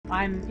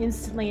I'm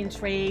instantly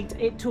intrigued.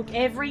 It took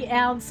every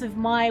ounce of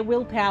my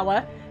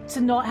willpower to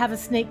not have a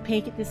sneak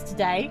peek at this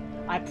today.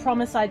 I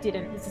promise I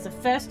didn't. This is a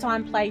first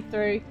time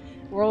playthrough.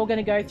 We're all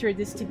going to go through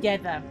this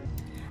together.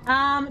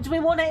 Do we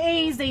want it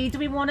easy? Do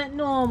we want it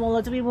normal?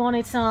 Or do we want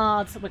it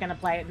hard? We're going to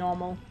play it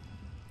normal.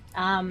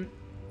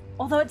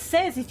 Although it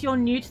says if you're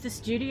new to the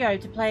studio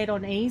to play it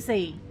on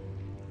easy.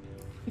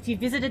 If you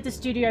visited the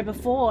studio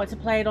before to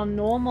play it on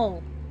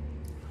normal.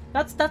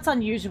 That's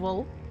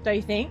unusual, don't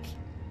you think?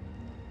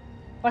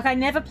 Like, I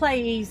never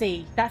play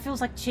easy. That feels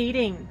like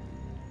cheating.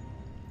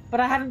 But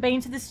I haven't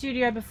been to the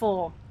studio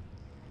before.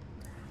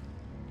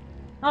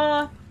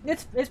 Oh,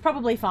 it's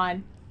probably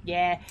fine.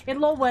 Yeah,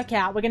 it'll all work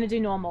out. We're going to do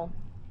normal.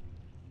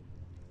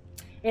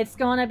 It's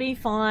gonna be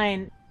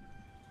fine.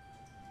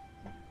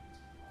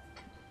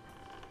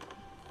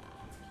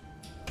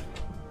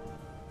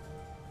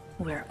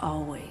 We're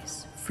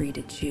always free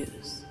to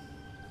choose.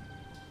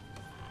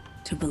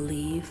 To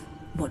believe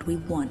what we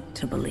want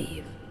to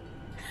believe.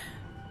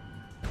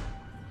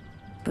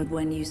 But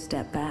when you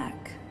step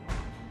back,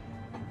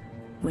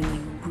 when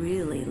you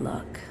really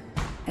look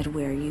at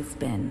where you've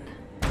been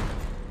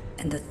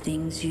and the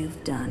things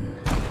you've done,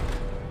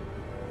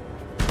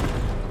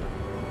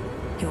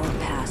 your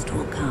past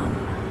will come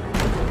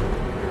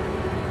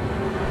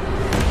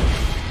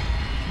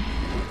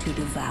to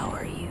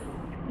devour you.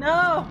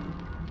 No!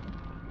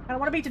 I don't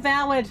want to be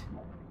devoured.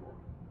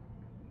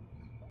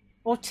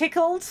 Or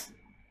tickled.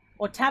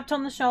 Or tapped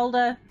on the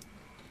shoulder.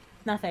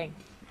 Nothing.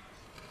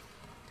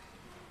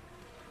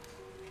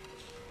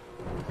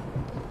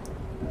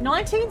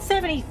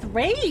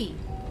 1973!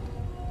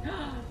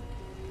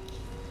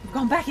 We've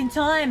gone back in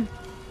time.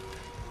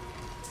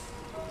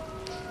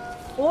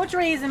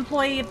 Audrey is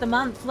Employee of the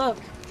Month, look.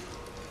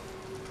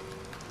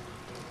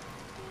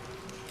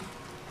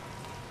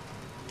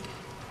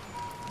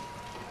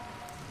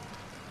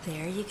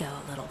 There you go,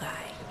 little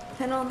guy.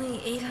 And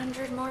only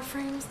 800 more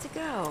frames to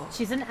go.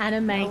 She's an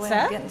animator. No way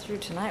I'm getting through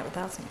tonight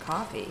without some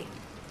coffee.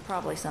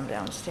 Probably some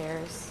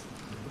downstairs.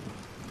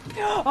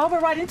 Oh, we're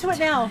right into it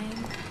now.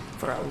 Time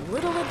for a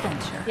little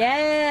adventure.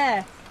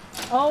 Yeah.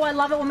 Oh, I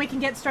love it when we can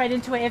get straight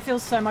into it. It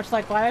feels so much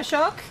like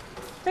BioShock.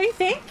 Don't you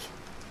think?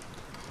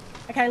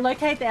 Okay,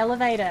 locate the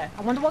elevator.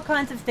 I wonder what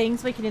kinds of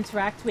things we can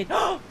interact with.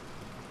 You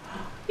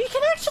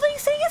can actually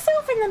see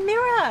yourself in the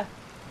mirror.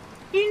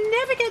 You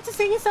never get to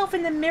see yourself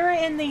in the mirror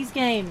in these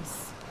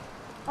games.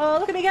 Oh,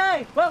 look at me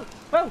go. Whoa,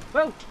 whoa,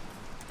 whoa.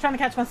 Trying to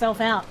catch myself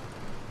out.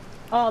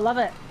 Oh, I love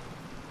it.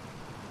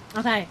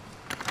 Okay.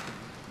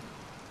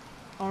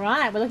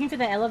 Alright, we're looking for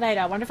the elevator.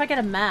 I wonder if I get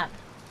a map.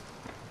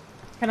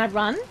 Can I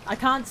run? I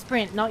can't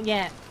sprint, not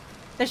yet.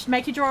 They should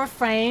make you draw a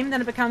frame, then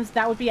it becomes...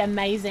 That would be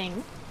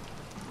amazing.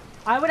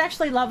 I would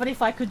actually love it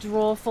if I could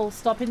draw full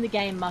stop in the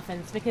game,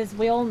 Muffins, because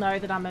we all know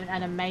that I'm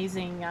an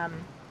amazing...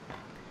 I'm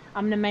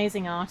an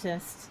amazing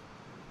artist.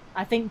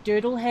 I think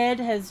Doodlehead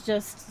has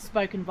just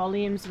spoken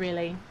volumes,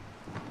 really,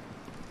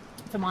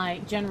 for my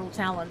general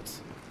talent.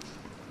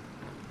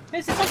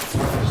 Who's this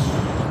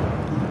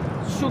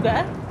one?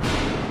 Sugar.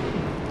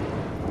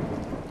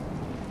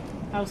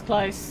 That was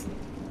close.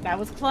 That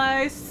was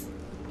close.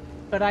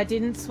 But I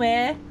didn't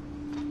swear.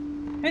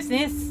 Who's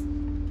this?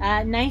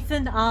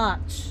 Nathan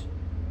Arch.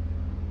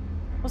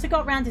 What's he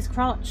got around his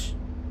crotch?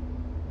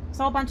 There's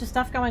a whole bunch of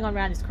stuff going on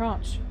around his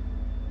crotch.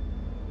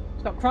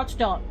 He's got crotch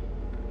dot.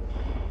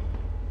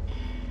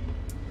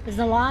 There's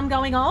an alarm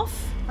going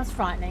off. That's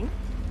frightening.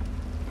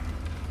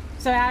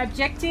 So our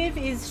objective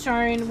is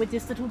shown with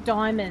this little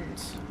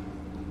diamond.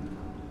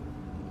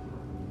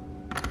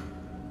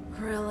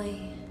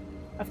 Really?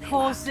 Of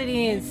course it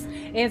is.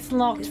 It's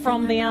locked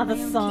from the other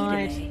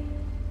side.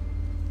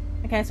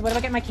 Okay, so where do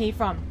I get my key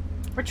from?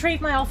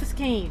 Retrieve my office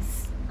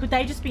keys. Could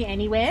they just be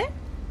anywhere?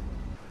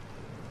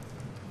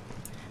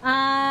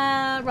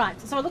 Right.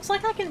 So it looks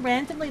like I can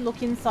randomly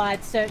look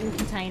inside certain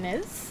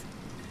containers.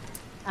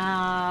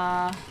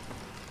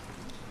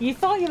 You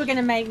thought you were going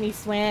to make me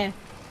swear,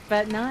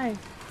 but no.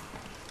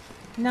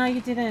 No, you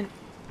didn't.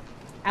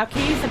 Our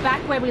keys are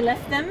back where we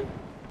left them.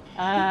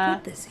 Who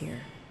put this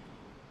here?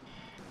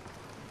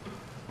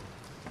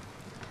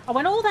 I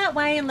went all that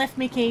way and left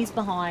me keys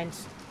behind.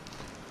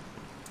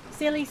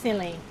 Silly,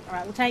 silly.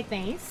 Alright, we'll take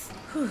these.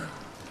 Whew.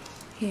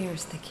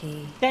 Here's the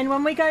key. Then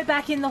when we go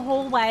back in the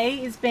hallway,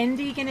 is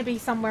Bendy going to be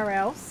somewhere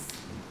else?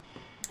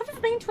 I've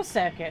never been to a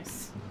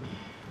circus.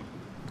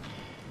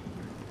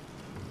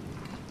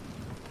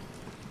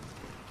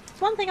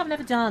 It's one thing I've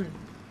never done.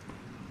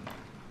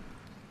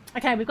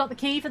 Okay, we've got the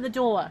key for the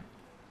door.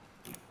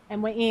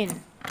 And we're in.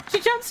 She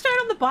jumped straight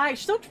on the bike.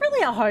 She looked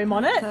really at home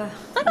on it.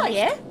 Oh,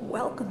 yeah.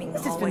 Welcoming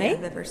This is for hallway me.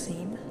 I've ever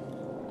seen.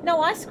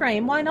 No ice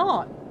cream. Why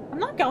not? I'm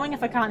not going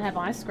if I can't have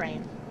ice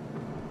cream.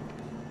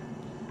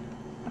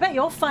 I bet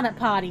you're fun at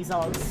parties,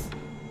 Oz.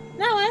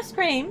 No ice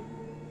cream.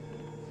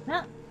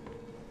 No.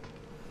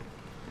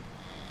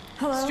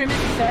 Hello? Stream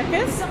at the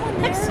circus?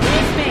 Someone there?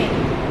 Excuse me.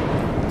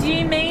 Do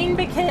you mean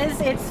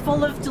because it's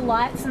full of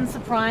delights and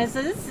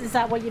surprises? Is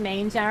that what you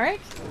mean,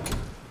 Jarek?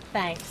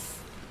 Thanks.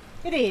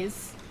 It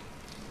is.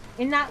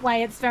 In that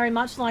way, it's very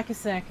much like a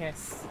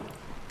circus.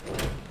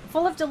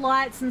 Full of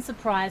delights and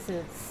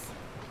surprises.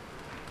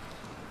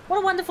 What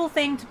a wonderful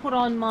thing to put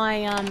on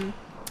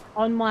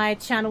my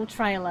channel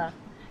trailer.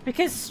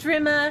 Because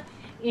Strimmer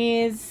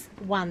is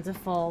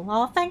wonderful.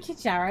 Oh, thank you,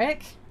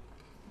 Jarek.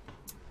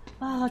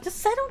 Oh, just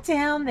settle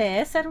down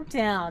there. Settle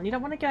down. You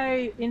don't want to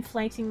go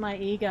inflating my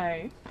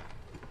ego.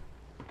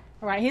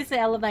 Alright, here's the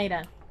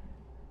elevator.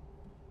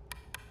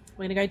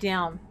 We're gonna go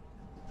down.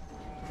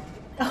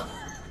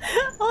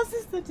 Oh,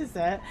 this is the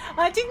dessert.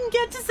 I didn't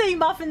get to see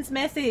Muffin's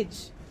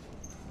message.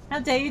 How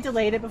dare you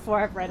delete it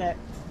before I've read it.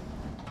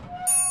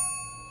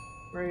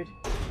 Rude.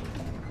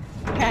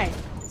 Okay,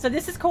 so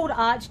this is called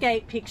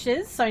Archgate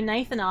Pictures. So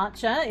Nathan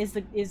Archer is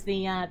the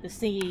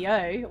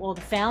CEO or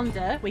the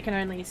founder. We can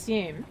only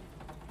assume.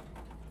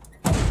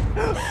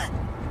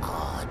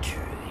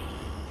 Audrey.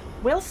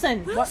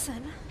 Wilson.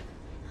 Wilson.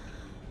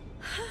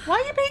 Why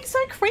are you being so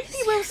creepy,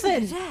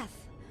 Wilson? Death.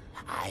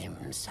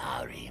 I'm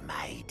sorry,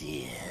 my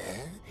dear.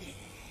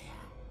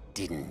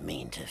 Didn't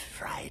mean to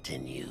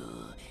frighten you.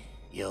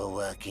 You're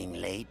working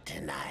late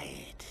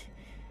tonight.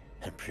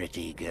 A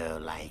pretty girl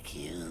like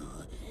you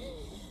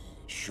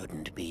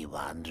shouldn't be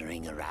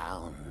wandering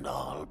around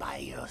all by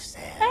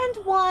yourself.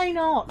 And why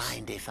not?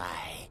 Mind if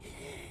I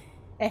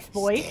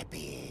F-boy. step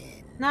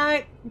in?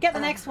 No, get the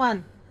next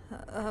one. No,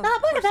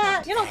 look at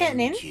that. You're not getting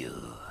in. Thank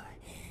you,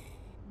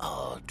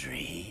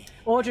 Audrey.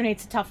 Audrey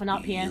needs to toughen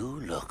up here.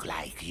 You look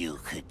like you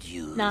could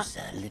use Nah.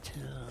 a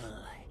little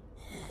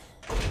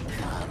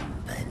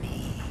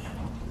company.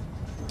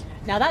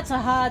 Now that's a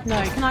hard no.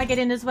 Can I get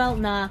in as well?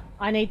 Nah.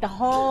 I need the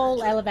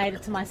whole elevator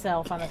to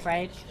myself, I'm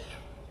afraid.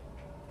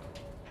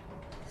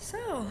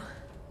 So,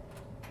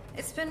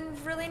 it's been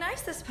really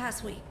nice this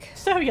past week.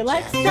 So you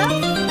like stuff?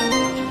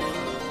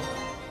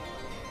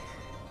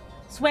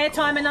 Swear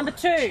timer number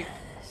 2.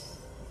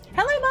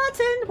 Hello,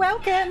 Martin.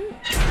 Welcome.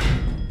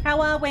 How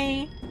are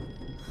we?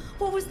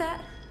 What was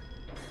that?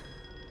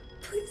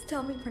 Please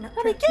tell me we're not.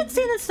 Oh, he gets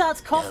in and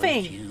starts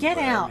coughing. Don't you Get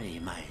out. worry,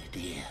 my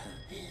dear.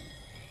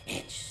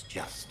 It's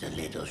just a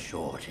little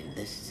short in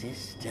the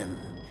system.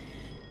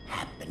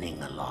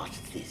 Happening a lot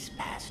this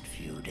past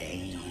few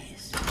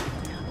days.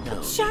 No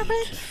need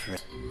Jared. to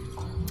fret.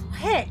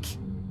 Heck.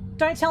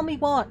 Don't tell me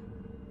what.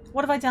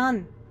 What have I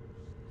done?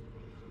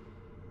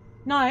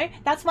 No,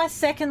 that's my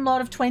second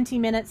lot of 20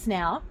 minutes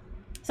now.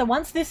 So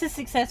once this is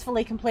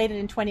successfully completed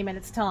in 20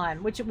 minutes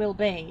time, which it will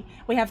be,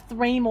 we have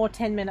 3 more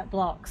 10-minute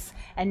blocks.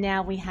 And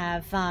now we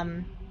have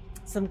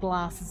some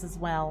glasses as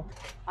well.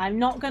 I'm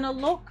not going to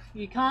look.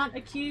 You can't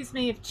accuse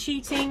me of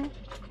cheating.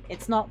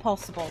 It's not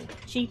possible.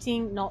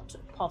 Cheating, not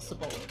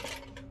possible.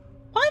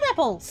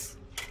 Pineapples!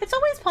 It's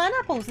always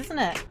pineapples, isn't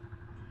it?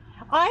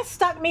 I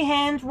stuck my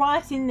hand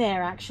right in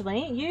there,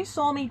 actually. You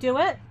saw me do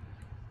it.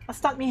 I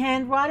stuck my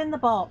hand right in the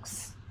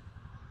box.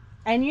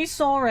 And you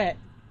saw it.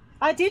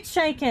 I did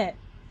shake it.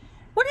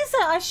 What is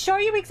it? I show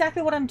you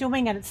exactly what I'm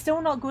doing and it's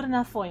still not good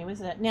enough for you, is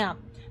it? Now,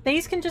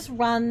 these can just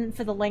run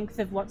for the length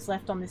of what's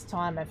left on this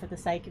timer for the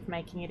sake of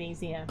making it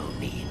easier. No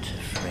need to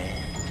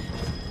fret.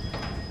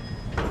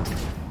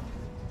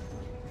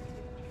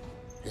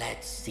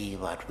 Let's see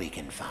what we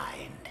can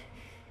find.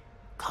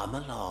 Come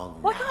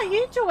along. Why now. can't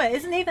you do it?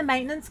 Isn't he the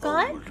maintenance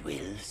guy? Old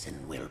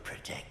Wilson will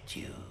protect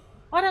you.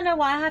 I don't know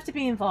why I have to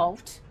be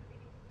involved.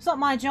 It's not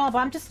my job.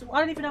 I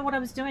don't even know what I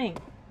was doing.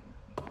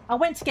 I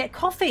went to get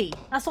coffee.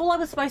 That's all I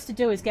was supposed to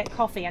do is get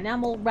coffee. And now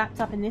I'm all wrapped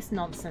up in this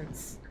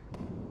nonsense.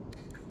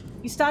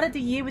 You started the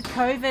year with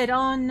COVID.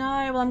 Oh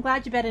no. Well, I'm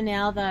glad you're better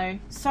now though.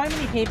 So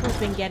many people have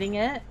been getting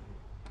it.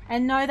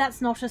 And no,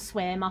 that's not a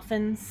swear,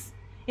 muffins.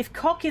 If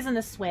cock isn't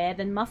a swear,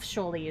 then muff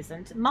surely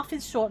isn't. Muff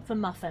is short for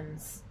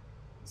muffins.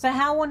 So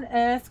how on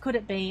earth could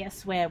it be a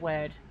swear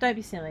word? Don't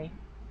be silly.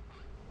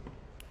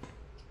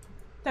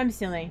 Don't be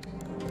silly.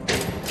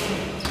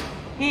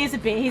 He's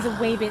a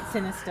wee bit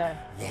sinister.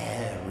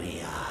 There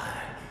we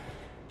are.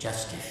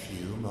 Just a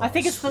few more. I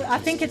think it's the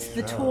switches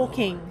to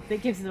talking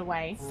that gives it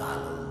away. throw.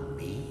 Follow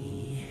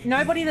me.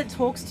 Nobody that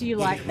talks to you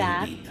like It will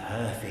that. be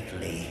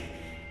perfectly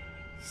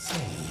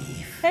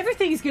safe.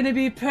 Everything's gonna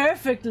be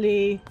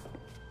perfectly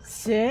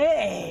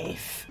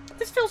safe.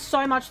 This feels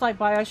so much like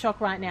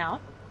BioShock right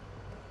now.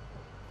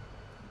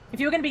 If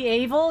you were going to be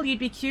evil, you'd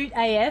be cute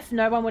AF.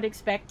 No one would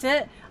expect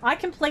it. I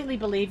completely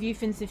believe you,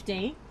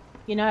 Fin50.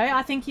 You know,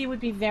 I think you would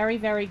be very,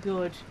 very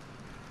good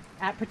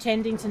at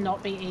pretending to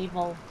not be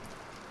evil.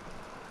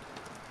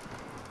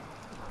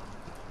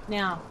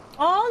 Now.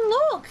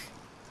 Oh, look!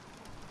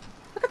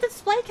 Look at the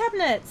display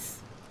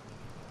cabinets.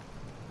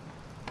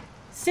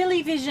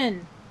 Silly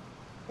Vision.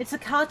 It's a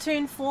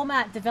cartoon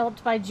format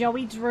developed by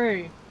Joey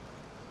Drew.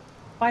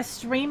 By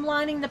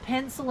streamlining the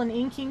pencil and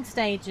inking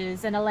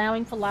stages and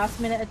allowing for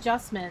last-minute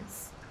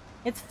adjustments.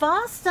 It's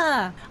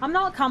faster! I'm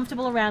not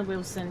comfortable around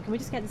Wilson. Can we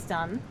just get this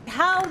done?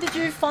 How did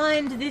you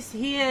find this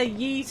here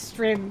yeast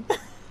trim?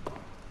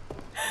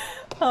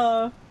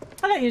 Oh,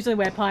 I don't usually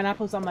wear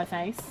pineapples on my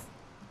face.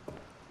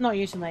 Not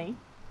usually.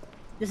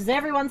 This is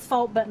everyone's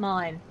fault but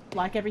mine.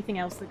 Like everything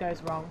else that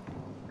goes wrong.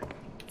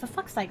 For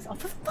fuck's sakes. Oh,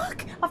 for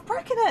fuck! I've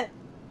broken it!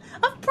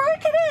 I've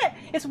broken it!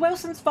 It's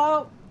Wilson's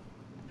fault.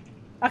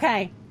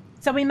 Okay.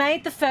 So we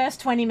made the first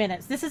 20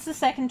 minutes. This is the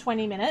second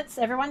 20 minutes.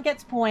 Everyone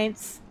gets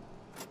points.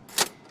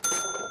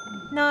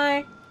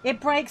 No, it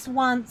breaks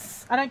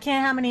once. I don't care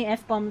how many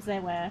F-bombs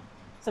there were.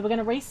 So we're going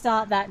to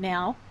restart that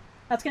now.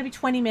 That's going to be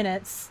 20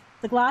 minutes.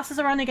 The glasses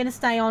are only going to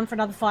stay on for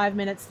another 5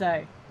 minutes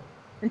though.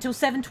 Until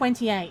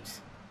 7:28.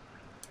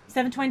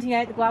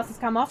 7:28, the glasses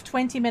come off.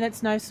 20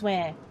 minutes, no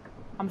swear.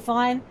 I'm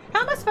fine.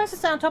 How am I supposed to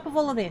stay on top of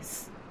all of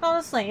this?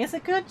 Honestly, it's a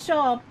good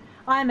job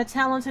I am a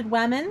talented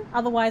woman.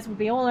 Otherwise we'd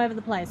be all over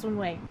the place,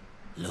 wouldn't we?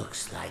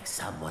 Looks like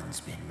someone's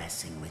been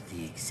messing with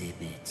the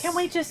exhibits. Can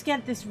we just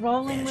get this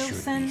rolling, there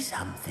Wilson? Should be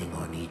something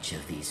on each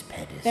of these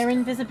pedestals. They're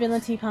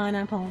invisibility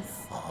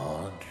pineapples.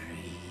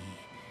 Audrey.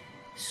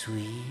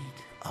 Sweet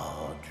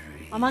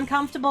Audrey. I'm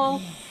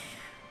uncomfortable.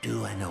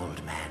 Do an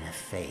old man a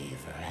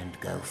favor and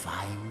go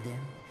find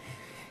them.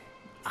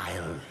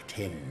 I'll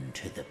tend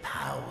to the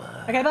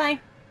power. Okay,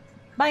 bye.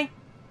 Bye.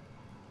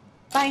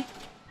 Bye.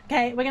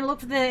 Okay, we're gonna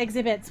look for the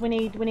exhibits. We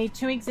need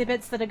 2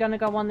 exhibits that are gonna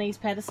go on these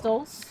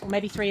pedestals. Or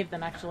maybe 3 of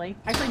them, actually.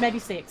 Actually, maybe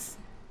 6.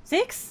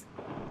 6?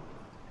 Oh,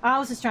 I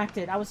was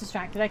distracted.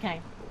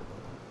 Okay.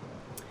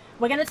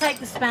 We're gonna take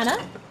the spanner.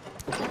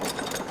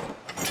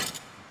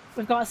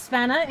 We've got a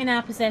spanner in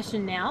our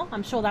possession now.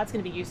 I'm sure that's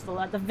gonna be useful.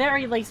 At the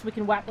very least, we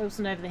can whack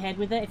Wilson over the head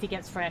with it if he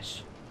gets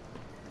fresh.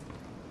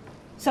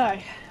 So,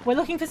 we're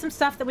looking for some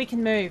stuff that we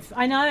can move.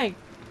 I know.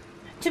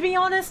 To be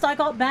honest, I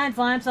got bad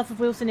vibes off of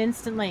Wilson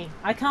instantly.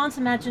 I can't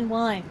imagine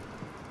why.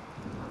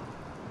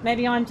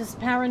 Maybe I'm just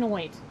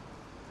paranoid.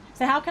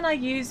 So how can I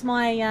use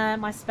my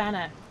my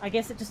spanner? I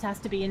guess it just has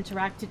to be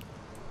interacted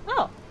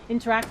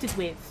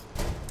with.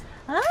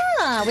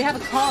 Ah, we have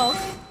a cog.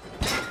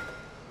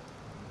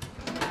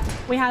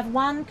 We have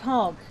 1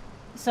 cog.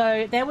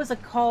 So there was a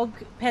cog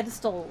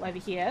pedestal over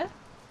here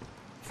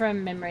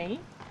from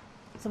memory.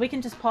 So we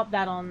can just pop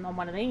that on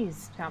one of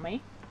these, can't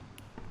we?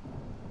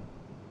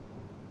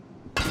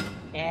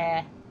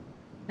 Yeah.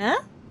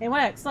 Huh? It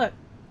works, look.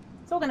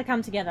 It's all going to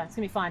come together. It's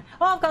going to be fine.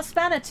 Oh, I've got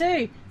spanner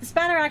too! The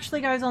spanner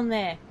actually goes on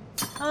there.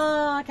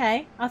 Oh,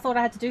 okay. I thought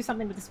I had to do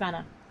something with the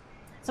spanner.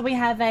 So we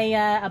have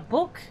a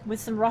book with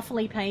some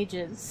ruffly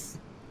pages.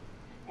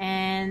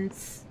 And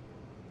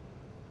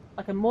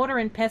like a mortar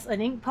and pestle,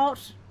 an ink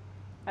pot.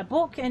 A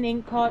book, an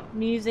ink pot,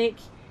 music,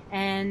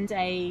 and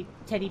a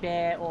teddy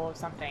bear or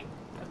something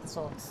of the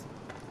sorts.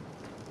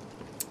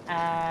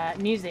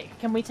 Music.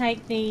 Can we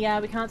take the,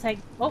 we can't take,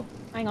 oh,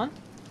 hang on.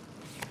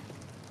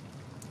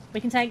 We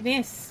can take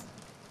this.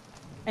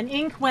 An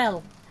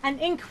inkwell. An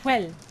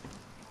inkwell.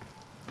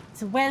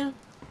 It's a well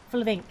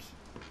full of ink.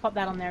 Pop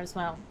that on there as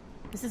well.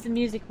 This is the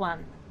music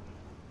one.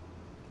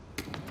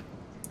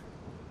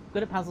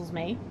 Good, it puzzles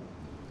me.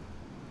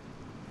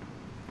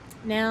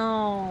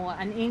 Now,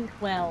 an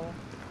inkwell.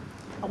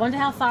 I wonder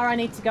how far I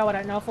need to go. I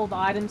don't know if all the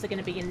items are going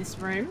to be in this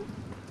room.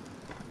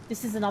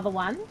 This is another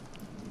one.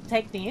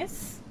 Take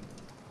this.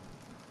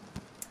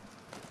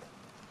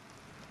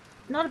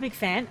 Not a big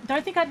fan.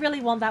 Don't think I'd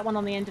really want that one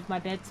on the end of my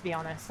bed, to be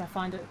honest. I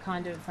find it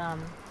kind of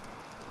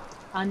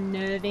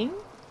unnerving.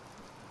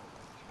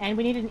 And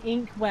we need an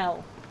ink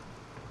well.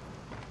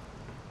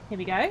 Here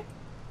we go.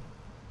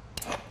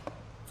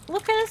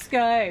 Look at us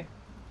go.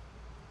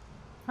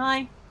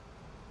 Hi.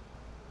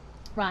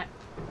 Right.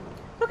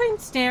 Look at him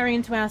staring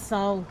into our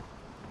soul.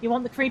 You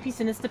want the creepy,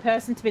 sinister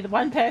person to be the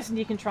one person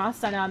you can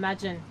trust? I know,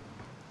 imagine.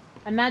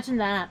 Imagine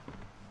that.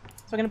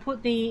 So we're going to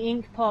put the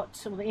ink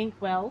pot, or the ink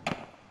well,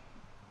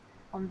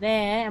 on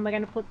there, and we're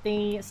going to put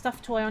the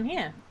stuffed toy on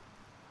here.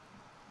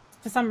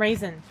 For some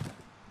reason.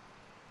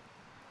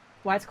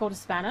 Why it's called a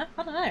spanner?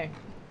 I don't know. I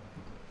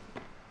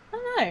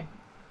don't know.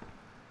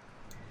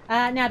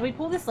 Now, do we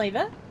pull this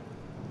lever?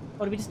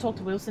 Or do we just talk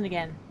to Wilson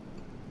again?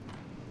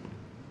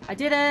 I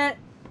did it!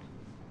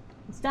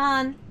 It's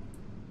done.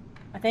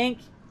 I think.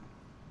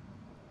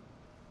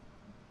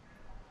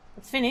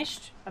 It's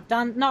finished. I've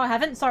done... No, I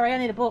haven't. Sorry, I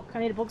need a book. I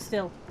need a book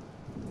still.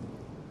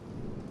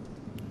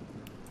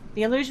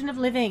 The Illusion of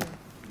Living.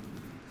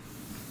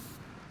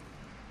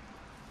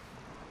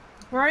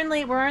 We're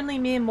only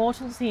mere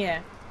mortals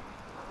here.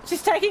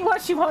 She's taking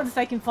what she wants.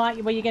 They can fight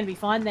you. Well, you're going to be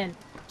fine then.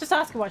 Just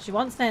ask her what she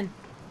wants then.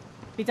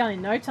 Be done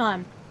in no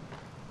time.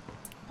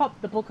 Pop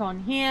the book on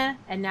here,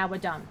 and now we're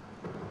done.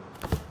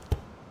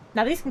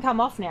 Now these can come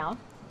off now.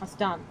 That's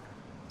done.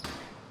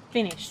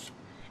 Finished.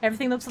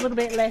 Everything looks a little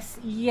bit less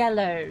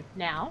yellow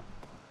now.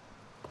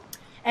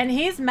 And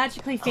here's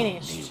magically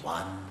finished. Only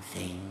one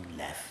thing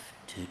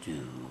left to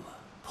do.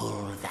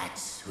 Pull that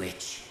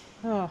switch.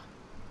 Oh.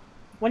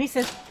 When he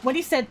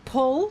said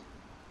pull,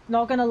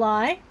 not gonna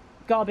lie,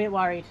 got a bit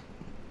worried.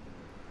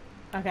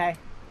 Okay.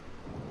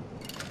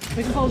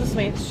 We can pull the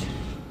switch.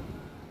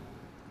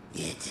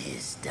 It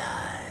is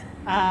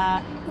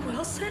done.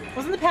 Wilson?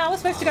 Wasn't the power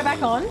supposed to go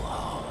back on?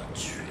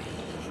 Audrey,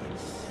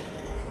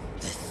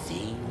 the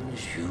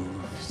things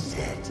you've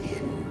set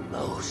in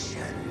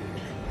motion.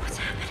 What's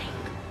happening?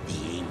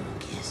 The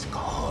ink is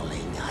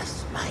calling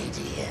us, my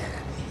dear.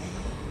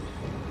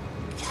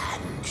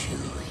 Can't you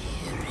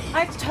hear it?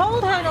 I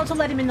told her not to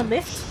let him in the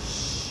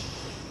lift.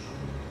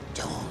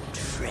 Don't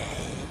fret.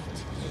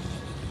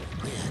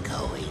 We're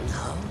going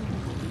home.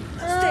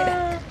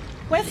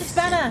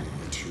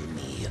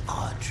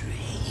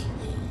 Audrey.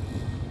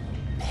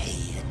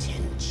 Pay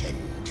attention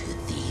to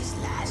these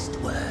last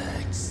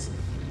words,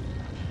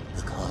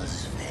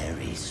 because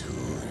very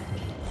soon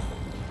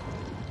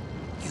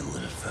you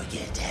will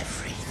forget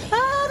everything. Oh,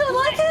 I don't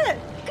like it!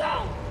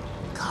 Go!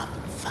 Come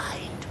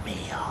find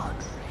me,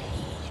 Audrey.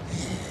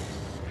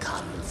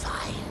 Come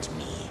find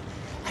me,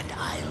 and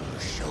I'll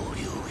show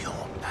you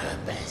your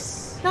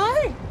purpose.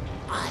 No!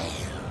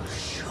 I'll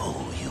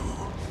show you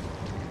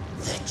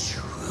the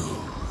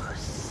truth.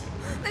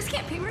 This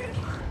can't be real.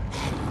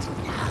 And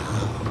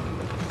now,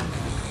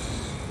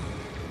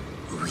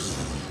 we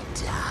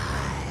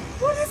die.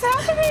 What is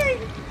happening?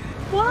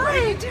 Why? What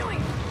are you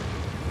doing?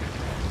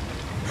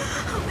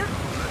 Oh no.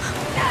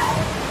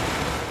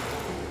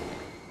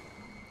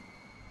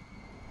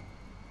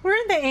 We're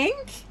in the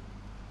ink?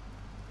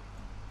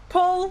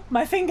 Pull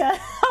my finger.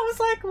 I was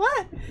like,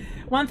 what?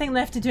 One thing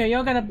left to do.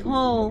 You're gonna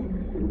pull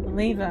the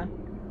lever.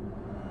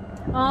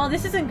 Oh,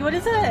 this isn't good,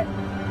 is it?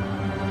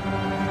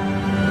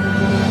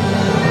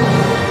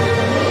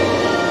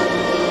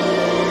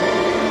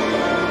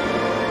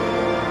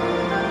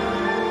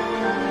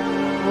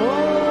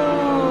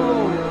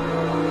 Whoa.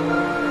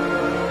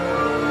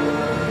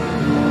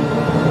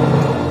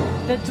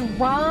 The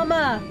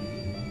drama.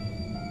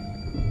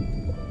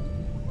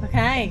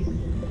 Okay.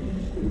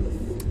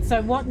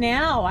 So what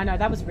now? I know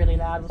that was really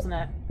loud, wasn't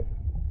it?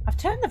 I've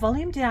turned the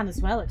volume down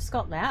as well. It just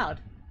got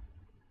loud.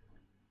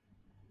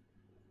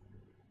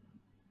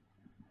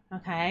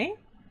 Okay.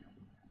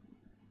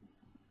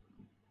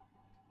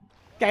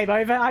 Game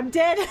over. I'm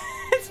dead.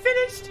 It's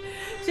finished.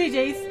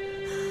 GG's.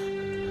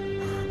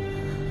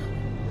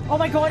 Oh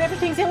my god,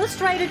 everything's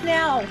illustrated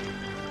now.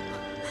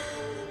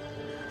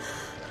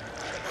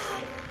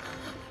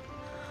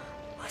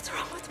 What's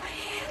wrong with my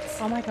hands?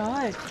 Oh my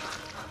god.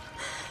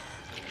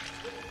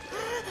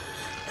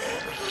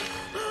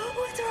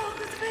 What's wrong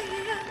with my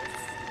hands?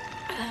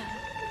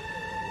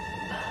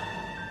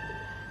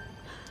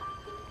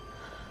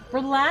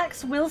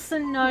 Relax.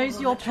 Wilson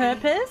knows your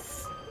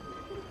purpose.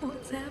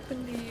 What's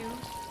happened to you?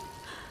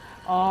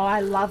 Oh, I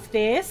love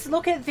this.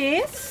 Look at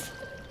this.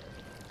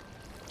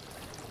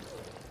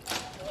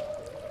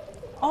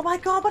 Oh my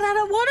god, but I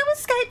don't want to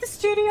escape the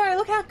studio.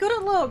 Look how good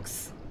it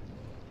looks.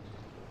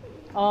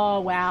 Oh,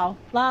 wow.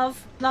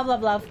 Love, love,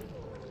 love, love.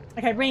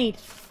 Okay, read.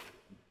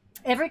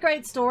 Every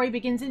great story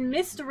begins in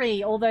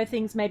mystery. Although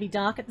things may be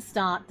dark at the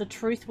start, the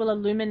truth will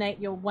illuminate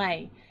your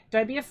way.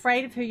 Don't be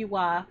afraid of who you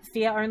are.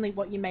 Fear only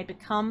what you may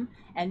become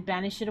and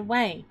banish it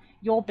away.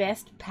 Your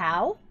best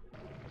pal?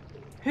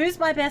 Who's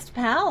my best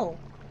pal?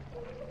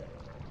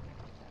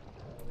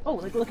 Oh,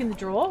 look in the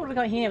drawer. What have we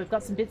got here? We've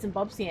got some bits and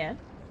bobs here.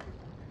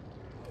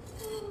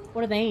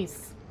 What are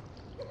these?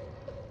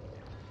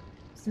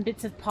 Some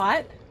bits of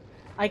pipe.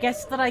 I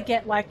guess that I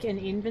get like an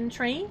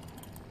inventory.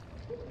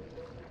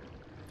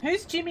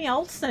 Who's Jimmy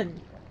Olsen?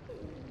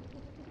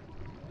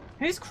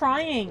 Who's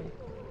crying?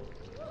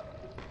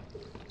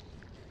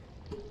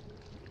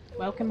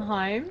 Welcome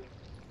home.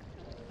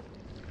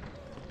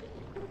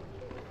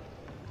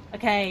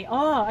 Okay.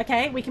 Oh,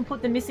 okay. We can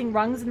put the missing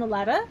rungs in the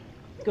ladder.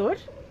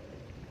 Good.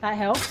 That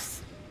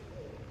helps.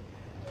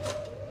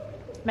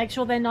 Make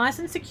sure they're nice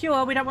and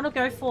secure. We don't want to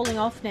go falling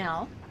off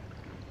now.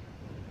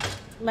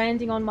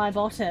 Landing on my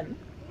bottom.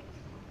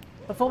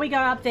 Before we go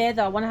up there,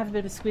 though, I want to have a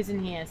bit of a squiz in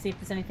here. See if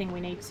there's anything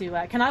we need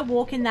to... can I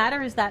walk in that,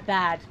 or is that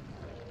bad?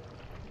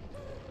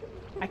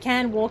 I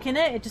can walk in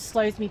it. It just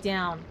slows me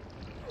down.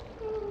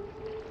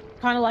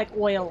 Kind of like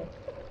oil.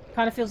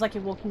 Kind of feels like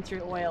you're walking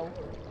through oil.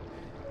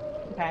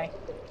 Okay.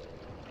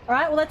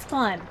 Alright, well, let's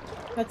climb.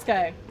 Let's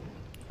go.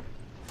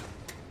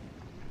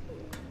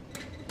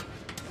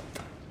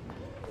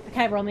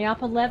 Okay, we're on the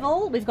upper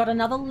level. We've got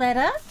another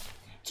letter.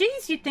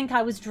 Geez, you'd think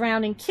I was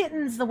drowning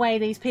kittens the way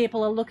these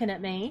people are looking at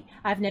me.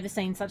 I've never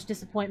seen such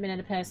disappointment in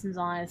a person's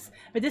eyes.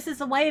 But this is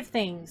the way of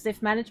things.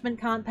 If management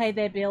can't pay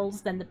their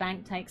bills, then the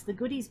bank takes the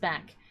goodies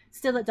back.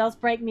 Still, it does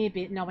break me a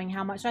bit knowing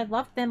how much I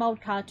loved them old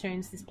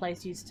cartoons this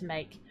place used to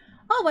make.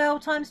 Oh well,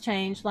 times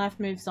change, life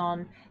moves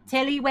on.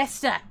 Telly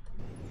Wester,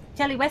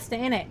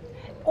 innit?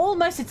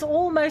 Almost, it's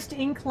almost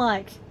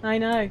ink-like. I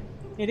know,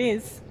 it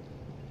is.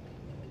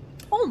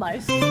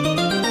 Almost.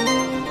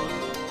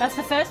 That's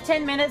the first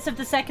 10 minutes of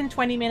the second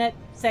 20-minute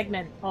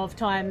segment of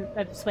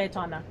Swear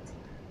Timer.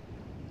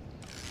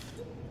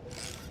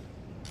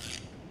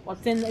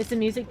 What's in? It's a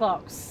music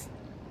box.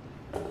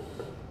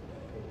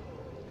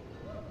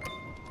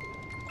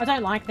 I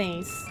don't like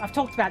these. I've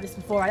talked about this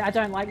before. I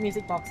don't like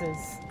music boxes.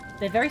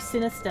 They're very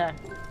sinister.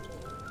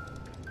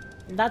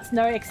 And that's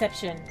no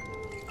exception.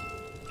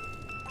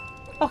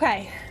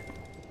 Okay.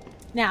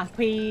 Now,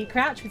 we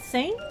crouch with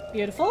scene.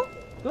 Beautiful.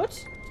 Good.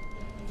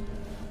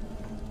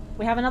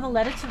 We have another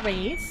letter to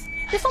read.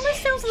 This almost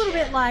feels a little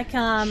bit like,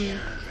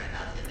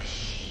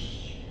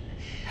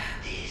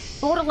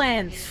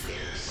 Borderlands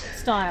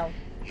style.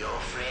 Your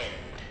friend,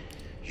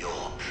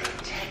 your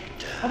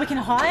protector. Oh, we can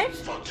hide?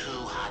 For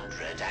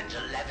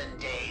 211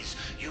 days,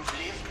 you've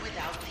lived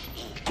without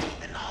the ink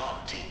demon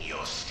haunting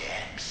your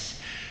steps.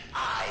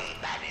 I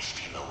banished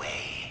him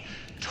away,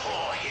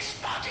 tore his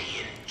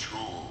body in two.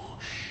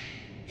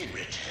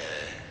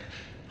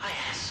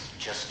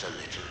 just a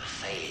little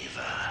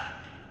favor.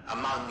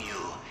 Among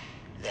you,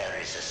 there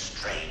is a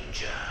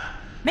stranger.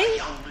 Me? A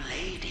young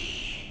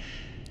lady.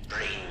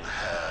 Bring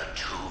her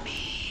to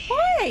me.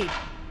 Boy!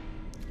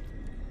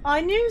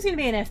 I knew he was going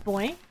to be an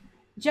F-boy.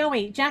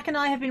 Joey, Jack and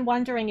I have been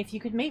wondering if you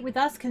could meet with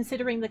us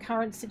considering the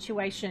current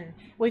situation.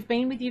 We've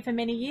been with you for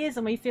many years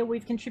and we feel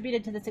we've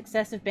contributed to the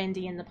success of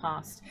Bendy in the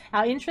past.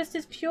 Our interest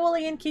is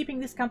purely in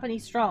keeping this company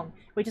strong.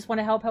 We just want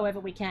to help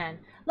however we can.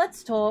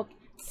 Let's talk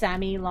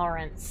Sammy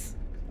Lawrence.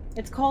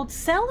 It's called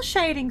cell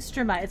shading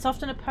strimmer. It's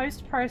often a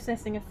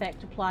post-processing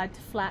effect applied to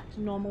flat,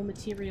 normal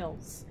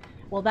materials.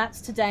 Well, that's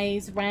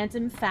today's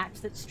random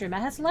fact that Strimmer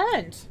has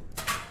learned.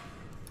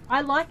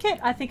 I like it.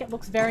 I think it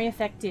looks very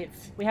effective.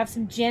 We have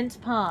some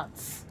gent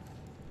parts.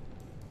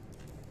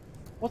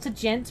 What's a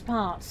gent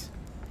part?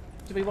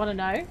 Do we want to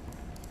know?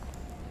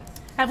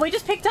 Have we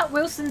just picked up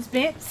Wilson's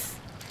bits?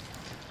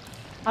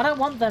 I don't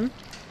want them.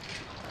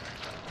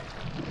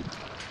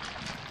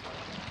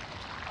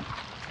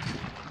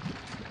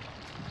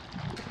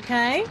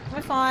 Okay,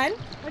 we're fine.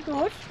 We're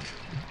good.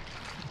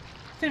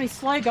 It's gonna be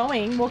slow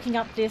going walking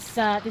up this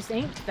this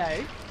ink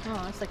though.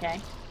 Oh, that's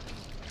okay.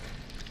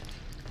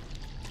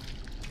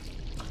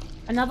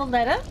 Another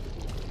letter.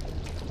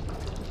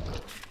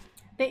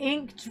 The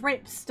ink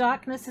drips.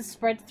 Darkness has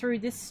spread through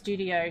this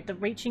studio. The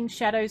reaching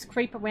shadows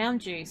creep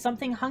around you.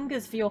 Something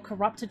hungers for your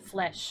corrupted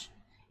flesh.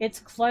 It's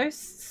close,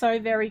 so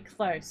very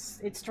close.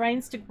 It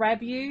strains to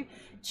grab you,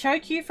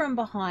 choke you from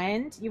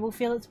behind. You will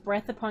feel its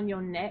breath upon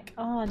your neck.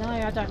 Oh no,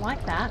 I don't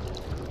like that.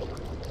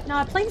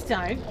 No, please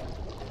don't.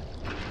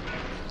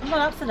 I'm not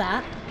up for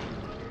that.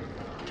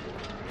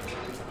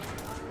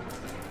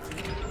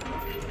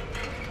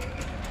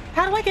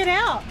 How do I get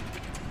out?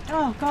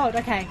 Oh god,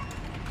 okay.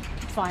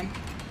 It's fine.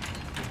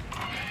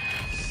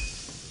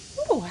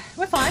 Ooh,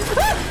 we're fine.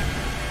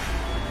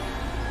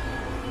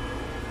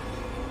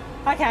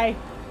 Okay.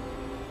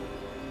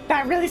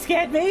 That really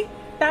scared me.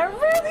 That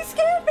really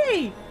scared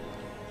me.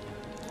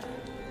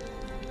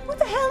 What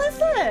the hell is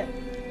it?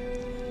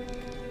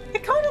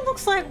 It kind of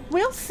looks like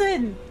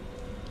Wilson.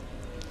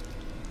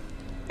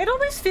 It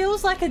almost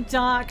feels like a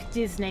dark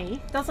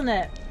Disney, doesn't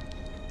it?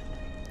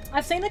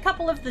 I've seen a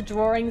couple of the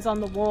drawings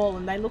on the wall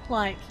and they look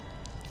like,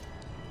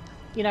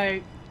 you know,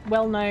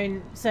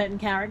 well-known certain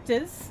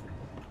characters.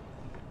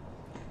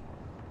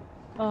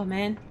 Oh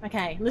man.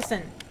 Okay,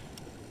 listen.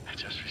 I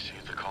just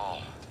received the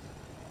call.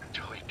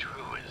 Joey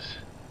Drew is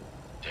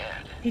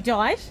dead. He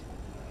died?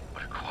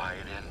 What a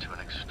quiet end to an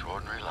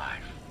extraordinary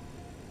life.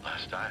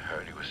 Last I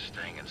heard, he was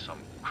staying in some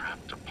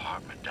cramped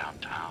apartment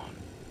downtown.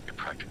 You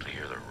practically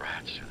hear the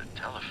rats through the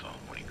telephone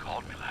when he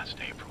called me last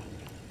April.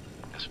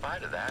 In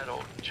spite of that,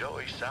 old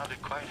Joey sounded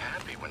quite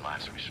happy when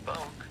last we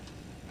spoke.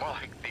 More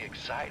like the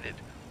excited,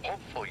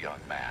 hopeful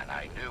young man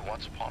I knew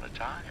once upon a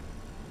time.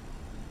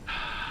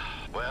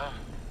 Well,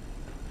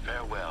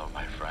 farewell,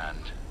 my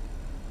friend.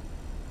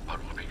 What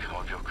will become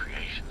of your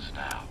creations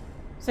now?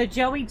 So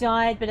Joey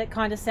died, but it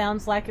kind of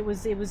sounds like it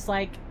was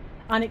like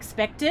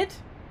unexpected.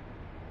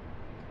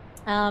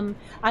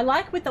 I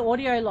like with the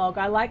audio log,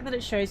 I like that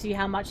it shows you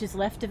how much is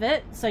left of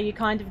it, so you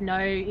kind of know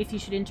if you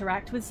should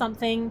interact with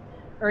something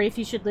or if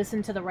you should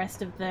listen to the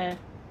rest of the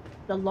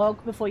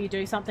log before you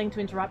do something to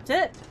interrupt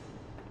it.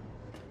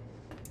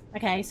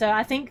 Okay, so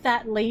I think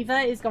that lever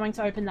is going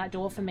to open that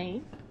door for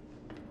me.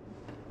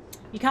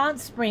 You can't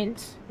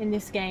sprint in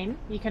this game,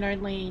 you can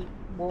only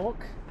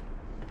walk.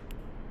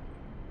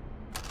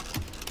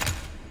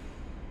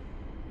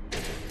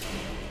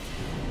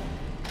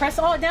 Press,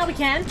 oh, now we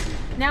can.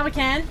 Now we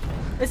can.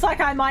 It's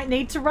like I might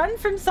need to run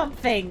from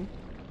something.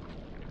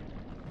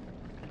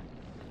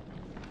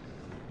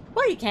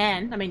 Well, you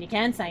can. I mean, you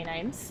can say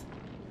names.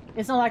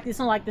 It's not like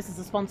this is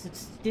a sponsored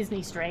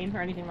Disney stream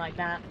or anything like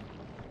that.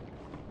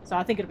 So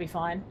I think it'll be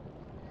fine.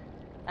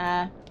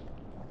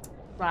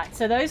 Right,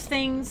 so those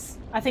things,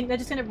 I think they're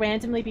just going to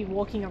randomly be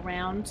walking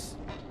around.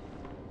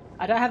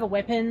 I don't have a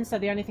weapon, so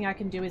the only thing I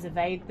can do is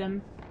evade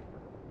them.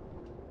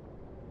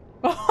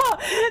 Oh,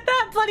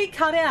 that bloody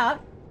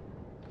cutout!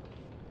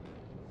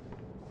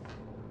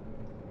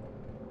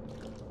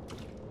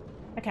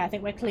 Okay, I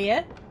think we're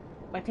clear.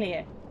 We're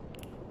clear.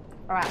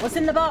 Alright, what's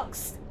in the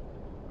box?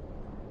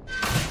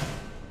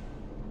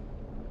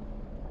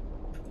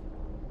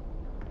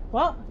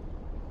 What?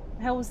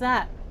 The hell was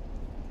that?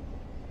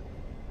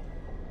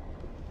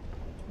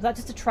 Was that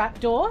just a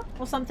trapdoor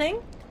or something?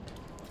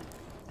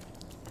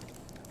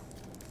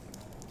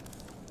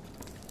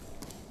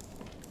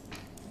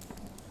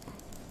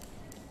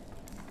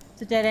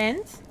 It's a dead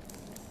end.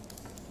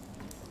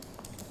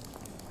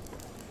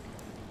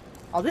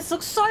 Oh, this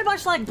looks so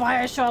much like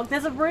Bioshock.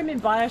 There's a room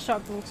in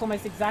Bioshock that looks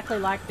almost exactly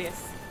like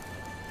this.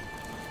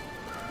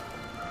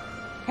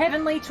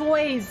 Heavenly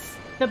Toys.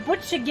 The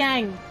Butcher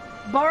Gang.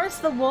 Boris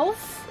the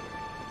Wolf.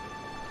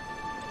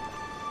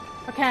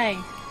 Okay.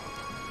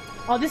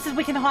 Oh, this is...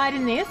 we can hide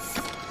in this.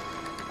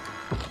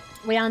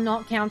 We are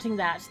not counting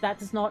that. That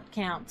does not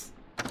count.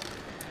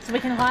 So we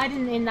can hide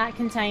in that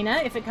container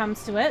if it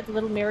comes to it. The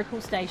little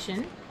miracle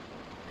station.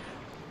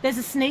 There's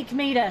a sneak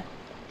meter.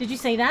 Did you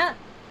see that?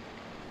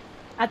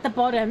 At the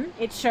bottom,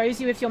 it shows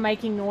you if you're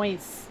making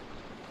noise.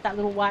 That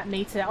little white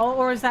meter.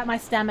 Or is that my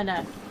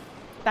stamina?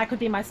 That could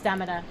be my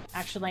stamina,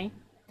 actually.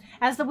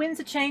 As the winds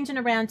are changing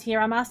around here,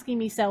 I'm asking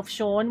myself,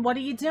 Sean, what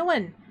are you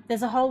doing?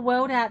 There's a whole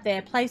world out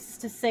there, places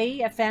to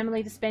see, a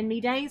family to spend me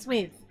days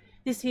with.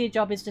 This here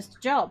job is just a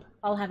job.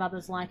 I'll have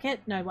others like it,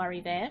 no worry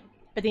there.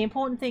 But the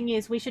important thing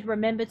is we should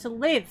remember to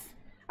live.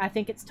 I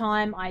think it's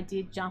time I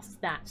did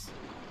just that.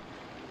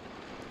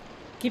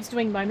 Keeps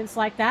doing moments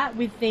like that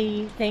with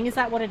the thing. Is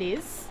that what it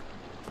is?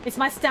 It's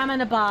my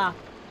stamina bar.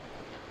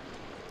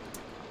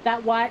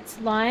 That white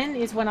line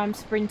is when I'm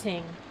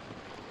sprinting.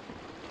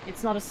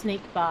 It's not a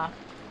sneak bar.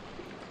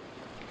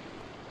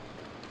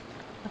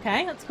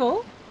 Okay, that's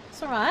cool.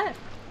 It's alright.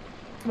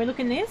 Can we look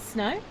in this?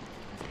 No?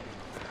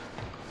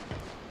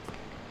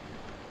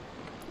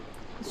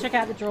 Let's check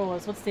out the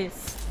drawers. What's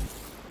this?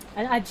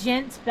 A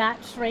gent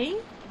battery.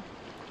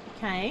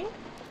 Okay.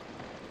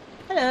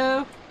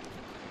 Hello.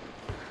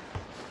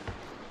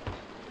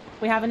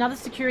 We have another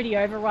security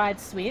override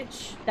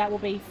switch. That will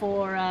be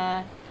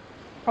for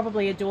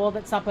probably a door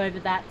that's up over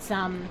that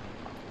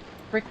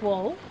brick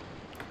wall.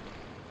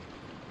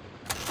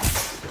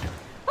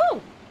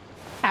 Oh!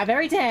 How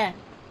very dare!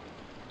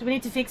 Do we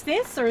need to fix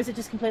this, or is it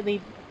just completely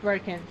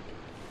broken?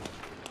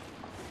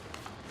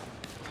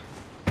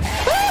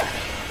 Ah!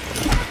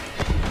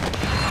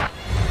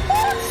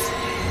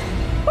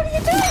 What are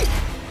you doing?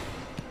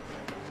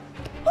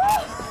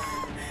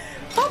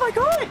 Oh my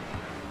god!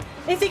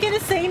 Is he gonna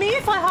see me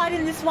if I hide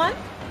in this one?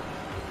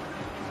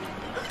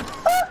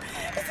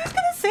 Is he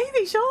gonna see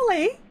me,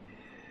 surely?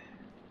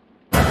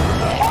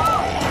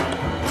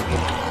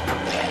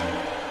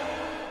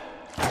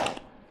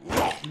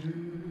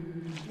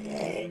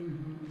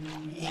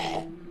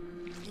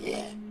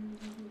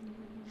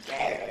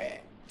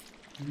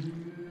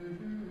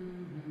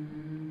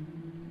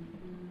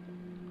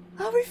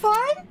 Are we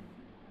fine?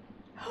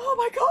 Oh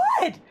my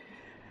god!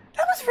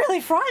 That was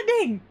really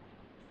frightening!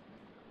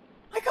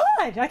 My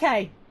god!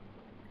 Okay.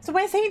 So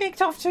where's he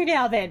nicked off to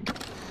now then?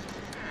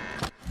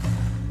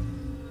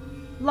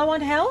 Low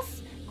on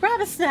health? Grab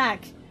a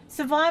snack!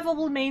 Survival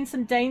will mean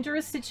some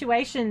dangerous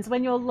situations.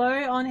 When you're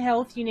low on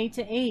health, you need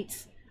to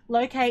eat.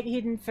 Locate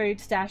hidden food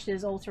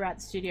stashes all throughout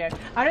the studio.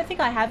 I don't think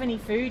I have any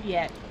food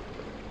yet.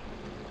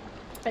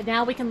 But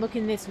now we can look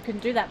in this. We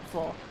couldn't do that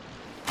before.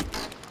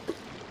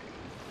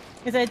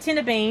 Is there a tin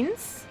of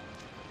beans?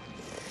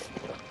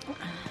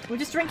 We're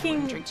just drinking... I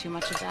wouldn't drink too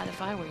much of that if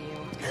I were you.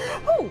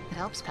 Oh! It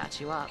helps patch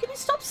you up. Can you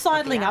stop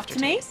sidling up to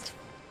me?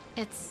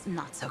 It's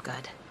not so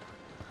good.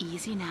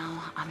 Easy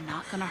now. I'm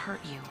not gonna hurt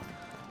you.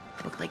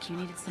 Looked like you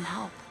needed some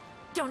help.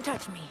 Don't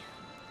touch me.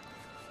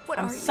 What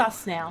I'm are you?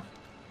 sus now.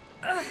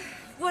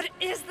 What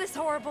is this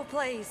horrible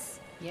place?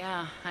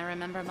 Yeah, I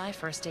remember my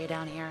first day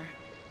down here.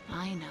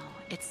 I know,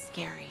 it's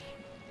scary.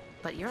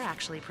 But you're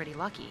actually pretty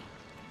lucky.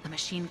 The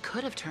machine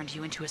could have turned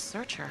you into a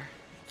searcher.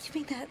 You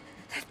mean that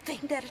thing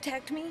that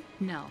attacked me?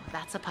 No,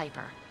 that's a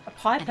Piper. A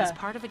Piper? And he's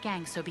part of a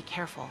gang, so be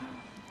careful.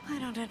 I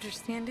don't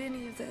understand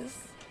any of this.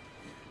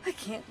 I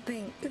can't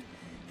think.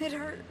 It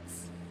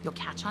hurts. You'll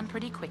catch on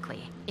pretty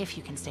quickly, if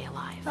you can stay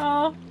alive.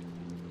 Oh.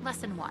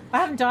 Lesson 1. I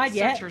haven't died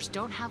yet. Searchers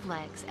don't have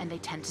legs, and they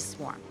tend to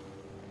swarm.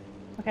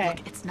 Okay.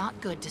 Look, it's not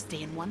good to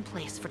stay in one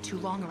place for too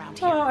long around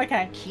here. Oh,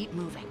 okay. Keep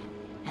moving,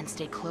 and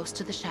stay close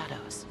to the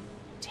shadows.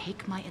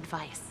 Take my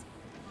advice.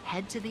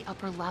 Head to the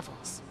upper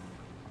levels.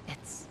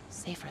 It's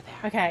safer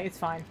there. Okay, it's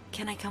fine.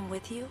 Can I come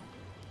with you?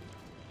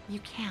 You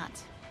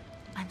can't.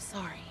 I'm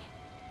sorry.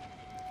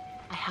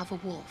 I have a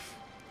wolf.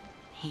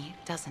 He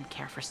doesn't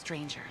care for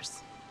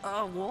strangers.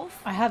 A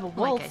wolf? I have a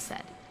wolf. Like I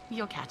said,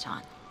 you'll catch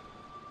on.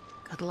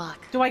 Good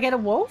luck. Do I get a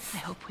wolf? I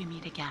hope we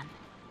meet again.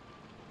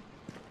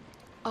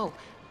 Oh,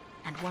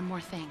 and one more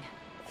thing.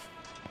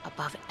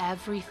 Above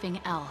everything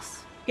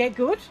else, Get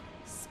good?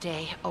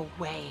 stay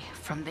away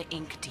from the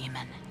ink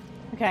demon.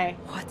 Okay.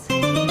 What?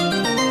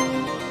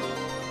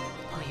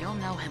 Oh, you'll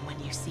know him when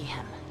you see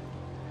him.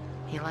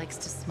 He likes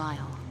to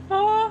smile,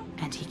 Oh.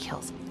 and he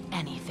kills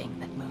anything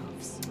that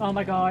moves. Oh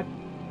my god.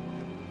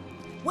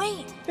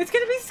 Wait! It's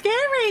gonna be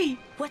scary!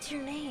 What's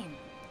your name?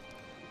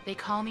 They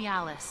call me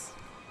Alice.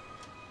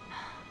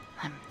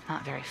 I'm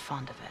not very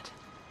fond of it.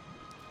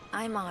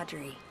 I'm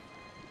Audrey.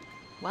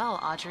 Well,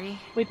 Audrey,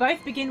 We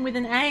both begin with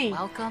an A.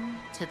 welcome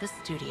to the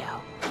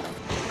studio.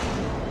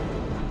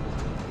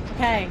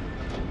 Okay.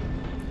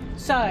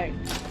 So,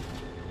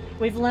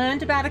 we've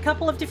learned about a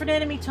couple of different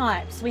enemy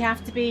types. We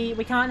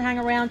can't hang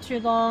around too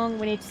long.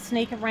 We need to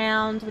sneak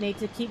around. We need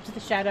to keep to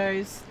the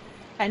shadows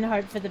and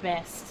hope for the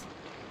best.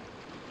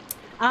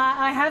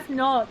 I have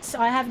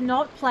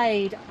not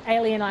played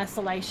Alien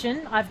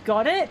Isolation. I've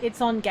got it.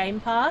 It's on Game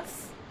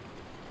Pass.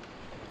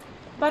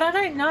 But I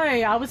don't know.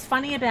 I was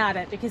funny about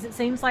it because it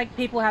seems like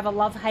people have a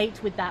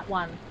love-hate with that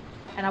one.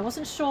 And I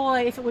wasn't sure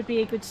if it would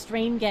be a good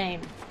stream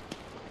game.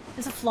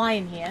 There's a fly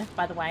in here,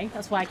 by the way.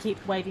 That's why I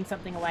keep waving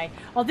something away.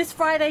 Oh, this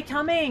Friday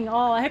coming!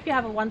 Oh, I hope you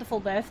have a wonderful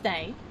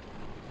birthday.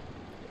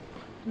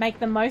 Make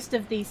the most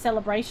of the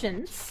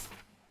celebrations.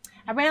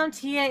 Around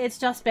here, it's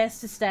just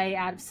best to stay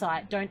out of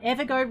sight. Don't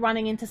ever go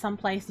running into some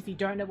place if you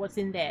don't know what's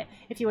in there.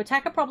 If you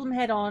attack a problem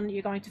head on,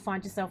 you're going to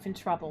find yourself in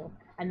trouble.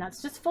 And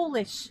that's just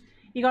foolish.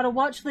 You gotta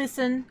watch,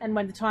 listen, and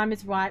when the time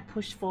is right,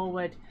 push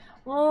forward.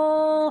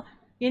 Oh,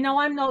 you know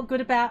I'm not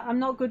good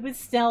with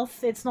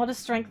stealth. It's not a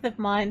strength of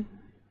mine.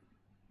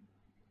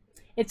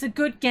 It's a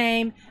good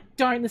game.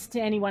 Don't listen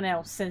to anyone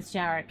else, says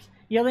Jarek.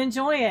 You'll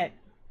enjoy it.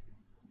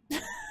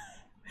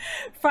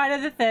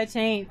 Friday the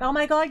 13th. Oh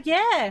my god,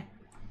 yeah!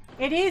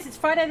 It is. It's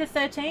Friday the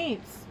 13th.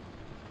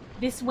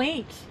 This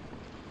week.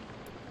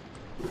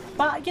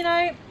 But, you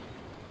know,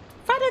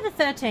 Friday the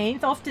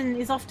 13th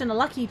is often a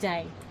lucky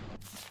day.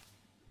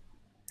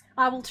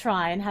 I will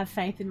try and have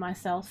faith in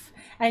myself.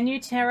 A new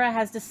terror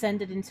has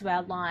descended into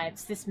our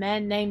lives. This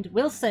man named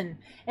Wilson.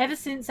 Ever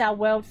since our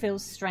world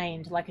feels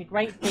strained, like a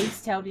great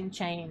beast held in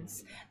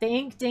chains. The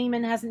ink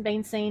demon hasn't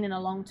been seen in a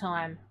long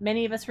time.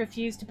 Many of us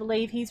refuse to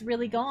believe he's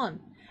really gone.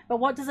 But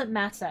what does it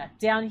matter?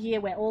 Down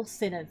here we're all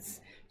sinners.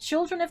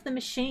 Children of the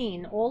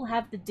machine all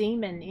have the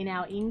demon in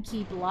our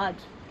inky blood.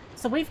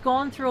 So we've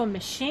gone through a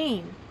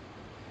machine.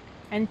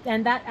 And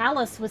that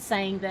Alice was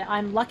saying that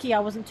I'm lucky I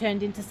wasn't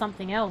turned into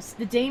something else.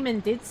 The demon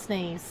did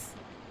sneeze.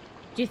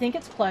 Do you think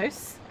it's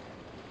close?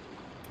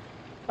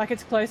 Like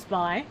it's close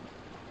by?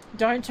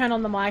 Don't turn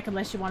on the mic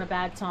unless you want a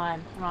bad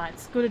time. Right,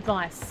 it's good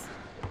advice.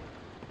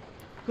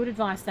 Good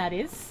advice, that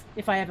is.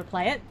 If I ever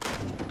play it.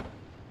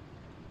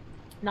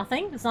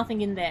 Nothing? There's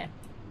nothing in there.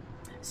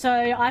 So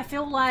I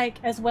feel like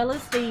as well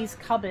as these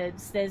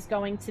cupboards, there's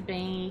going to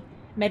be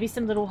maybe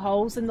some little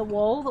holes in the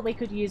wall that we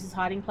could use as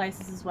hiding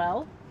places as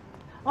well.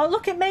 Oh,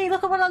 look at me!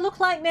 Look at what I look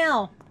like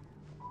now!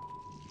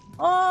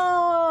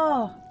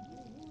 Oh!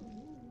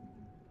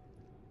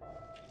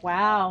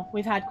 Wow,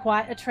 we've had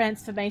quite a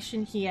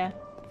transformation here.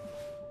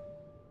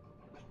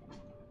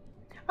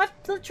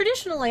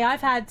 Traditionally,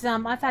 I've had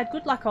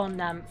good luck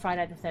on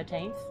Friday the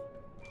 13th.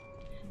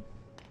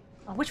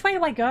 Oh, which way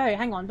do I go?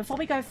 Hang on, before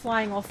we go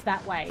flying off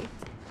that way,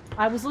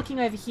 I was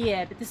looking over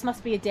here, but this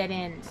must be a dead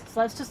end.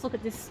 So let's just look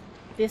at this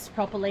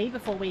properly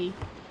before we...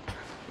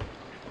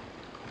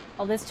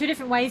 Oh, there's two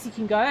different ways you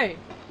can go.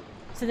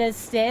 So there's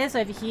stairs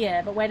over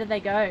here, but where do they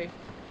go?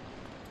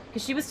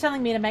 Because she was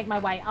telling me to make my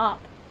way up.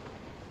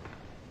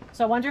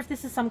 So I wonder if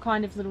this is some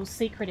kind of little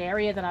secret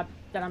area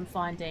that I'm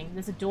finding.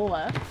 There's a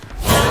door.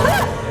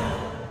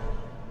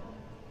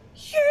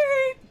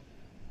 Sheep!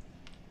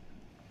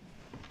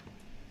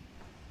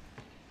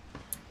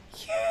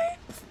 Sheep!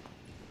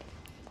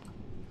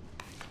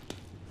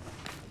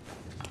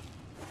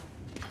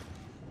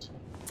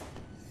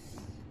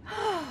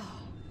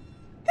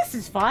 This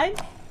is fine.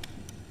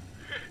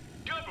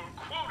 Double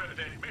quota,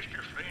 that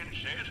Mr. Flynn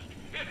says.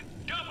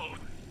 Double.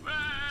 I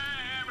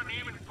haven't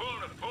even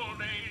pulled a full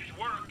day's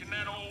work in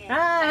that old...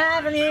 I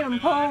haven't even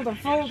pulled a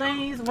full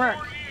day's work.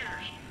 4 years.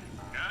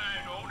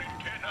 I don't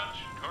intend on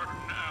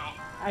starting now.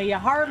 Are you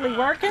hardly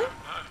working? A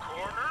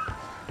corner, a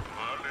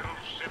little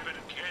sipping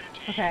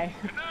canteen. Okay.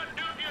 And I'm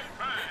doing just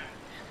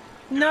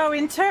fine. No,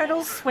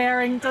 internal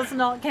swearing does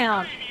not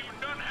count. I ain't even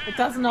done half It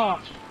does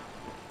not.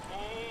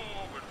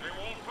 Oh, but they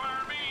won't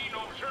fire me, no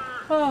sir.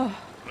 Oh,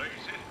 Place is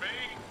big.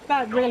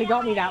 that really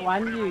got me, that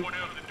one. Everyone You. else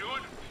is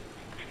doing.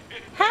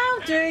 How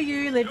do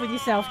you live with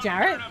yourself,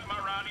 Jarrett? Turn up my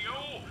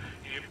radio,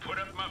 you put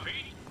up my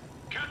feet,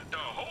 cut the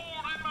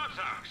hole in my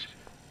socks.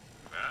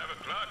 5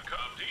 o'clock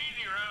comes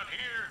easy around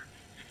here.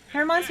 It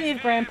reminds me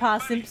of Grandpa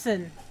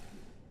Simpson.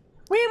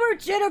 We were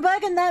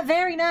jitterbugging that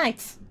very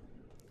night.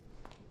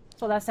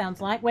 That's what that sounds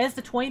like. Where's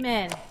the toy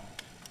man?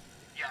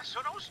 Yeah, so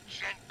those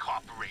Gent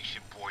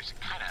Corporation boys are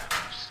kind of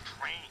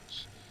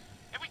strange.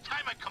 Every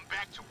time I come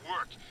back to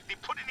work, they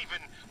put in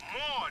even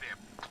more of their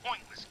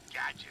pointless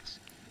gadgets.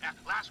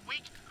 Last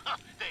week,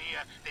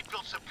 they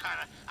built some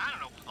kind of, I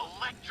don't know,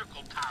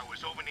 electrical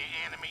towers over near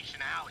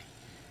Animation Alley.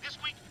 This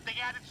week, they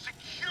added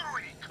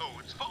security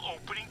codes for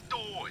opening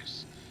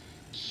doors.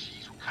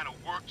 Jeez, what kind of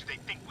work do they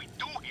think we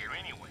do here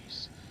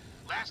anyways?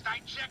 Last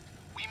I checked,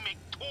 we make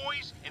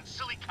toys and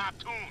silly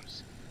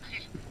cartoons.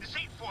 This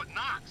ain't Fort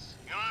Knox,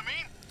 you know what I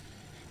mean?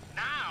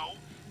 Now,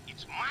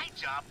 it's my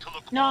job to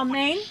look Know what I over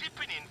mean? the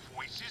shipping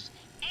invoices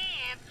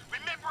and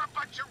remember a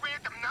bunch of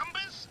random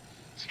numbers?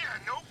 Yeah,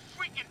 no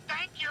freaking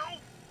thank you.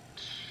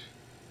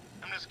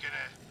 I'm just gonna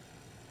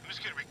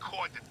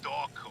record the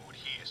door code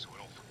here so we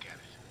don't forget it.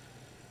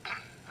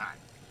 Alright.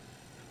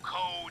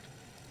 Code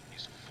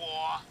is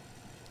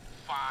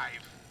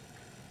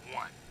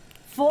 451.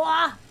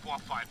 4,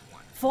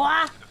 451.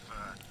 4, If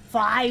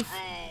 5, Drew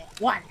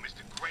 1. or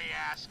Mr. Gray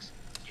asks,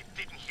 you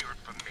didn't hear it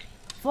from me.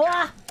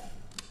 4.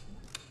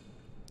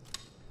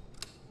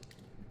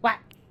 What?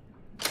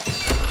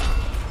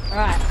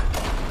 Alright.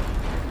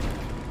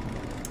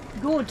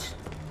 Good.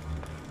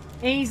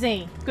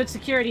 Easy. Good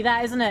security,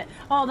 that, isn't it?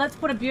 Oh, let's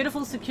put a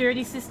beautiful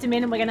security system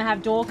in and we're going to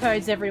have door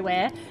codes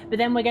everywhere. But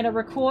then we're going to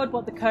record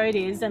what the code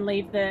is and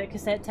leave the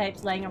cassette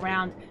tapes laying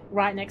around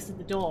right next to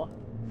the door.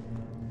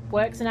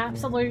 Works an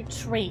absolute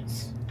treat.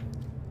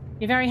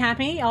 You're very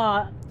happy?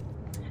 Oh,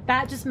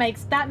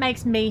 that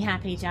makes me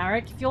happy,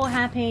 Jarek. If you're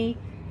happy,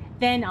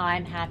 then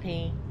I'm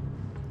happy.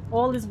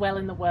 All is well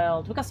in the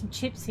world. We've got some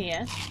chips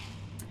here.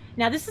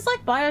 Now, this is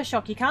like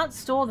Bioshock. You can't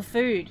store the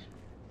food.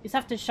 You just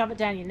have to shove it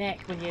down your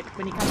neck when you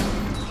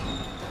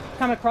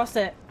come across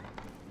it.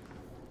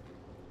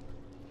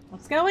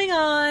 What's going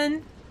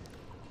on?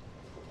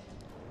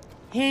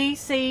 He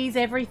sees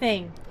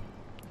everything.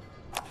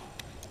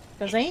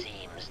 Does he? It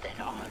seems that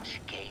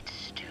Archgate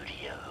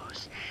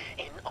Studios,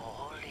 in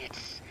all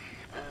its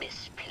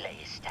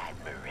misplaced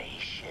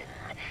admiration,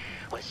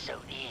 was so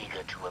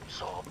eager to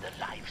absorb the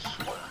life's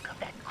work of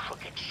that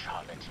crooked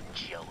charlatan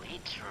Joey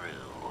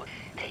Drew,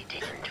 they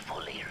didn't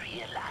fully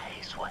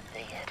realize what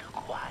they had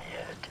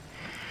acquired.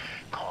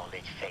 Call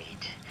it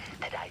fate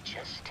that I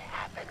just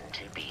happened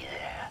to be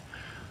there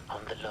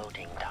on the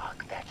loading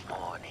dock that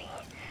morning.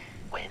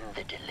 When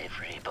the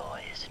delivery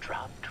boys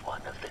dropped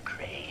one of the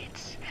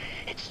crates,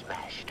 it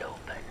smashed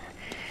open,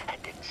 and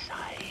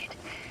inside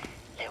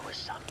there was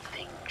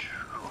something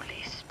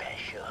truly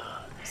special.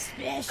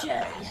 Special.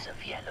 A piece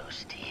of yellow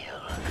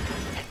steel.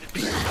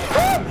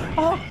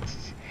 Oh.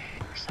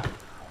 Some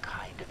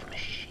kind of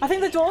machine. I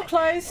think the door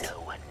closed. No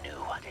one knew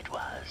what it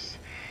was,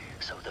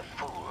 so the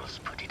fools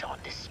put it on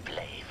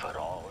display for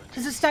all to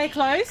Does it stay see.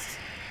 closed?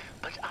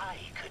 But I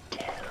could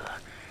tell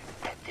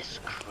that this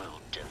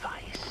crude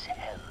device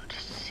held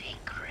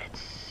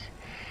secrets.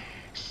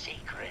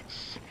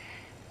 Secrets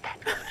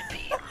that could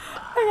be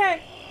mine.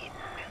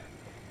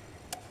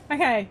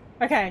 Okay.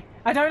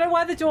 I don't know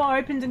why the door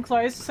opened and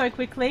closed so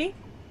quickly.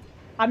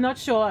 I'm not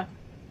sure.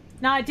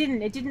 No, it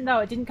didn't. It didn't, though.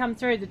 It didn't come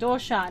through. The door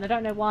shut, and I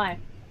don't know why.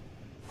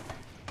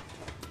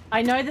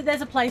 I know that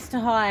there's a place to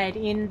hide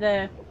in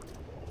the...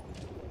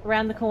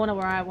 around the corner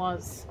where I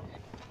was.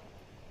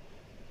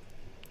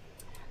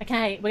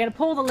 Okay, we're going to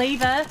pull the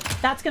lever.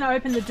 That's going to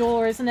open the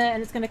door, isn't it?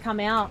 And it's going to come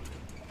out.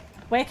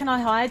 Where can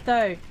I hide,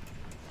 though?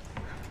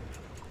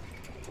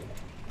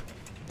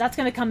 That's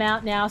going to come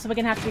out now, so we're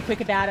going to have to be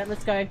quick about it.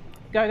 Let's go.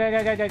 Go, go,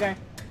 go, go, go, go.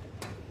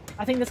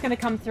 I think that's going to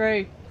come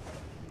through.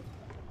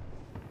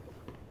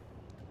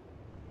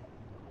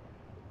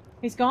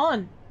 He's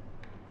gone.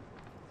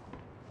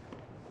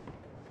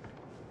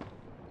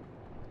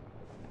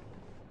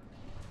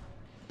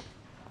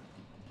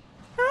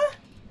 Huh?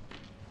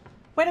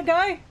 Where'd it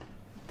go?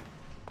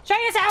 Show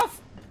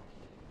yourself!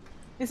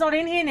 It's not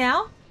in here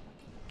now.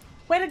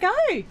 Where'd it go?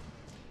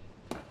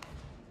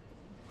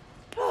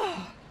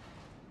 Oh!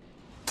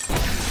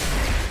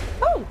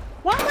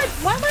 Why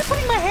am I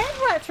putting my hand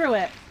right through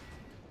it?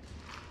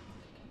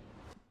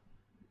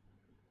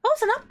 Oh,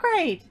 it's an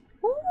upgrade.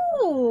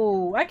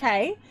 Ooh,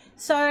 okay.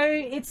 So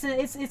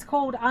it's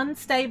called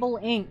Unstable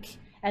Ink,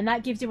 and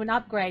that gives you an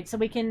upgrade. So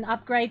we can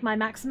upgrade my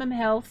maximum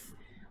health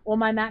or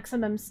my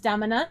maximum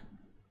stamina.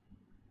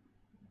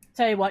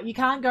 Tell you what, you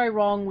can't go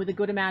wrong with a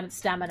good amount of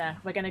stamina.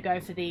 We're gonna go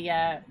for the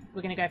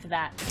we're gonna go for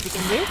that to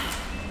begin with.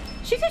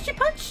 She said she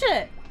punched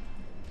it.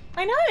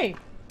 I know.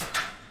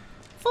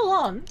 Full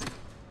on.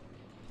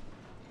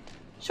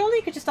 Surely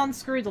you could just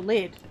unscrew the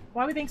lid.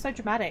 Why are we being so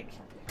dramatic?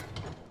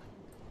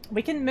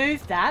 We can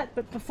move that,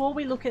 but before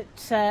we look at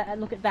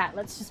that,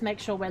 let's just make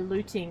sure we're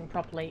looting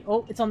properly.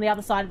 Oh, it's on the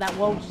other side of that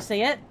wall. Did you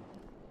see it?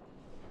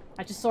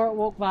 I just saw it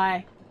walk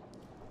by.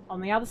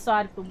 On the other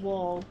side of the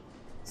wall.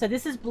 So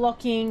this is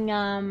blocking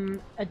a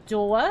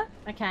door.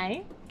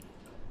 Okay.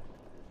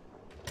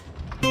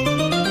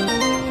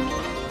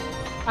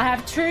 I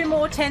have 2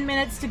 more 10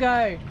 minutes to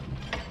go.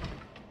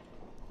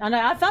 I know,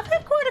 I've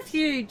had quite a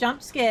few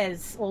jump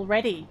scares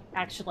already,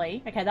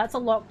 actually. Okay, that's a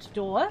locked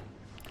door.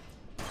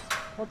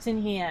 What's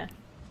in here?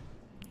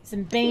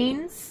 Some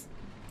beans.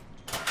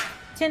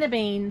 Tin of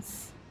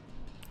beans.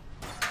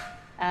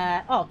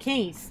 Oh,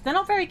 keys. They're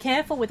not very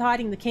careful with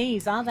hiding the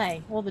keys, are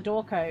they? Or the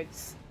door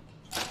codes.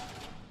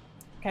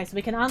 Okay, so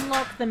we can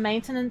unlock the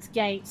maintenance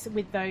gates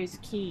with those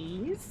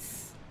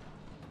keys.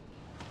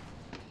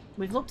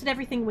 We've looked at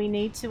everything we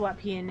need to up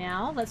here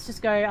now. Let's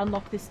just go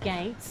unlock this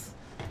gate.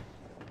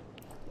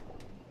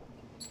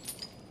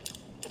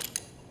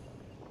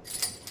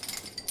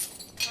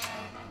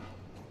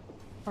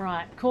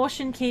 Alright,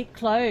 caution, keep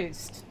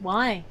closed.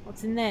 Why?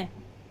 What's in there?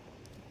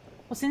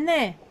 What's in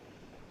there?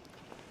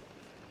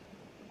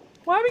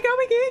 Why are we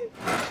going in?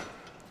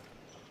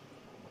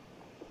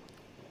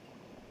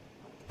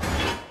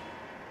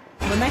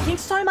 We're making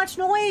so much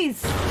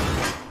noise!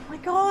 Oh my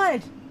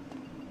god!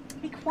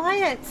 Be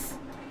quiet!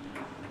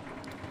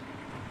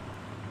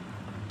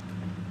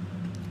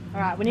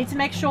 Alright, we need to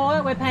make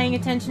sure we're paying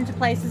attention to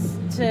places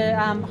to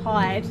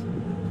hide.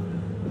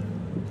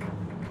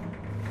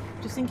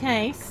 Just in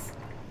case.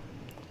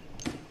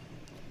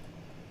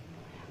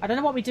 I don't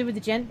know what we do with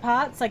the gent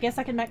parts. I guess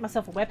I can make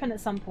myself a weapon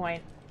at some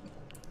point.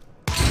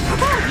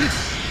 Oh,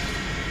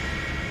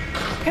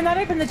 can that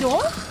open the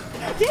door?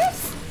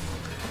 Yes!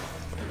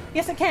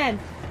 Yes, it can.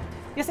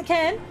 Yes, it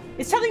can.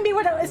 It's telling me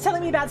it's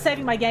telling me about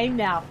saving my game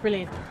now.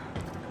 Brilliant.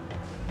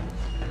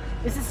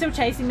 Is it still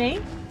chasing me?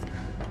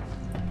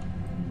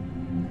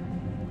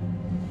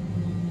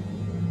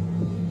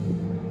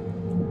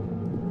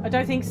 I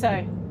don't think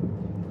so.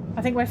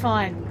 I think we're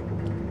fine.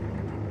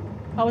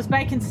 I was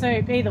bacon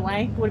soup. Either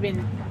way, would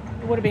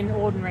have been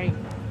ordinary.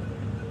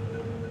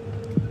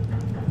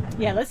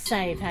 Yeah, let's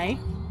save, hey?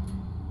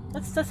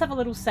 Let's just have a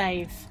little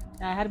save.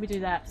 How do we do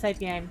that? Save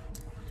game.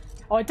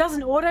 Oh, it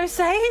doesn't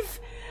auto-save?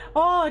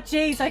 Oh,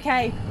 jeez,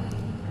 okay.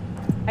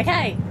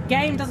 Okay,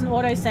 game doesn't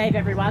auto-save,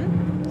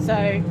 everyone.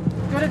 So,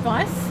 good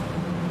advice.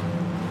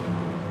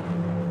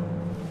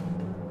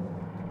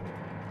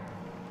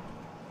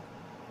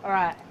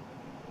 Alright.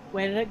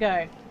 Where did it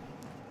go?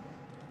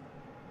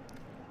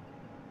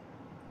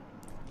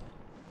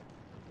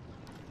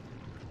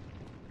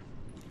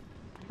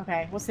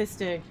 Okay, what's this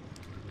do?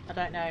 I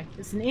don't know.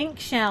 It's an ink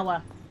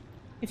shower.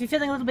 If you're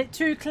feeling a little bit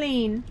too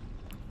clean,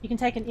 you can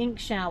take an ink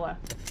shower.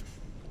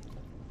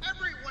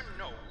 Everyone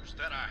knows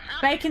that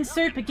Bacon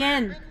soup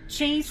again.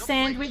 Cheese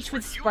sandwich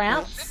with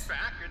sprouts.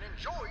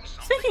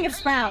 Speaking of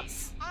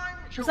sprouts,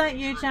 was that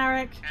you,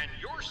 Jarek?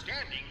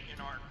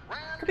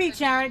 Could be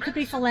Jarek, could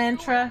be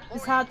Philantra.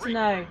 It's hard to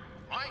know.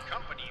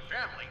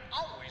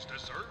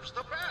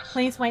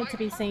 Please wait to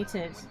be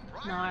seated.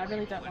 No, I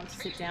really don't want to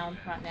sit down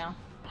right now.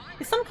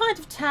 It's some kind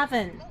of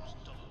tavern.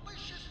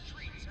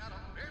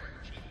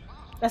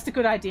 That's a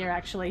good idea,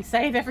 actually.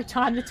 Save every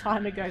time the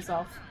timer goes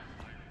off.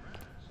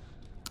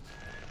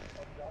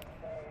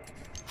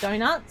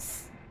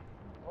 Donuts?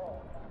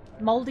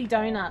 Moldy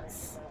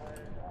donuts.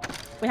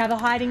 We have a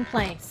hiding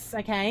place,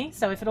 okay?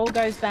 So if it all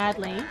goes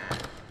badly,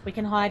 we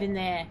can hide in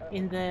there,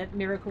 in the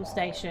miracle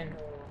station.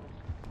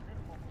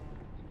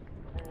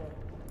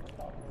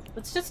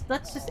 Let's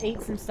just eat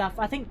some stuff.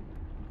 I think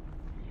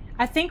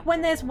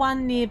when there's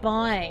one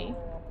nearby,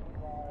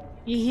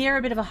 you hear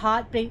a bit of a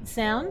heartbeat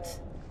sound.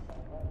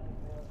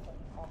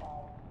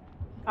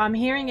 I'm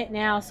hearing it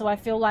now, so I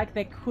feel like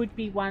there could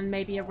be one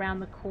maybe around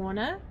the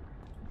corner.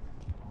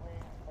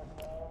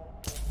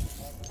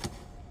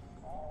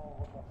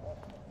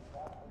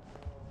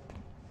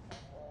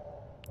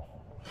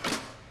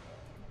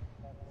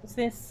 What's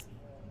this?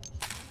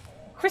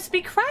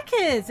 Crispy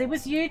crackers! It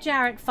was you,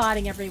 Jarek,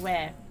 farting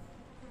everywhere.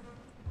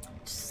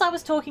 Just as I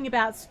was talking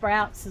about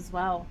sprouts as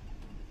well.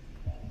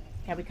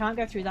 Okay, we can't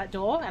go through that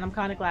door, and I'm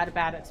kind of glad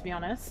about it, to be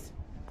honest.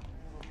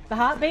 The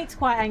heartbeat's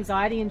quite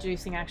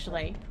anxiety-inducing,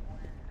 actually.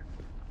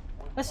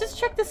 Let's just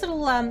check this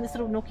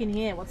little nook in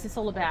here. What's this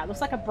all about? Looks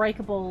like a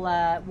breakable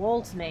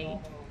wall to me.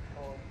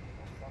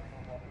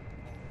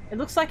 It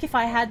looks like if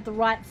I had the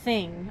right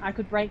thing, I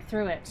could break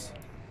through it.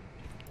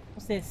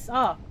 What's this?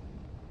 Oh,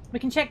 we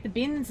can check the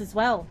bins as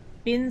well.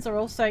 Bins are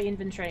also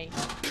inventory.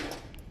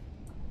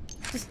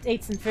 Just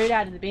eat some food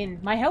out of the bin.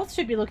 My health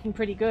should be looking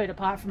pretty good,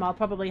 apart from I'll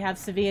probably have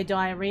severe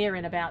diarrhea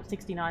in about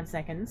 69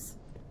 seconds.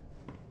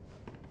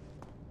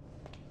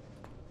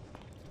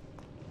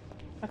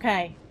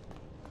 Okay.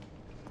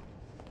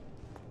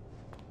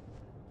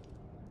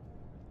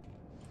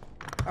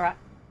 Alright.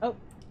 Oh.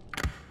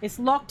 It's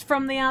locked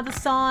from the other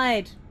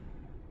side.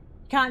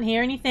 Can't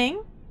hear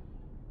anything.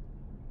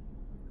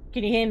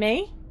 Can you hear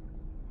me?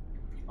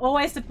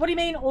 Always. What do you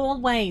mean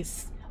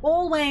always?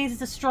 Always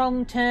is a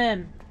strong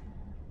term.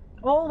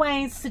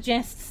 Always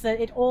suggests that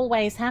it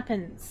always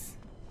happens.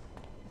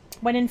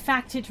 When in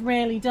fact it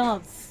rarely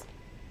does.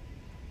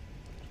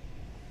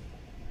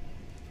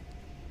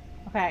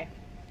 Okay.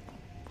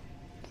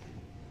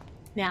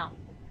 Now,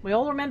 we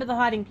all remember the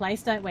hiding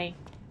place, don't we?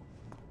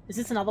 Is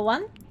this another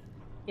one?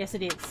 Yes,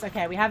 it is.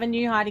 Okay, we have a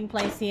new hiding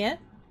place here.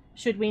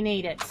 Should we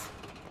need it?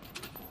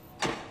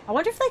 I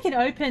wonder if they can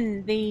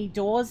open the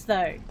doors,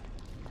 though.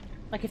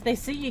 Like, if they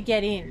see you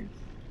get in.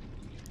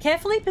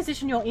 Carefully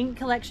position your ink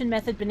collection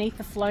method beneath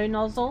the flow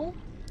nozzle.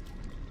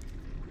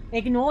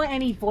 Ignore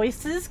any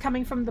voices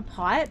coming from the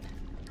pipe.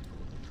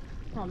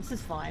 Oh, this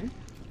is fine.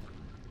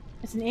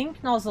 It's an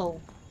ink nozzle.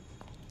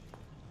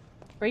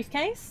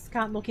 Briefcase?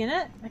 Can't look in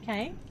it?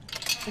 Okay.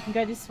 We can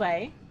go this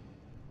way.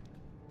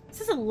 This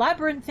is a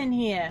labyrinth in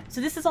here.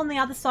 So this is on the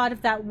other side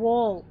of that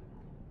wall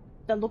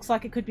that looks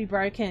like it could be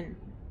broken.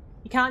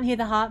 You can't hear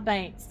the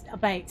heartbeats.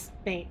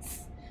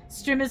 Beats.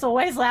 Streamer's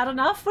always loud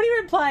enough? What are you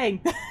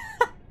implying?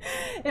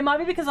 It might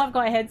be because I've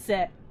got a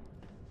headset.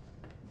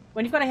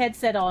 When you've got a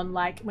headset on,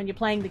 like when you're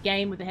playing the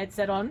game with the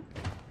headset on,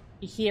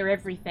 you hear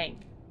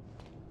everything.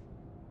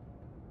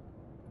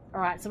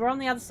 Alright, so we're on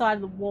the other side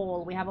of the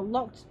wall. We have a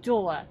locked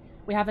door.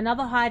 We have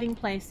another hiding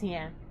place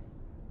here.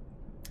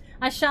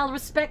 I shall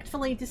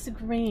respectfully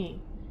disagree,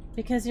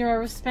 because you're a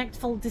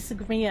respectful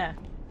disagreeer.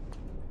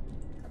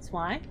 That's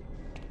why.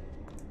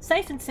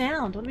 Safe and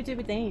sound. What do we do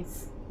with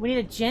these? We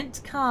need a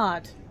gent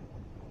card.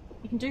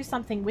 You can do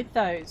something with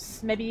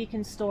those. Maybe you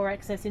can store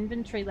excess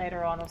inventory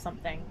later on or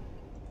something.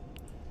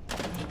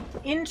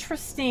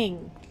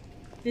 Interesting.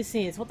 This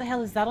is. What the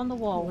hell is that on the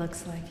wall?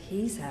 Looks like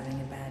he's having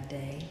a bad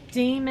day.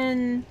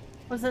 Demon...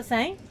 What does that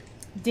say?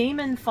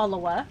 Demon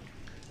follower.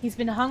 He's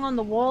been hung on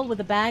the wall with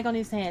a bag on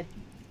his head.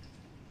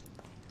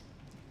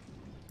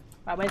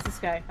 Right, where's this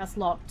go? That's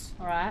locked.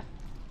 Alright.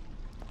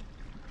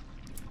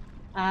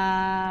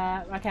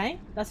 Okay.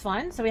 That's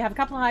fine. So we have a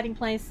couple of hiding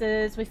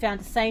places. We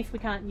found a safe we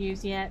can't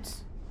use yet.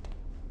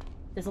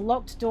 There's a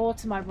locked door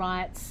to my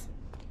right.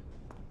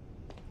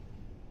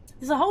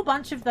 There's a whole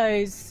bunch of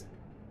those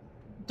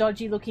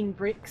dodgy looking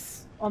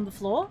bricks on the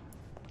floor,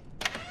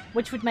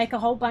 which would make a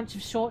whole bunch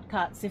of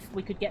shortcuts if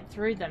we could get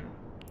through them.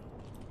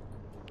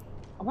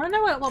 I want to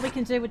know what we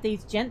can do with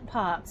these gent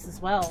parts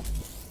as well.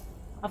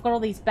 I've got all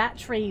these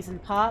batteries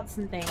and parts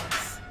and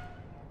things.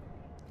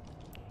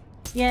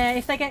 Yeah,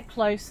 if they get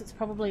close, it's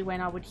probably when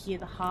I would hear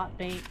the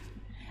heartbeat.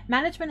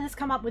 Management has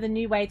come up with a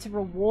new way to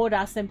reward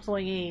us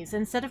employees.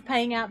 Instead of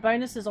paying out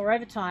bonuses or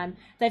overtime,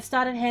 they've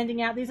started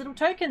handing out these little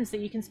tokens that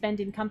you can spend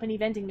in company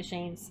vending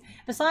machines.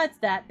 Besides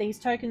that, these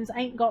tokens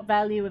ain't got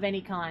value of any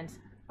kind.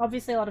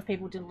 Obviously, a lot of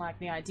people didn't like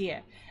the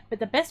idea. But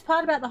the best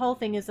part about the whole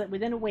thing is that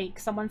within a week,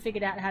 someone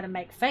figured out how to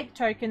make fake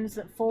tokens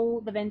that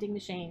fool the vending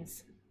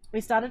machines. We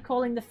started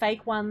calling the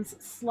fake ones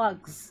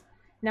slugs.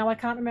 Now, I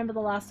can't remember the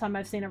last time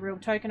I've seen a real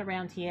token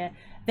around here.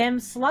 Them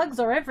slugs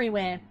are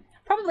everywhere.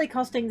 Probably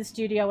costing the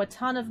studio a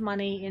ton of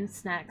money in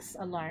snacks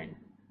alone.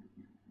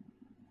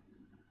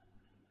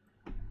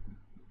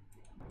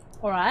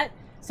 Alright,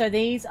 so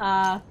these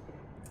are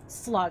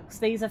slugs.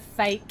 These are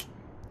fake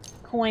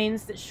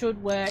coins that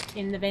should work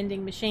in the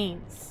vending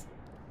machines.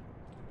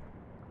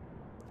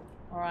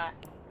 Alright.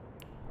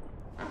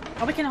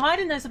 Oh, we can hide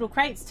in those little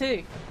crates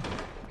too.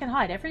 We can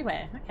hide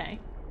everywhere. Okay.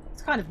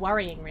 It's kind of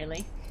worrying,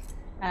 really.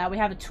 We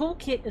have a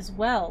toolkit as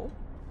well.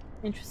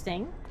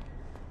 Interesting.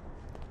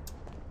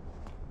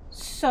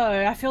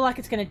 So, I feel like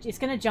it's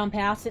gonna jump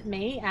out at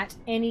me at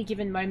any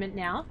given moment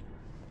now.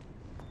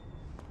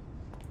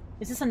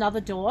 Is this another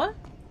door?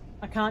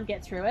 I can't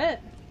get through it.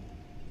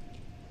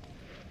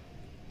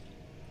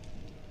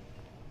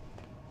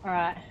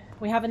 Alright.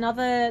 We have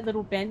another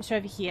little bench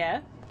over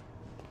here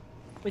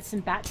with some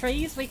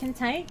batteries we can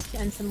take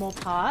and some more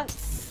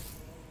parts.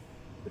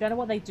 We don't know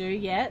what they do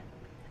yet.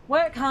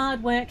 Work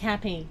hard, work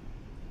happy.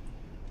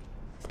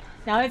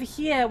 Now over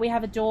here we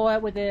have a door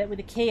with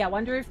a key. I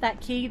wonder if that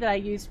key that I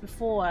used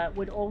before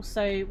would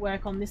also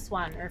work on this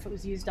one, or if it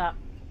was used up.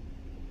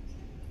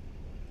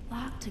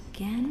 Locked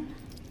again?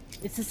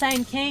 It's the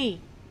same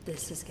key.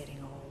 This is getting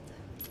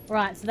old.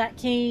 Right, so that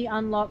key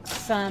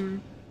unlocks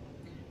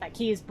that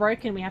key is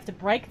broken. We have to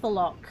break the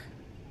lock.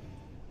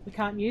 We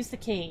can't use the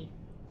key.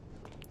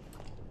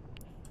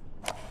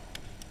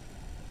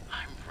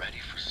 I'm ready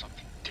for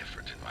something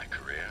different in my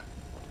career.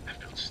 I've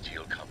built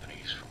steel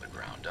companies from the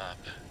ground up,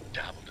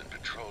 dabbled in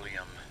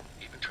petroleum,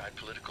 even tried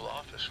political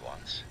office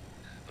once.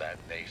 That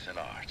Nathan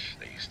Arch,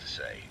 they used to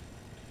say.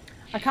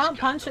 I can't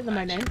punch at the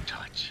moment.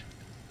 Touch.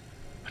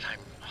 But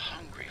I'm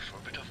hungry for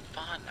a bit of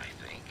fun, I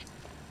think.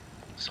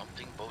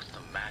 Something both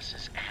the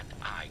masses and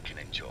I can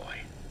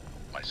enjoy.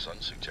 My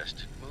son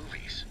suggested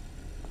movies.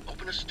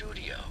 Open a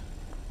studio.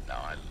 Now,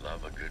 I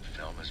love a good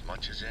film as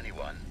much as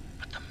anyone,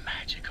 but the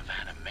magic of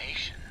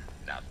animation,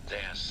 now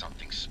there's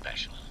something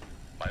special.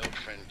 My old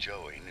friend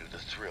Joey knew the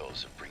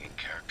thrills of bringing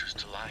characters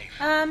to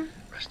life.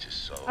 Rest his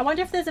soul. I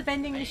wonder if there's a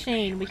vending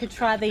machine we could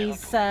try these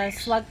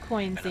slug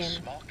coins and in. a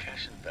small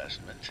cash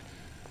investment,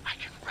 I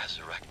can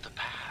resurrect the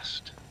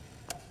past.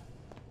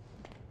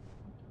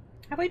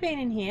 Have we been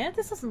in here?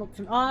 This doesn't look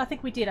familiar. Oh, I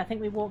think we did. I think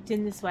we walked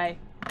in this way.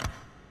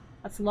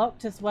 That's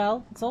locked as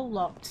well. It's all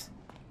locked.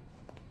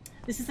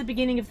 This is the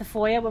beginning of the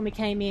foyer when we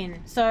came in.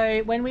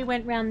 So when we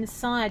went round this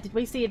side, did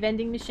we see a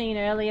vending machine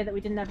earlier that we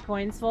didn't have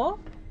coins for?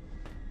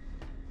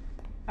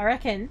 I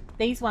reckon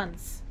these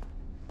ones.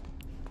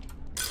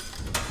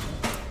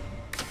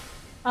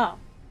 Oh,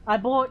 I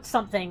bought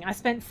something. I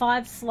spent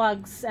 5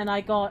 slugs and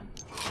I got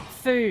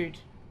food.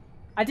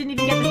 I didn't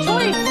even get the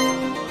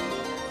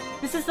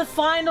choice. This is the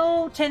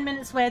final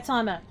 10-minute swear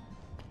timer.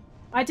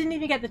 I didn't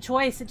even get the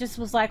choice. It just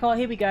was like, oh,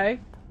 here we go.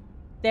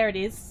 There it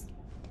is.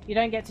 You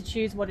don't get to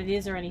choose what it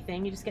is or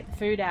anything. You just get the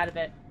food out of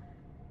it.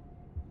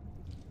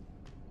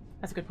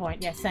 That's a good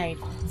point. Yeah, save.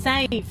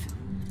 Save!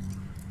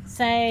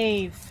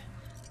 Save.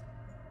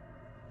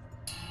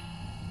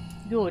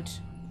 Good.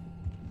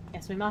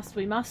 Yes,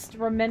 we must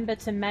remember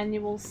to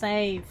manual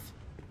save.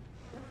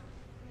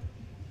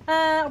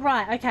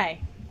 Right,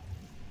 okay.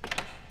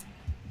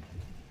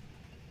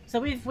 So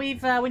we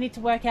need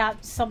to work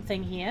out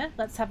something here.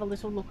 Let's have a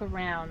little look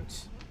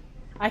around.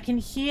 I can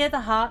hear the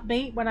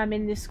heartbeat when I'm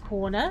in this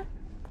corner.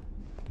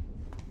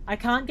 I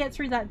can't get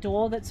through that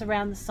door that's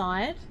around the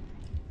side.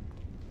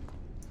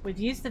 We've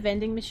used the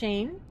vending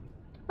machine.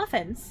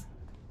 Muffins.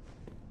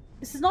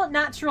 This is not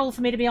natural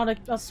for me to be on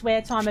a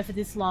swear timer for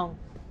this long.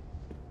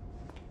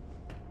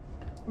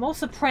 I'm all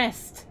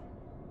suppressed.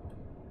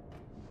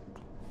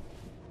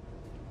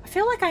 I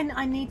feel like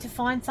I need to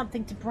find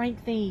something to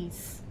break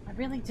these. I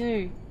really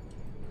do.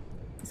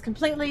 It's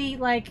completely,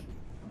 like,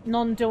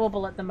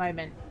 non-doable at the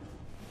moment.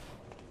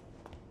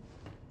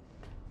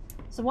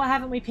 So what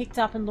haven't we picked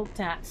up and looked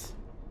at?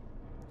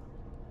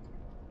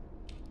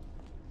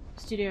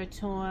 Studio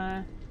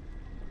tour.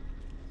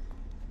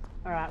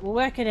 Alright, we'll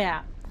work it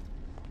out.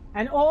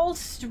 An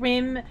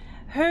all-strim.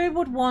 Who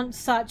would want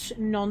such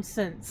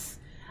nonsense?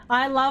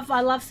 I love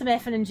some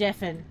effing and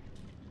jeffing.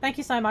 Thank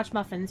you so much,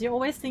 Muffins. You're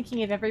always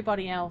thinking of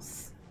everybody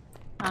else,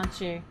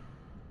 aren't you?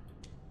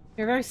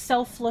 You're a very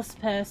selfless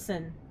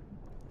person.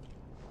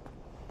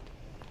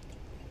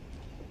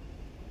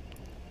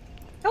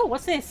 Oh,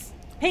 what's this?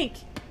 Peek.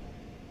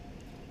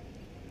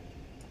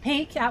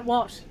 Peek at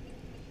what?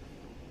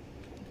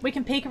 We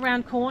can peek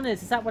around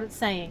corners. Is that what it's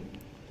saying?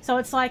 So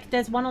it's like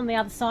there's one on the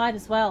other side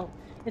as well.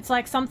 It's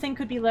like something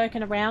could be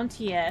lurking around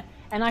here,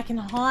 and I can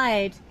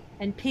hide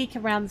and peek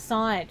around the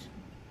side.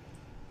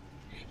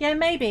 Yeah,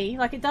 maybe.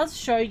 Like, it does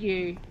show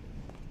you...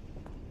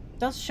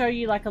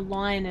 like a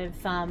line of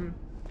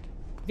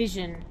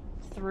vision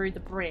through the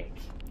brick.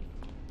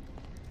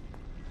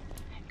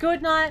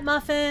 Good night,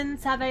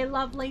 Muffins. Have a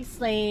lovely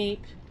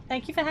sleep.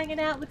 Thank you for hanging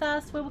out with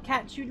us. We will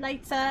catch you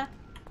later.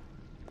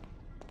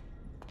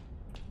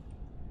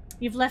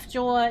 You've left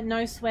your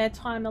no swear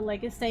timer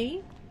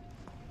legacy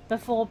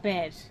before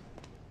bed.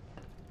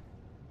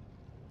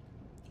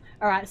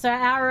 Alright, so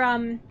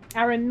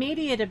our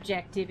immediate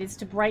objective is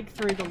to break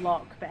through the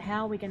lock, but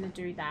how are we going to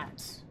do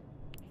that?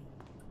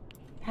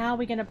 How are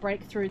we going to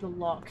break through the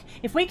lock?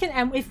 If we can,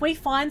 and if we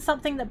find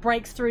something that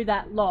breaks through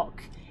that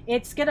lock,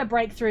 it's going to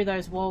break through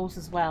those walls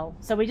as well.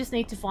 So we just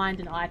need to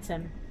find an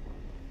item.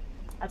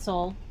 That's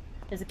all.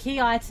 There's a key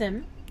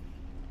item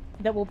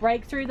that will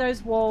break through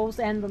those walls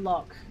and the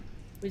lock.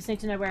 We just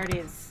need to know where it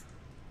is.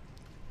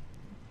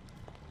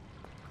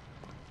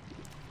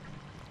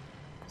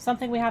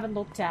 Something we haven't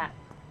looked at.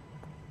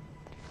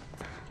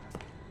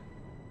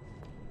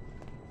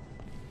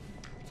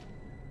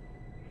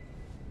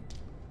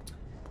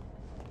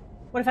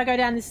 What if I go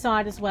down this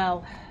side as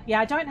well?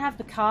 Yeah, I don't have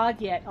the card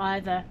yet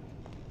either.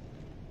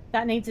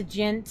 That needs a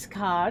gent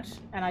card,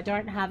 and I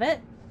don't have it.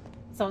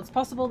 So it's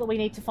possible that we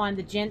need to find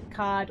the gent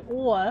card,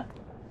 or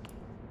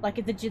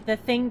like the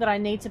thing that I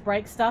need to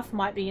break stuff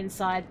might be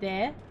inside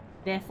there.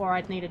 Therefore,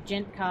 I'd need a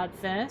gent card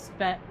first.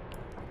 But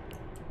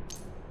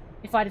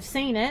if I'd have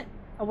seen it,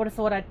 I would have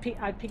thought I'd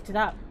picked it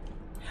up.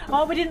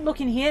 Oh, we didn't look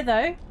in here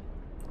though.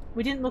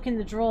 We didn't look in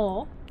the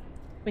drawer.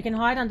 We can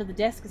hide under the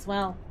desk as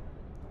well.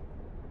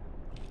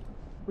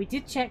 We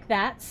did check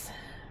that.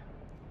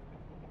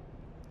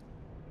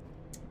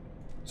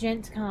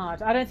 Gent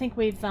card. I don't think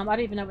we've... I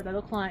don't even know what they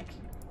look like.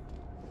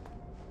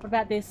 What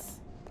about this?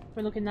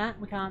 We're looking at?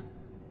 We can't.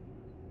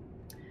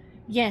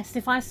 Yes,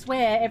 if I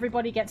swear,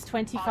 everybody gets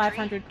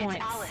 2,500 points.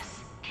 It's Alice.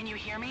 Can you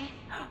hear me?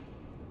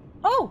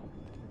 Oh!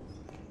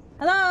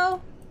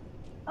 Hello?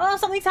 Oh,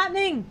 something's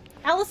happening!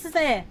 Alice is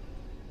there!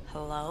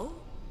 Hello?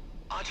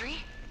 Audrey?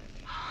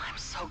 Oh, I'm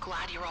so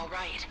glad you're all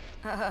right.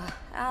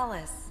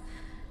 Alice.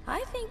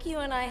 I think you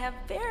and I have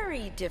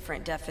very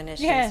different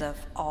definitions of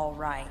all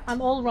right. I'm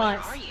all right.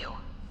 Where are you?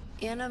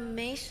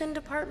 Animation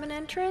department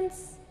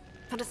entrance?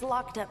 But it's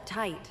locked up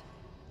tight.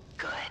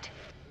 Good.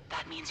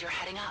 That means you're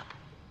heading up.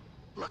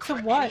 Look To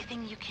for what?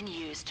 anything you can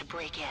use to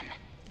break in.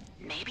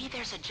 Maybe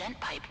there's a gent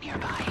pipe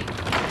nearby.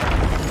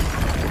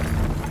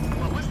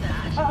 What was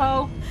that?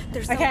 Uh-oh.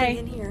 There's something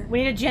in here.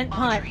 We need a gent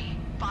pipe. Audrey,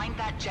 find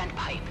that gent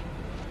pipe.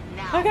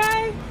 Now.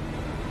 Okay.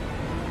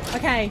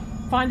 Okay,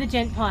 find the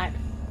gent pipe.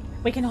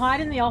 We can hide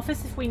in the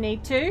office if we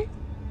need to.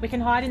 We can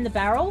hide in the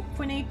barrel if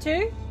we need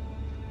to.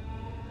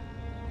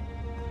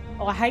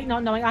 Oh, I hate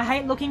not knowing. I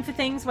hate looking for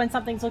things when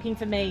something's looking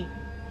for me.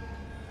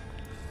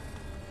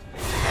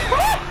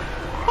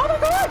 Ah! Oh my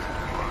god!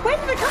 Where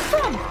did it come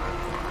from?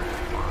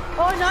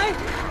 Oh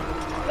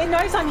no! It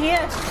knows I'm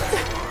here.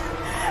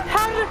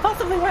 How did it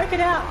possibly work it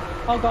out?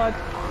 Oh god.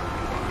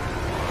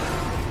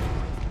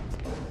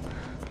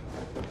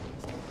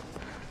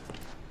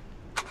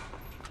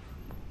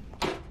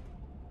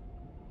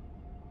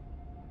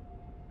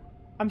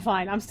 I'm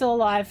fine. I'm still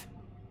alive.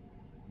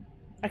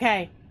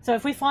 Okay, so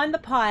if we find the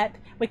pipe,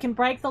 we can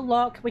break the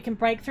lock, we can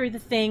break through the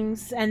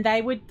things, and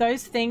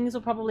those things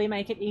will probably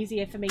make it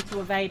easier for me to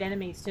evade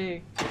enemies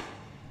too.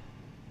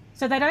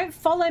 So they don't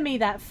follow me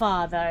that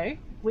far though,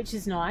 which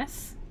is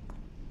nice.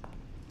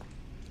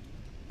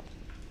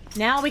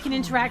 Now we can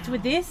interact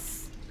with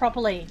this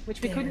properly,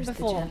 which we couldn't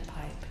before. The gent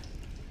pipe.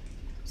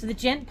 So the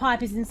gent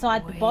pipe is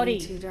inside the body.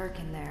 Way too dark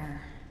in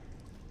there.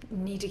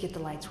 Need to get the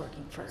lights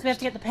working first. So we have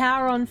to get the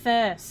power on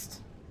first.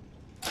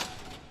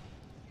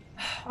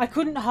 I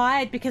couldn't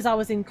hide because I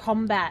was in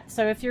combat.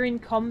 So if you're in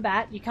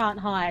combat, you can't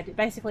hide. It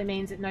basically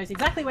means it knows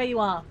exactly where you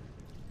are.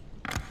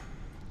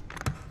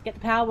 Get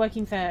the power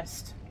working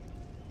first.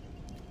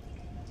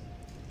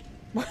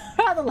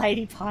 The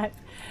lady pipe.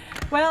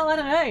 Well, I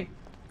don't know.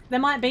 There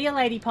might be a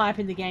lady pipe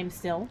in the game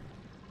still.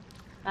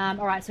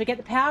 Alright, so we get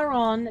the power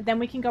on, then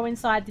we can go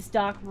inside this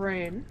dark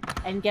room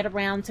and get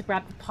around to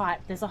grab the pipe.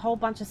 There's a whole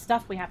bunch of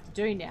stuff we have to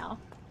do now.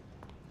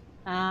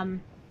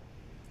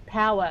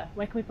 Power.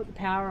 Where can we put the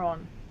power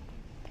on?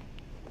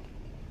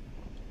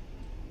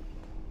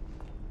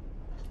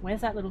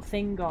 Where's that little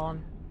thing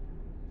gone?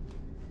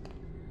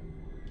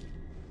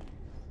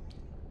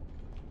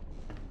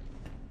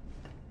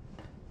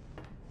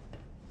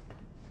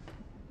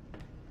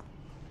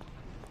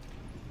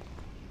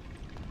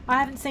 I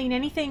haven't seen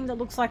anything that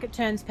looks like it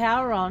turns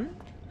power on.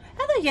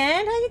 Hello,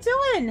 Yan. How you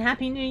doing?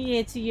 Happy New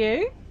Year to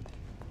you.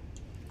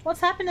 What's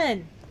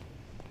happening?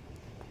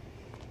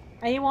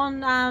 Are you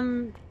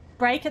on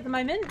break at the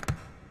moment?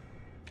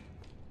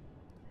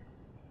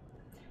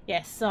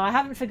 Yes, so I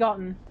haven't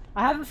forgotten.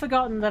 I haven't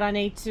forgotten that I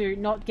need to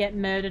not get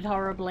murdered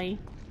horribly.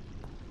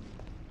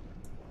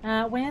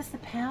 Where's the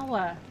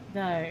power,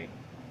 though?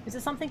 Is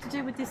it something to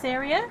do with this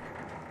area?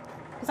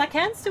 Because I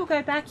can still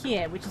go back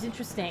here, which is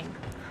interesting.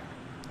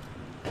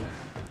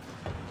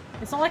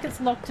 It's not like it's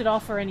locked it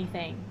off or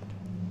anything.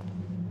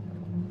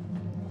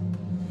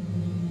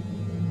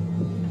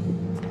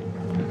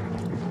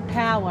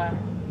 Power.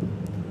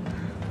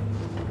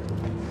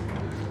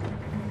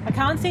 I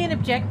can't see an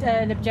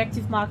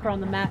objective marker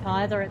on the map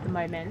either at the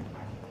moment.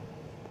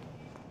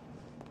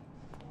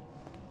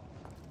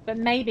 But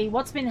maybe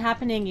what's been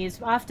happening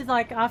is after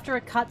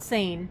a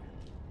cutscene,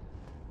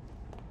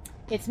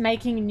 it's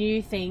making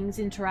new things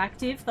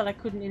interactive that I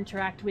couldn't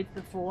interact with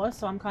before.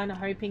 So I'm kind of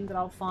hoping that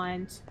I'll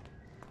find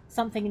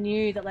something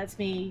new that lets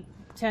me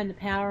turn the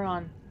power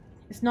on.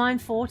 It's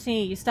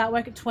 9:40. You start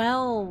work at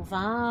 12.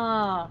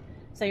 Ah,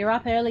 so you're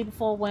up early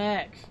before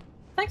work.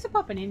 Thanks for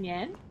popping in,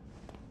 Yan.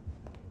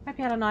 Hope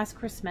you had a nice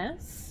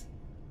Christmas.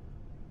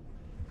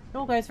 It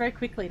all goes very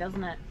quickly,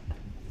 doesn't it?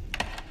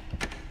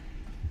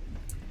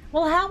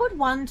 Well, how would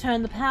one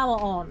turn the power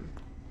on?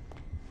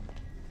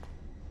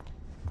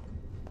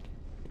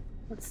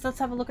 Let's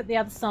have a look at the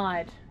other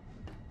side.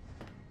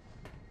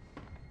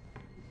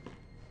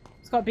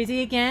 It's got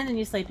busy again and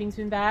your sleeping's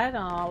been bad.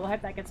 Oh, we'll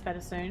hope that gets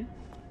better soon.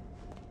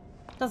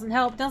 Doesn't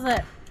help, does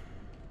it?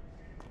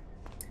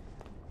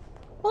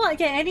 Well,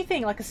 again,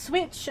 anything like a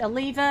switch, a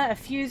lever, a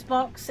fuse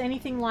box,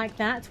 anything like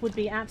that would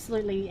be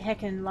absolutely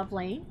heckin'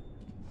 lovely.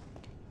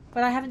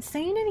 But I haven't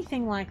seen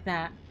anything like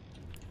that.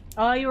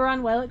 Oh, you were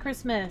unwell at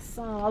Christmas.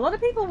 Oh, a lot of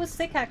people were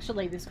sick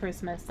actually this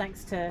Christmas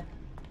thanks to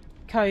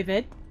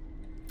COVID.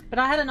 But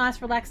I had a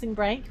nice relaxing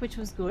break, which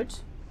was good.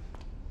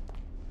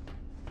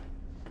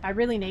 I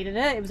really needed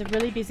it. It was a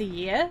really busy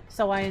year,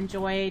 so I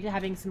enjoyed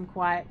having some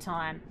quiet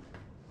time.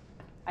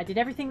 I did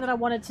everything that I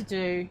wanted to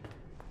do.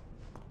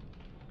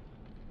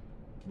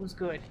 It was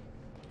good.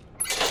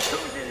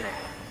 Who's in there?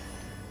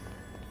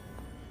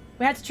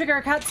 We had to trigger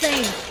a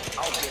cutscene.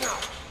 Open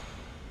up.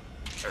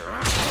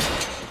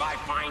 If I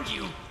find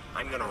you,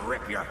 I'm gonna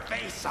rip your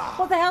face off.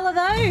 What the hell are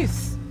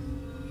those?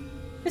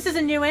 This is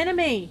a new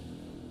enemy.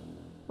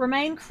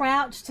 Remain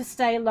crouched to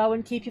stay low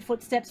and keep your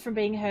footsteps from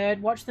being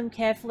heard. Watch them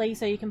carefully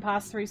so you can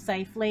pass through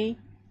safely.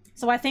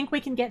 So I think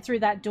we can get through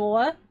that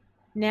door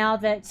now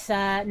that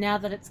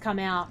it's come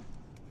out.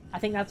 I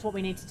think that's what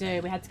we need to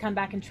do. We had to come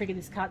back and trigger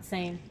this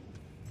cutscene.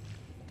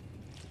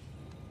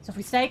 So if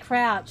we stay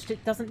crouched,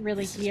 it doesn't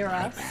really hear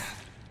us.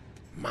 Path.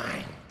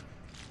 Mine.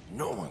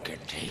 No one can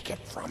take it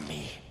from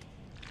me.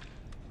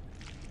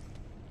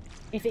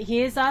 If it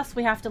hears us,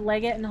 we have to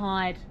leg it and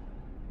hide.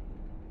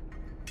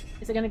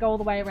 Is it going to go all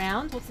the way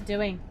around? What's it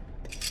doing?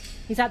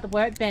 He's at the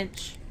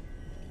workbench.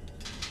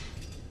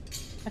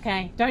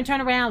 Okay, don't turn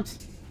around.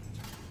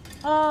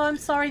 Oh, I'm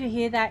sorry to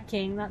hear that,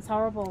 King. That's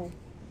horrible.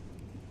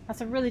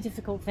 That's a really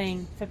difficult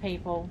thing for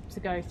people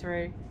to go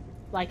through.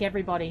 Like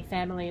everybody,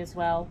 family as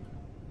well.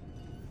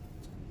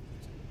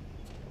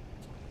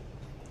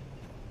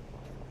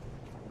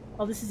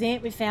 Oh, this is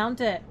it. We found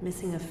it.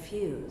 Missing a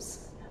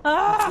fuse.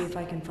 Ah! Let's see if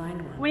I can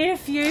find one. We need a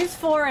fuse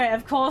for it.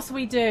 Of course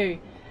we do.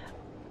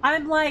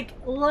 I'm like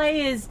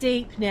layers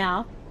deep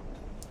now.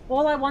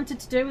 All I wanted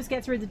to do was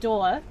get through the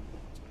door.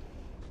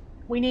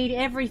 We need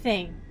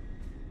everything.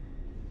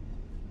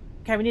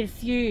 Okay, we need a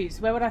fuse.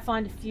 Where would I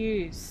find a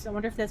fuse? I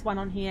wonder if there's one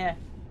on here.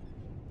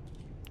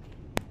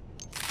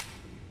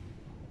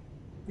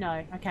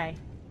 No, okay.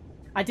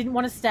 I didn't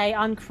want to stay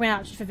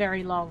uncrouched for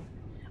very long.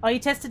 Oh, you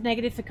tested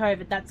negative for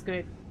COVID. That's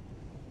good.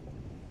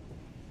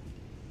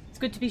 It's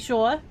good to be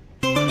sure.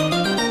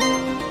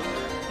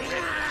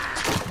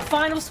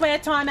 Final swear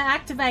timer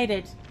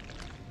activated.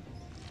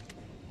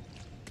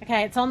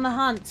 Okay, it's on the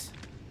hunt.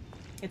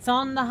 It's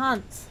on the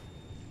hunt.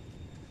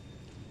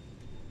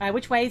 Alright,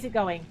 which way is it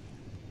going?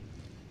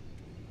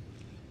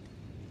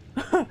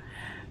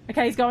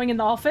 Okay, he's going in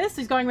the office.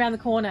 He's going around the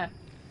corner.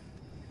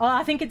 Oh,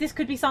 I think this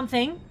could be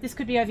something. This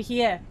could be over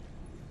here.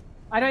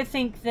 I don't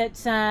think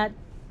that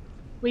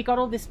we got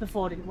all this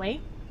before, didn't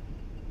we?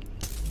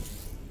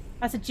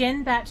 That's a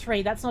gen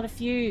battery. That's not a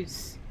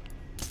fuse.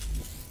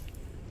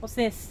 What's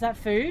this? Is that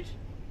food?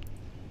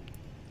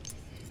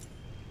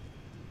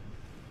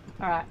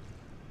 Alright.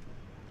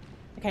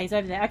 Okay, he's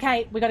over there.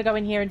 Okay, we gotta go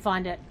in here and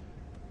find it.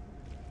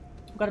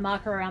 We've got a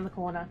marker around the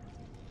corner.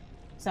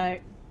 So,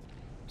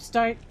 just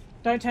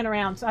don't turn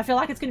around. I feel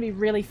like it's gonna be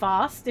really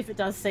fast if it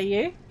does see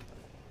you.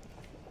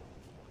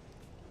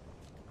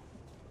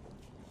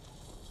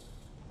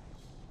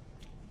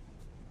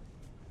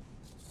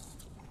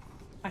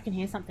 I can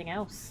hear something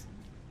else.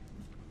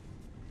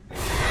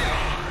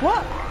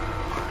 What?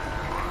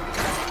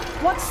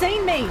 What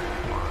seen me?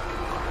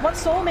 What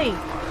saw me?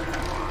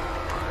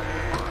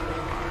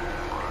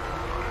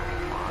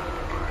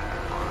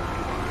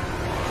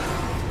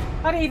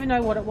 I don't even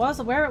know what it was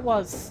or where it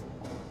was.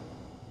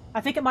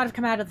 I think it might have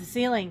come out of the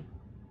ceiling.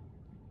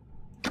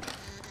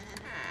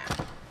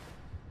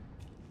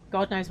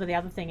 God knows where the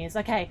other thing is.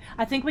 Okay,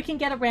 I think we can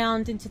get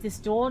around into this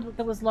door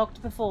that was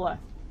locked before.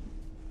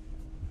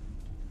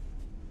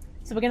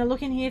 So we're going to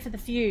look in here for the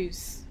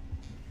fuse.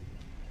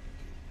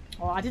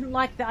 Oh, I didn't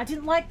like the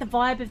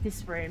vibe of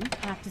this room,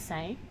 I have to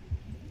say.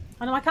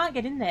 Oh no, I can't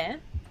get in there.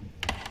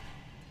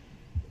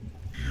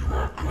 You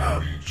are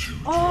planning to...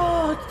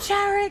 Oh,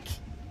 Jarek!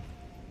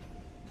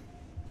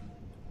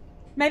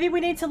 Maybe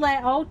we need to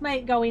let old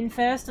mate go in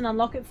first and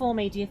unlock it for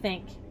me, do you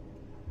think?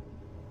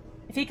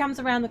 If he comes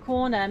around the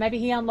corner, maybe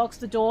he unlocks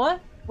the door.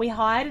 We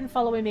hide and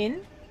follow him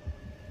in.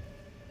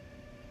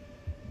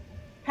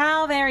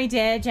 How very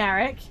dare,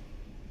 Jarek.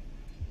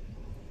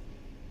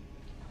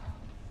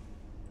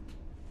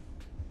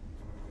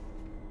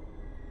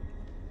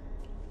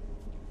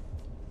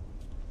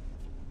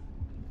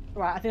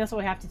 Right, I think that's what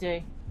we have to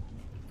do.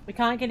 We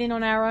can't get in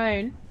on our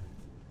own.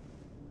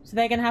 So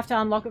they're going to have to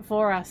unlock it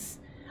for us.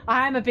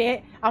 I'm a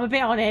bit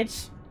on edge.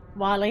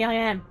 Wiley, I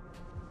am.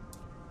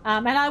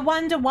 And I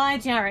wonder why,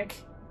 Jarek.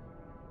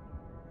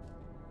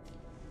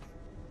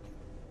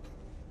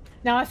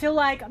 Now I feel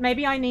like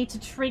maybe I need to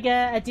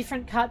trigger a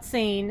different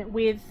cutscene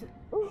with...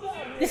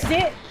 This is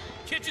it!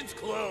 Kitchen's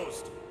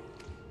closed!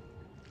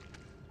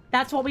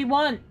 That's what we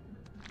want.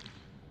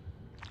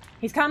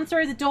 He's come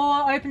through the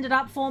door, opened it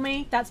up for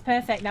me. That's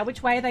perfect. Now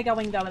which way are they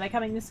going though? Are they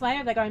coming this way or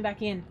are they going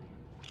back in?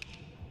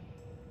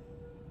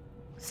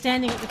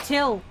 Standing at the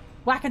till.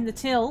 Whacking the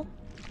till.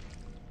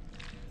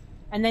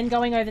 And then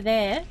going over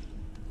there.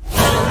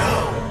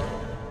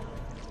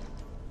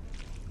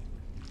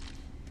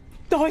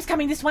 Oh, he's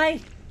coming this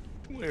way.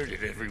 Where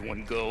did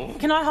everyone go?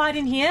 Can I hide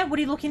in here? Would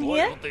he look in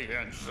here? Why don't they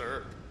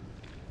answer?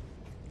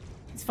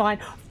 It's fine.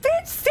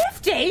 It's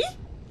 50?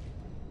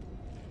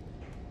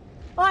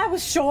 I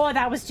was sure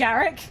that was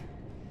Jarek.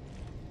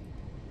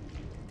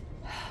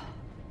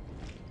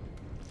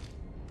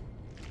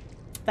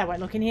 They won't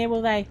look in here,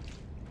 will they?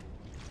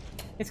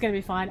 It's going to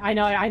be fine. I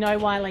know,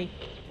 Wiley.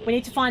 We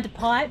need to find a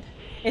pipe.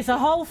 It's a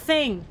whole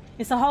thing.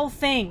 It's a whole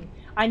thing.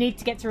 I need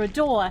to get through a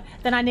door.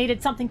 Then I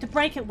needed something to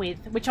break it with,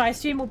 which I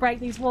assume will break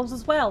these walls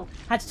as well.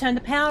 Had to turn the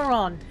power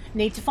on.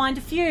 Need to find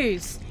a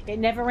fuse. It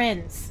never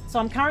ends. So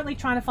I'm currently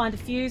trying to find a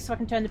fuse so I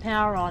can turn the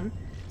power on,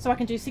 so I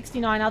can do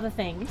 69 other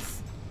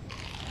things.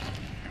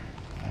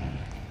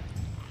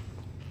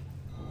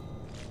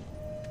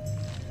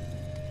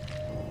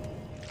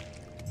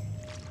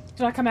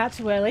 Did I come out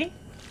too early?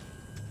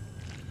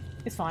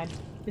 It's fine.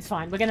 It's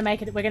fine. We're going to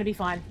make it. We're going to be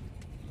fine.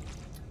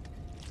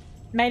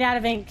 Made out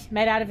of ink.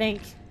 Made out of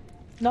ink.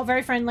 Not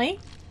very friendly.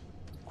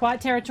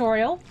 Quite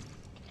territorial.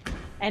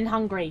 And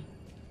hungry.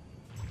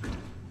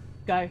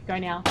 Go. Go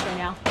now. Go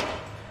now.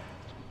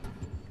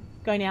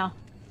 Go now.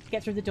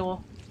 Get through the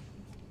door.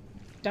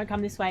 Don't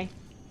come this way.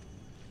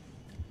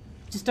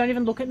 Just don't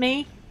even look at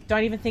me.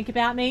 Don't even think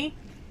about me. Do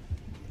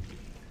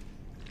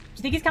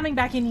you think he's coming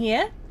back in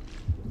here?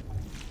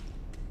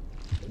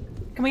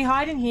 Can we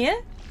hide in here?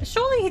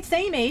 Surely he'd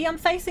see me. I'm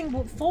facing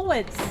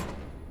forwards. Can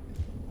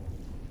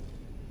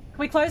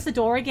we close the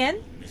door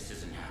again? This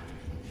isn't happening.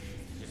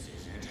 This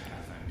isn't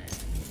happening.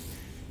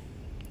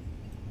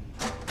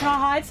 Can I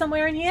hide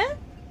somewhere in here?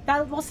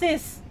 What's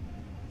this?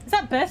 Is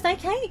that birthday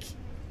cake?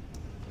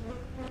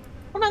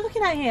 What am I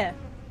looking at here?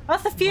 Oh,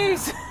 that's the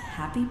fuse. Wow.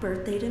 Happy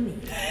birthday to me.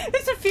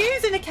 It's a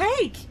fuse in a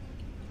cake.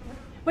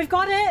 We've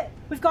got it.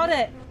 We've got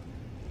it.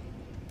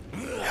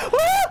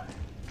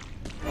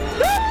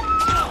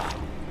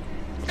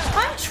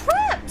 I'm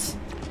trapped!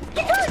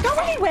 You can't go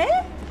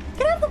anywhere!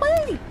 Get out of the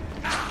way!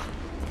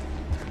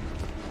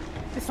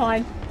 It's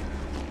fine.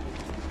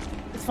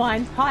 It's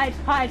fine. Hide,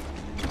 hide.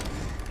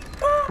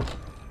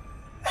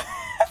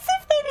 As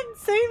if they didn't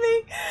see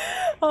me.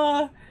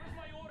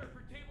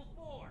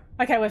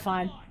 Okay, we're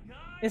fine.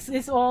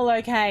 It's all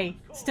okay.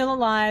 Still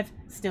alive,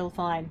 still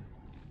fine.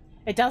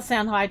 It does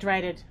sound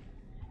hydrated.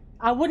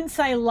 I wouldn't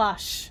say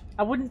lush.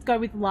 I wouldn't go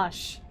with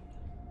lush.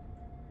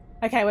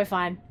 Okay, we're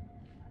fine.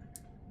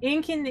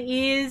 Ink in the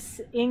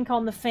ears, ink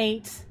on the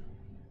feet.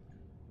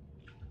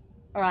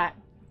 Alright.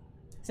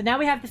 So now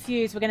we have the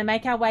fuse. We're going to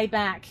make our way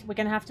back. We're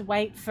going to have to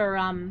wait for,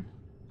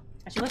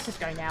 Actually, let's just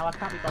go now. I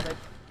can't be bothered.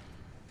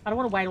 I don't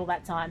want to wait all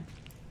that time.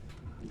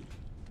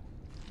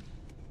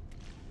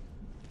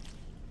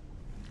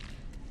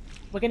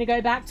 We're going to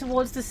go back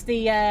towards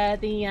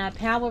the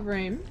power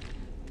room.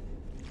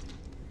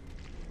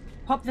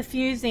 Pop the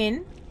fuse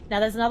in. Now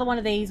there's another one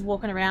of these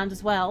walking around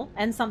as well.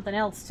 And something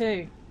else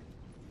too.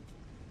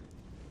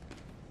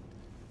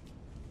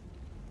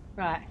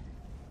 Right.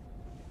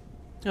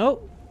 Oh,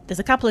 there's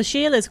a couple of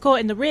Sheilas caught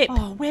in the rip.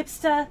 Oh,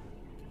 Webster.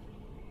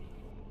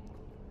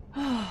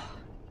 Oh.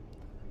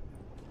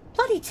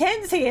 Bloody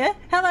Ten's here.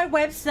 Hello,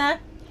 Webster.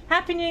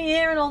 Happy New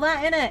Year and all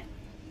that, innit?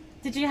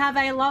 Did you have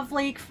a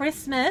lovely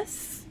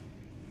Christmas?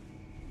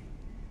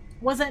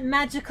 Was it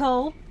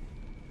magical?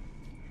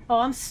 Oh,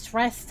 I'm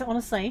stressed,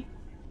 honestly.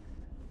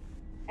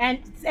 And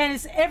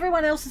it's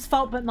everyone else's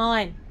fault but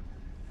mine.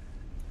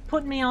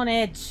 Putting me on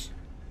edge.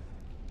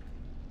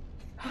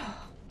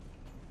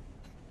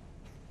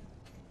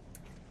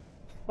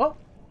 Oh.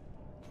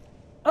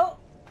 Oh.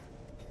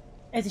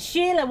 There's a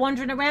Sheila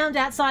wandering around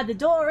outside the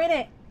door,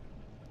 innit?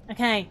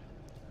 Okay.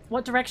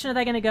 What direction are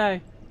they going to go?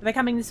 Are they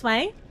coming this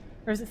way?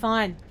 Or is it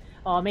fine?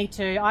 Oh, me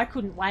too. I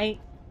couldn't wait.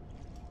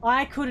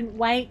 I couldn't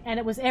wait, and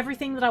it was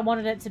everything that I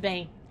wanted it to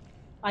be.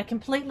 I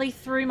completely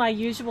threw my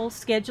usual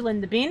schedule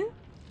in the bin,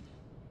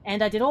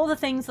 and I did all the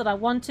things that I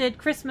wanted.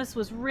 Christmas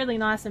was really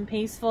nice and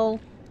peaceful.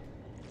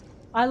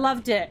 I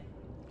loved it.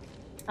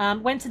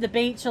 Went to the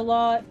beach a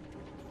lot.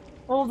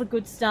 all the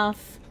good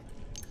stuff.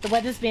 The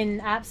weather's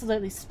been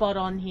absolutely spot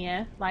on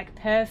here. Like,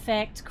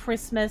 perfect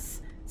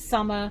Christmas,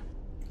 summer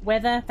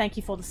weather. Thank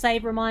you for the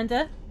save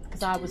reminder,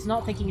 because I was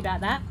not thinking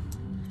about that.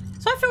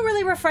 So I feel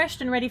really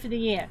refreshed and ready for the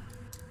year,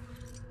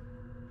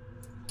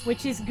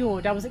 which is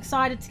good. I was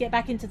excited to get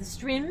back into the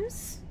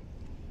streams.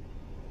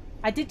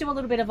 I did do a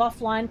little bit of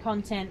offline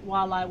content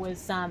while I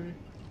was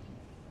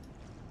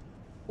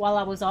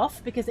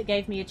off, because it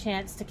gave me a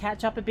chance to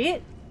catch up a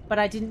bit, but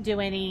I didn't do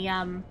any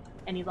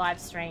live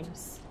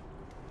streams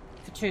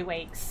for 2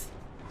 weeks.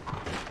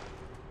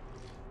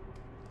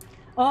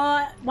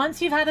 Oh,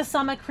 once you've had a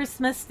summer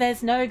Christmas,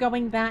 there's no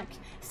going back.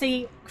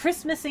 See,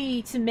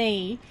 Christmassy to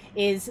me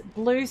is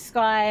blue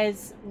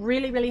skies,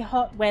 really, really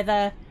hot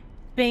weather,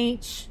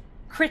 beach,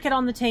 cricket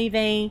on the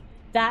TV.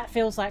 That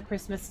feels like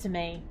Christmas to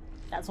me.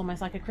 That's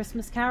almost like a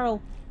Christmas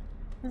carol,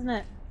 isn't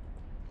it?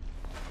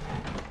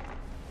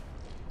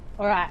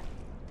 Alright.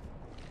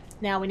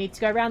 Now we need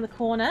to go around the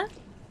corner.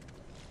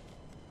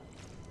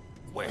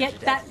 Where Get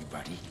did that...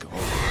 everybody go?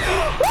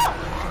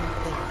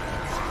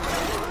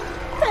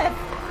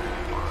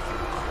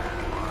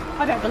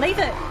 I don't believe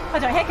it. I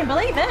don't heckin'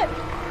 believe it.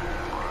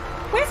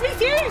 Where's me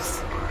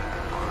fuse?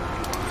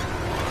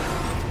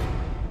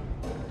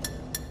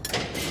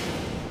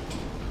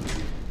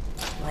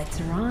 Lights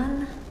are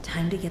on.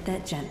 Time to get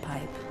that gent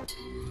pipe.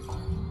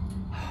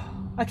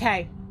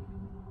 Okay.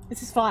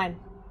 This is fine.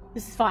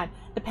 This is fine.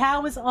 The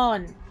power's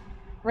on.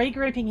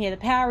 Regrouping here. The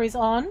power is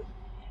on.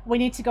 We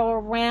need to go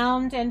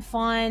around and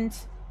find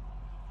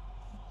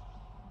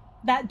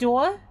that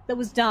door that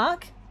was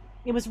dark.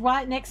 It was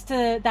right next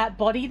to that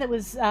body that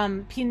was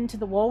pinned to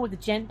the wall with the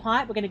gent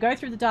pipe. We're going to go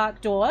through the dark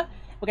door.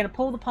 We're going to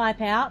pull the pipe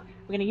out.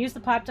 We're going to use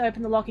the pipe to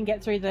open the lock and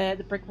get through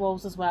the brick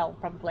walls as well,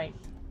 probably.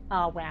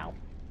 Oh, wow.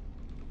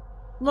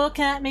 Look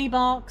at me,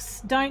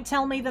 box. Don't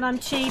tell me that I'm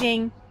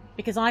cheating,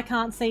 because I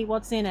can't see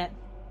what's in it.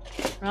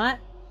 Right?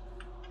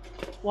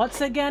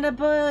 What's it gonna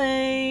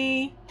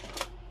be?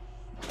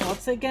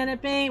 What's it gonna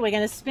be? We're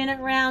gonna spin it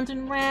round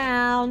and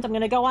round. I'm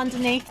gonna go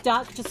underneath,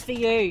 duck, just for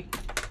you.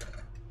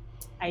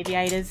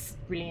 Aviators.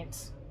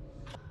 Brilliant.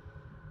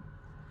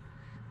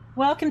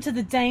 Welcome to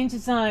the danger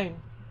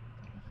zone.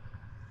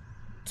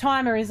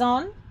 Timer is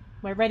on.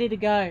 We're ready to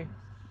go.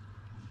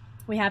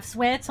 We have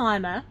swear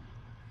timer.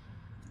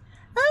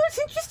 Oh, it's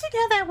interesting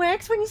how that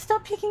works when you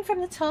stop picking from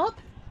the top.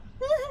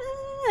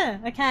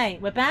 Okay,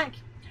 we're back.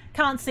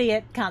 Can't see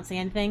it. Can't see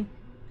anything.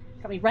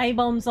 Got me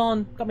Ray-Bons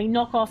on. Got me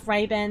knockoff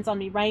Ray-Bans on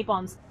me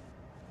Ray-Bons.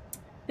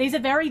 These are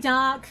very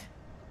dark.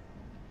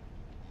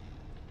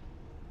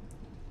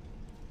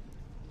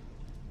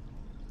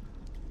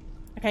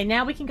 Okay,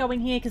 now we can go in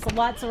here because the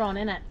lights are on,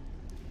 innit?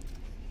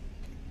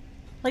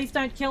 Please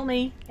don't kill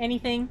me.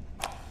 Anything.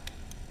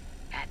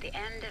 At the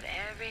end of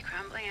every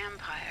crumbling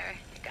empire,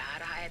 you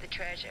gotta hide the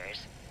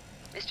treasures.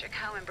 Mr.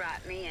 Cohen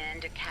brought me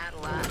in to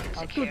catalog and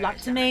secure good luck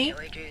to some me. of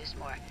Joey Drew's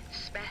more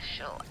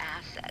special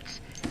assets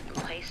in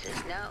places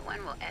no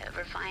one will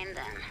ever find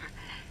them.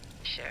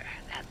 Sure,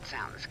 that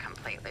sounds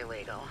completely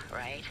legal,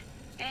 right?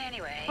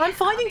 Anyway, I'm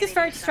finding this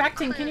very some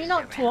distracting. Can you clues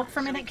not around talk for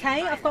a so we minute, can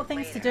Kay? find I've got them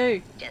things to later.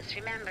 do. Just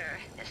remember,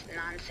 this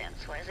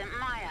nonsense wasn't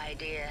my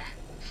idea.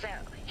 So,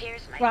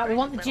 here's my Right, we first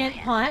want the little gent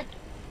hint. pipe.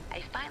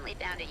 I finally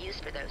found a use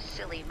for those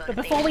silly But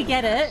before we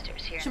get it,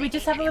 posters here in should we the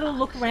just have a little atrium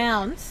look offices.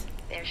 around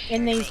They're sure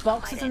in to these make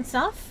boxes quite and an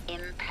stuff?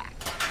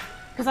 impact.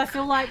 Because I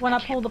feel like when I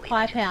pull the Can't believe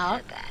pipe just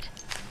out, said that.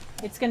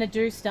 it's going to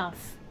do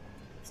stuff.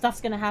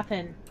 Stuff's going to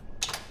happen.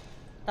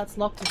 That's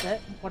locked, is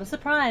it? What a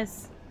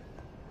surprise.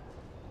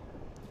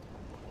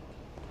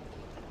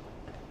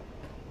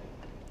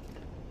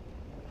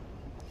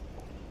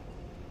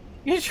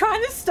 You're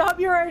trying to stop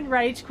your own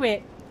rage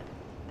quit.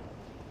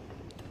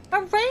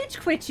 A rage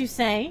quit, you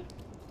say?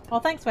 Oh,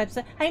 thanks,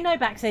 Webster. Hey, no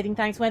backseating,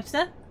 thanks,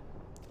 Webster.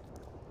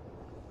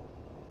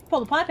 Pull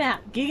the pipe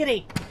out.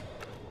 Giggity.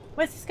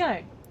 Where's this go?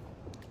 Have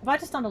I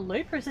just done a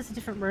loop, or is this a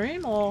different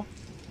room, or...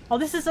 Oh,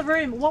 this is a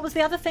room. What was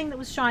the other thing that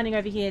was shining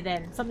over here,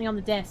 then? Something on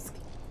the desk.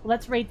 Well,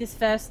 let's read this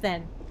first,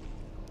 then.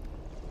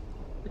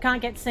 We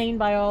can't get seen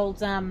by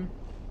old,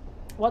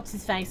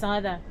 what's-his-face,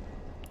 either.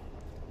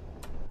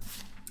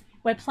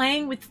 We're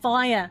playing with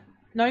fire.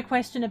 No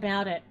question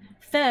about it.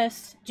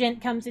 First,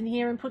 Gent comes in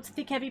here and puts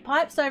thick, heavy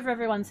pipes over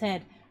everyone's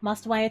head.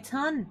 Must weigh a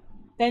ton.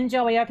 Then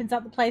Joey opens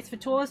up the place for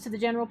tours to the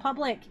general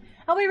public.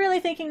 Are we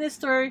really thinking this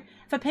through?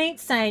 For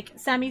Pete's sake,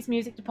 Sammy's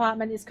music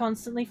department is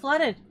constantly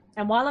flooded.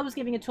 And while I was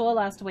giving a tour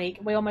last week,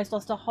 we almost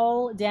lost a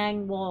whole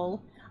dang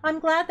wall. I'm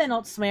glad they're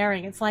not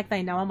swearing. It's like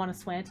they know I'm on a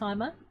swear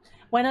timer.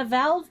 When a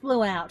valve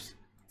blew out.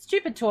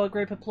 Stupid tour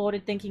group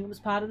applauded, thinking it was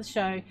part of the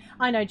show.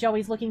 I know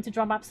Joey's looking to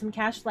drum up some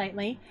cash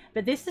lately,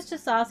 but this is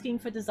just asking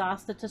for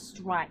disaster to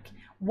strike.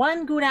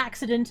 One good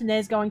accident and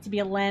there's going to be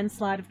a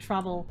landslide of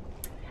trouble.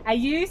 Are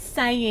you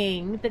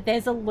saying that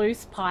there's a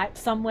loose pipe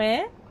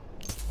somewhere?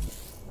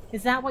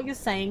 Is that what you're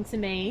saying to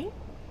me?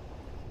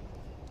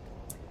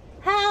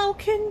 How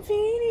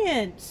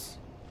convenient.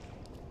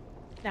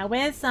 Now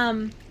where's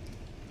old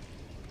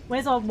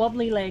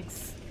wobbly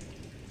legs?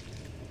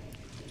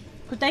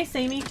 Could they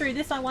see me through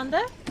this, I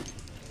wonder?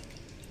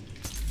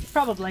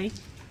 Probably.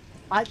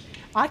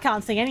 I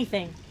can't see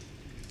anything.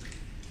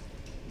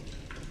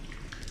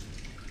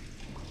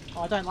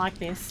 Oh, I don't like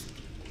this.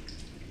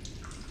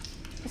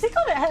 Has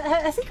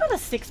he got a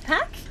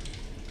six-pack?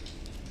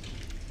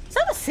 Is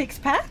that a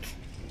six-pack?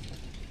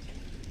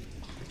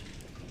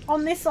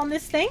 On this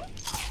thing?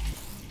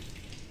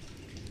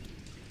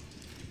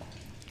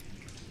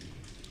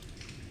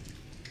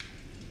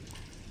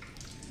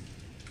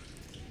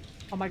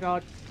 Oh my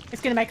god.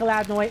 It's gonna make a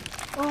loud noise.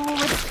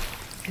 Oh,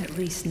 At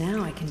least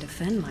now I can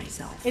defend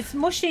myself. it's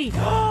mushy.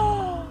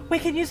 Oh, we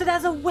can use it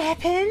as a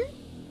weapon?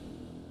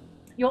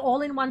 Your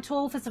all-in-one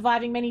tool for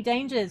surviving many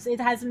dangers.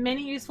 It has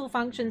many useful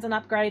functions and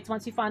upgrades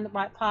once you find the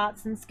right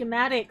parts and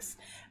schematics.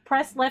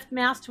 Press left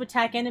mouse to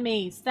attack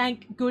enemies.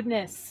 Thank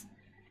goodness.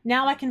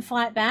 Now I can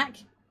fight back.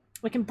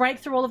 We can break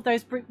through all of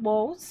those brick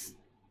walls.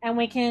 And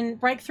we can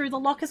break through the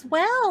lock as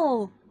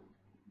well.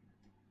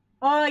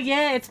 Oh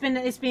yeah, it's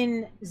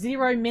been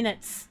 0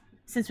 minutes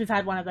since we've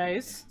had one of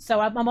those. So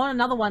I'm on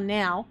another one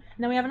now.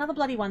 And then we have another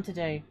bloody one to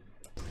do.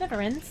 Never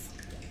ends.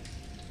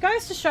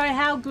 Goes to show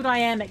how good I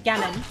am at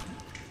gammon.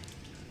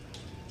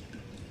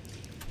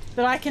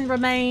 That I can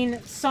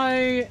remain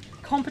so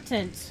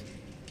competent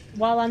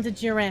while under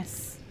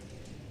duress.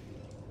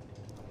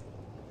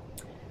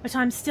 But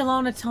I'm still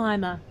on a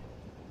timer.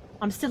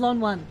 I'm still on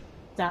one,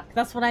 Duck.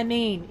 That's what I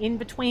mean. In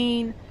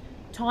between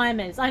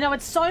timers. I know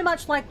it's so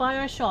much like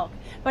BioShock,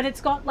 but it's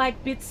got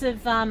like bits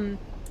of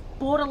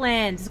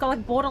Borderlands. It's got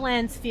like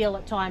Borderlands feel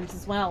at times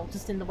as well,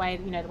 just in the way,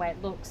 you know, the way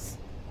it looks.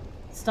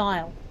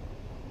 Style.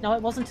 No,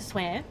 it wasn't a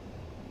swear.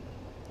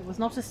 It was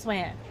not a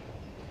swear.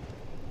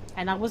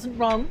 And I wasn't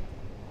wrong.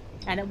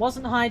 And it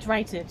wasn't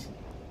hydrated. Is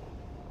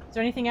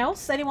there anything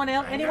else? Anyone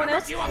else? Anyone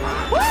else?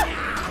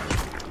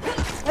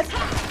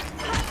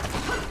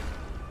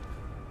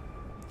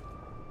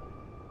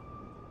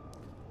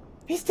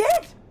 He's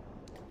dead!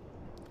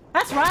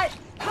 That's right!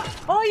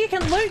 Oh, you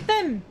can loot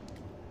them!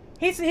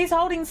 He's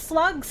holding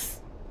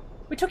slugs!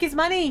 We took his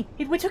money!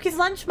 We took his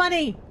lunch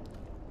money!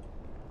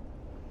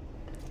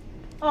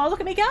 Oh,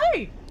 look at me go!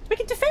 We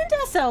can defend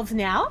ourselves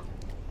now!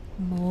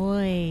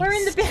 Moist. We're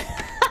in the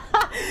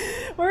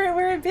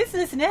we're in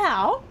business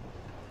now.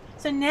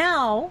 So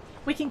now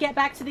we can get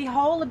back to the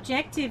whole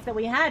objective that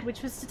we had,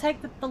 which was to take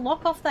the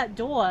lock off that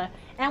door,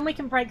 and we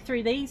can break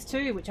through these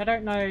too, which I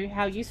don't know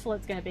how useful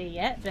it's going to be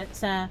yet,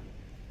 but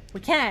we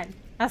can.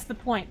 That's the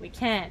point. We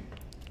can.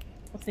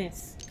 What's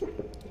this?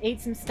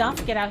 Eat some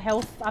stuff, get our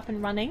health up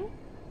and running.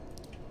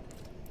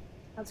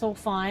 That's all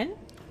fine.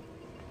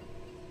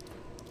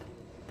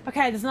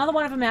 Okay, there's another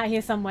one of them out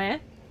here somewhere.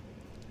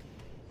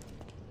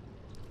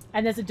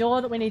 And there's a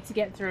door that we need to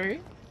get through.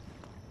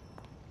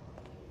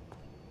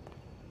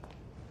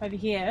 Over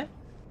here.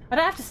 I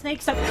don't have to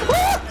sneak so...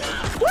 Ah!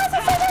 Why is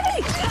there so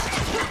many?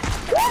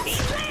 What?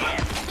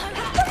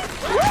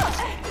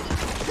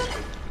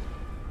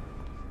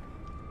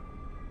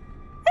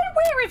 And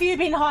where have you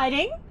been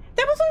hiding?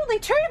 There was only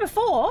 2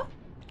 before.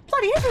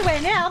 Bloody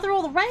everywhere now. They're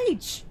all the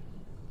rage.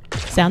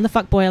 Sound the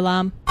fuckboy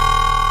alarm.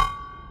 I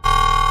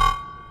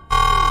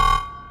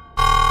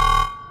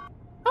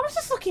was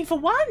just looking for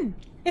one.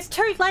 It's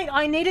too late.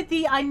 I needed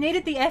the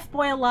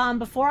F-boy alarm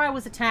before I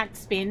was attacked,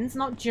 Spins,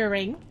 not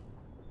during.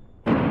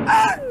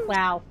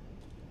 Wow.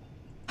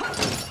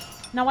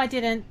 No, I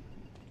didn't.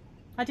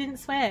 I didn't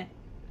swear.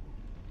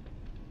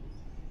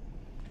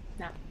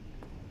 No.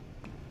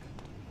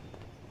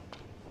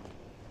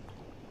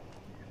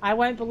 I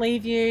won't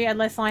believe you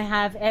unless I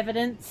have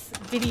evidence.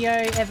 Video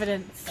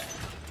evidence.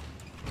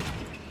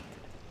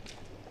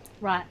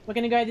 Right, we're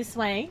gonna go this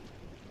way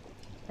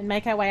and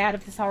make our way out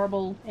of this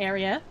horrible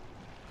area.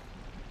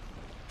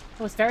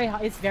 Oh, it's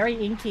very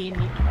inky in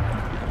here.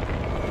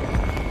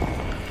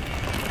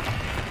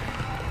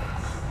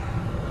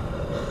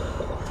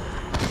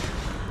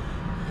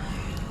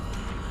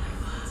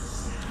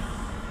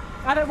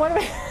 I don't want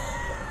to...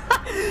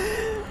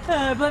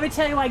 but let me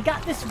tell you, I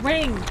got this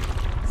ring.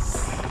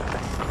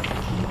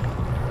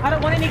 I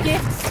don't want any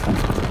gifts.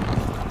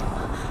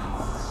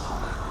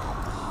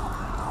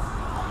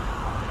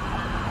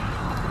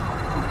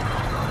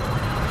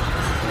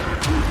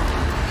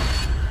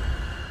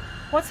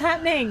 What's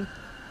happening?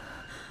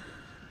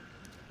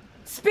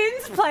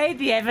 Spins played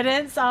the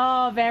evidence.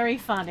 Oh, very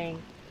funny.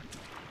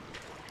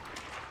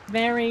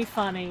 Very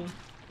funny.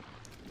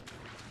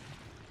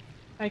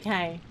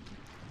 Okay.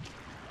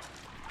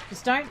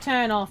 Just don't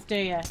turn off, do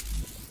you?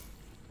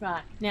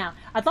 Right, now,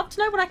 I'd love to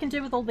know what I can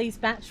do with all these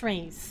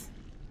batteries.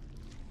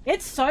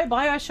 It's so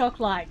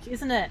BioShock-like,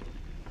 isn't it?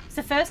 It's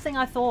the first thing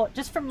I thought,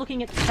 just from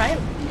looking at the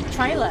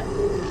trailer.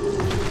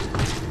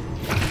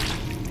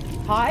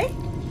 Hi?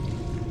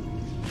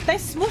 They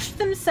smushed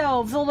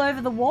themselves all over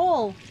the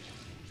wall.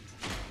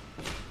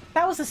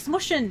 That was a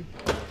smushin'.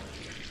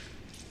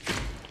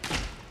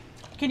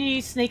 Can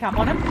you sneak up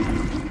on him?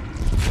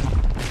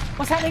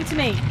 What's happening to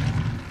me?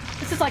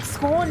 This is like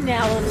Spawn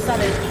now all of a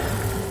sudden.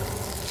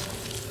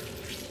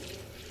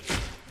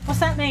 What's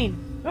that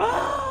mean?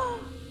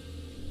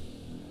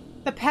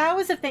 The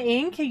powers of the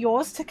ink are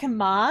yours to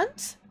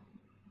command?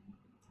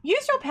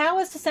 Use your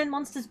powers to send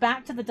monsters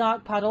back to the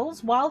dark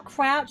puddles while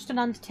crouched and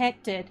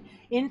undetected.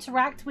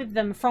 Interact with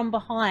them from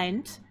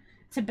behind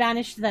to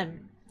banish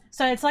them.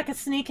 So it's like a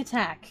sneak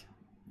attack.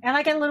 And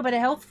I get a little bit of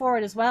health for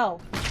it as well.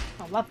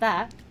 I love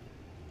that.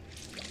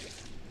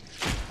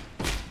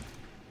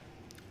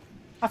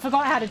 I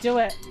forgot how to do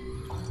it.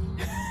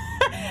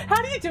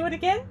 How do you do it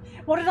again?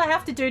 What did I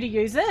have to do to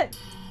use it?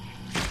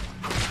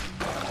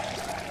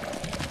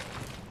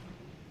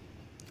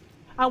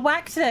 I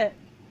whacked it.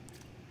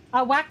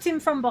 I whacked him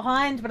from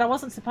behind, but I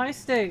wasn't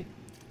supposed to.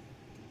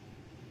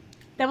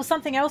 There was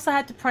something else I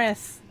had to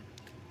press.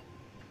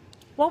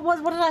 What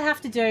did I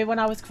have to do when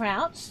I was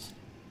crouched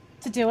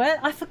to do it?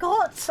 I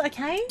forgot,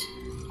 okay?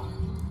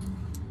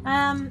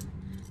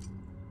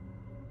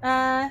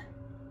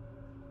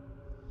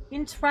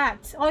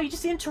 Interact. Oh, you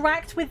just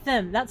interact with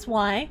them. That's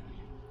why.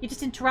 You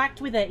just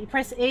interact with it. You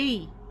press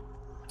E.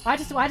 I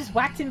just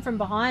whacked him from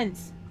behind.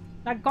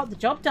 That got the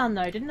job done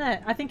though, didn't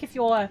it? I think if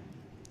you're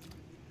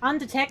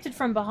undetected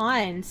from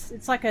behind,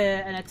 it's like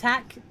an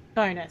attack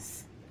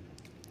bonus.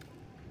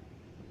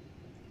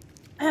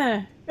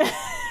 Riot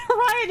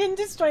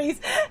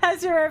Industries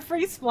has your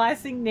free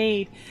splicing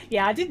need.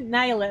 Yeah, I didn't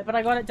nail it, but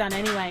I got it done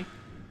anyway.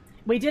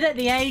 We did it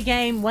the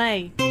A-game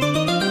way.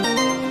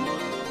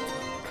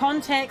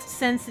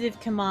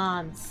 Context-sensitive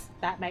commands.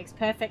 That makes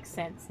perfect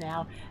sense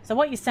now. So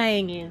what you're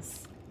saying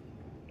is,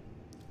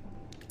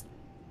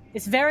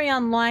 it's very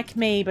unlike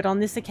me, but on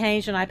this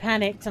occasion I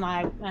panicked and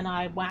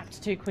I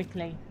whacked too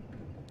quickly.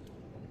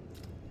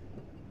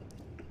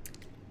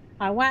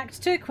 I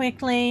whacked too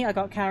quickly. I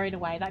got carried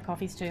away. That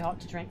coffee's too hot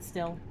to drink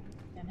still.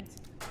 Damn it.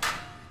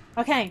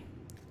 Okay.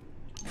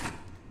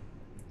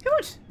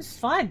 Good. This is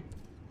fine.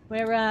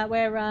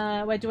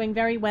 We're doing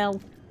very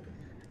well.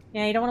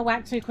 Yeah, you don't want to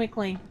whack too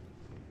quickly.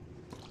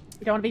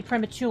 You don't want to be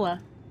premature.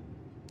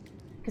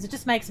 Because it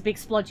just makes a big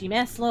splodgy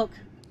mess, look.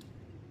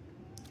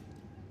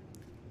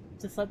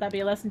 Just let that be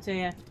a lesson to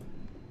you.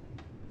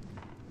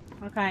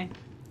 Okay.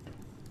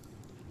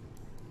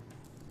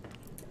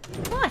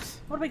 What?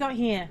 What do we got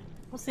here?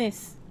 What's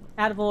this?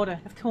 Out of order.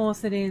 Of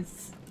course it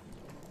is.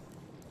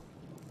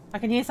 I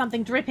can hear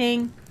something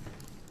dripping.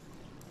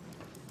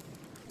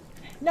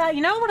 No,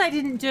 you know what I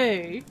didn't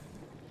do?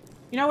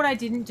 You know what I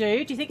didn't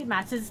do? Do you think it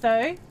matters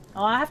though?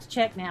 Oh, I have to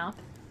check now.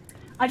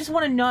 I just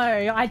want to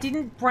know, I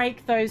didn't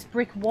break those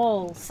brick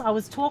walls. I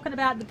was talking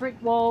about the brick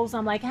walls.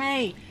 I'm like,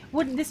 hey,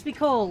 wouldn't this be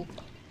cool?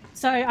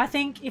 So I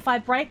think if I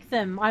break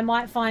them, I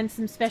might find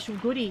some special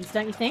goodies,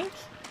 don't you think?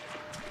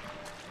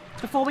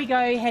 Before we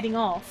go heading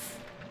off,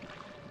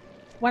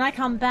 when I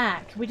come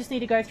back, we just need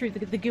to go through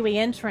the gooey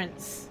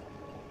entrance.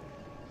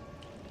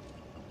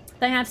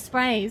 They have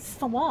sprays.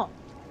 For what?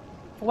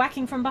 For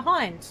whacking from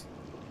behind.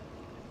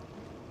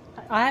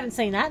 I haven't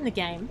seen that in the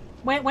game.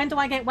 When do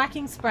I get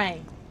whacking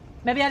spray?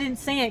 Maybe I didn't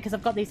see it because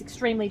I've got these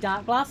extremely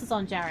dark glasses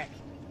on, Jarek.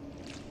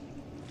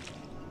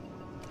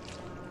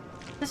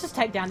 Let's just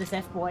take down this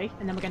F-boy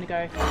and then we're going to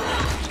go...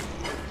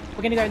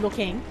 We're going to go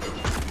looking.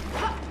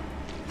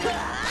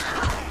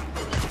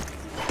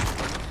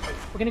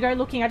 We're going to go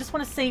looking. I just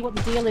want to see what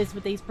the deal is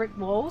with these brick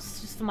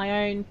walls, just for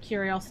my own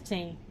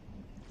curiosity.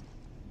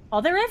 Oh,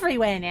 they're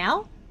everywhere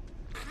now.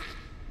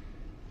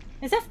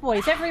 There's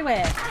F-boys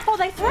everywhere. Oh,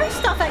 they throw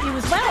stuff at you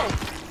as well.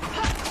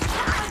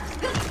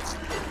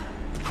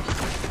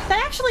 They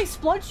actually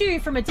splodge you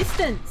from a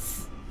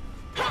distance.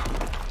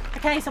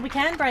 Okay, so we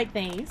can break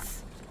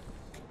these.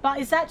 But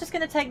is that just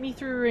going to take me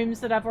through rooms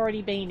that I've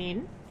already been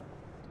in?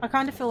 I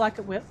kind of feel like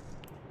it will.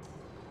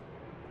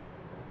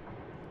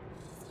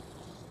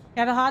 I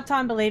have a hard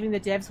time believing the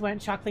devs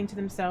weren't chuckling to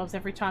themselves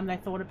every time they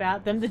thought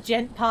about them. The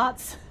gent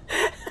parts.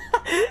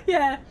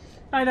 Yeah,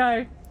 I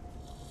know.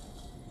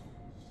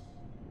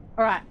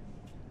 Alright.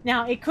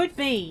 Now, it could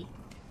be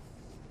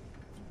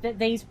that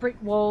these brick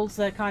walls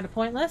are kind of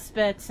pointless,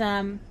 but it's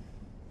going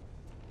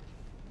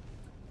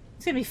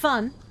to be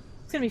fun.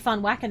 It's going to be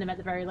fun whacking them at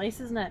the very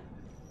least, isn't it?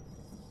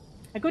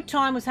 A good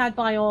time was had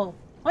by all.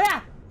 Oh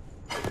yeah!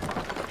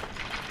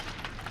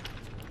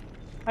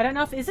 I don't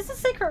know if... Is this a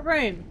secret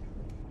room?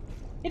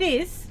 It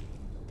is.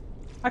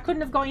 I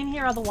couldn't have got in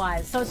here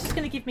otherwise, so it's just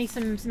going to give me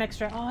some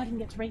extra... Oh, I didn't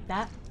get to read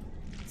that.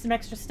 Some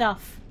extra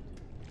stuff.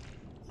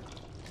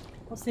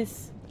 What's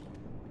this?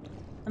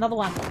 Another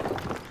one.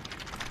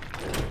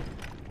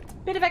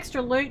 Bit of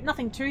extra loot.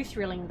 Nothing too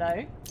thrilling,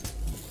 though.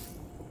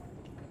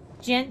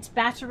 Gent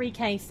battery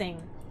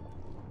casing.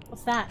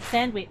 What's that?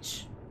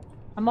 Sandwich.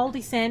 A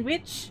mouldy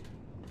sandwich?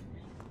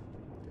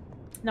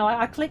 No,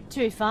 I clicked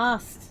too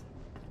fast.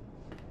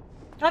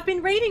 I've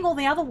been reading all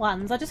the other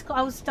ones. I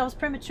was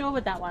premature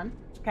with that one.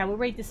 Okay, we'll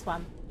read this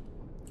one.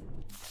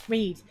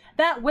 Read.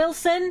 That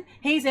Wilson,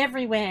 he's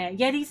everywhere,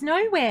 yet he's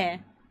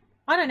nowhere.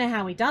 I don't know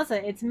how he does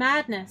it. It's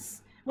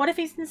madness. What if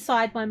he's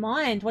inside my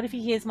mind? What if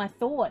he hears my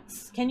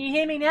thoughts? Can you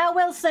hear me now,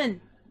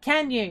 Wilson?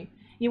 Can you?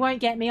 You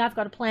won't get me. I've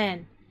got a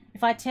plan.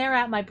 If I tear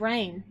out my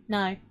brain...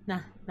 No,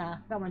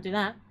 don't want to do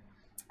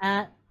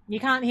that. You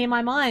can't hear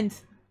my mind.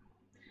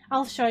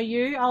 I'll show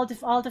you. I'll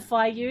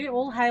defy you.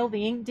 All hail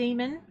the ink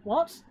demon.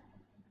 What?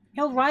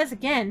 He'll rise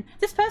again.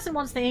 This person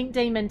wants the ink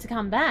demon to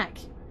come back.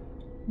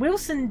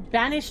 Wilson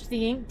banished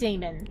the ink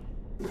demon.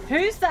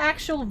 Who's the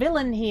actual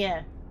villain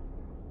here?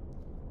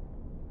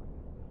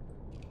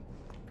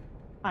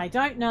 I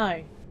don't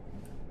know.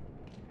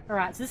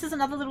 Alright, so this is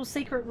another little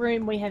secret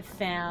room we have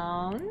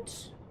found.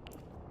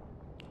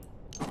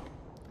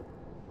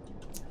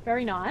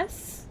 Very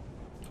nice.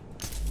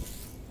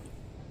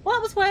 Well,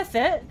 it was worth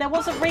it. There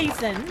was a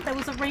reason. There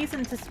was a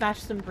reason to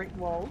smash some brick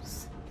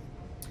walls.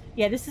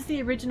 Yeah, this is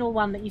the original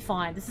one that you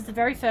find. This is the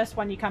very first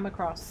one you come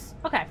across.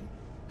 Okay.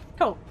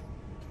 Cool.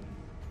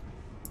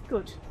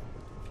 Good.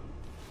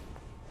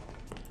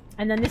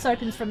 And then this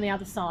opens from the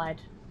other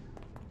side.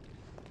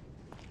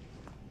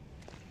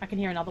 I can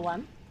hear another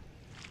one.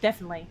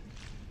 Definitely.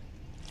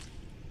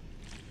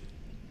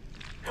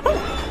 Oh!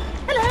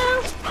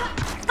 Hello!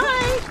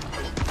 Hi!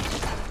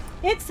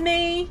 It's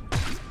me!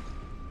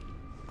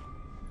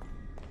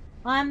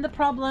 I'm the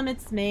problem,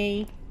 it's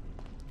me.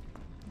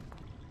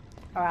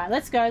 Alright,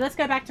 let's go. Let's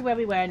go back to where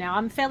we were now.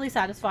 I'm fairly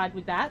satisfied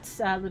with that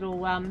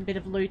little bit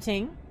of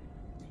looting.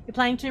 You're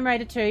playing Tomb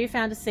Raider 2, you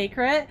found a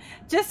secret.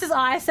 Just as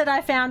I said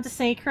I found a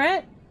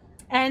secret.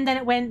 And then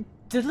it went...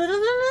 The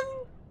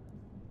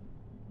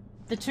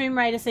Tomb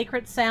Raider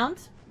secret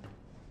sound.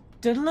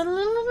 Isn't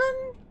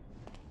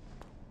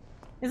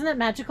it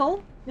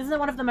magical? Isn't it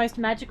one of the most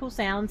magical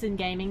sounds in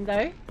gaming,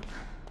 though?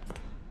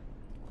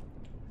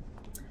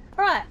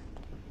 Alright.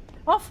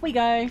 Off we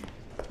go.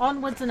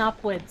 Onwards and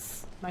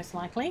upwards, most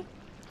likely.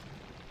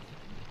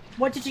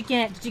 What did you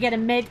get? Did you get a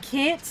med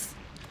kit?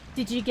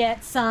 Did you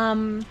get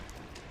some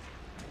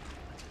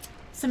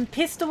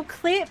pistol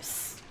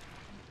clips?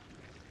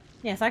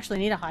 Yes, I actually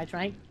need a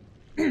hydrate.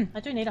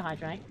 I do need a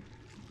hydrate.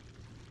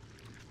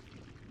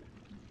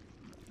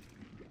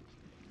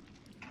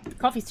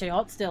 Coffee's too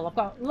hot still. I've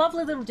got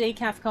lovely little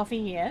decaf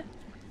coffee here.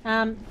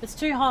 It's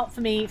too hot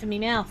for me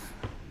mouth.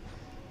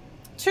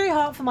 Too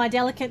hot for my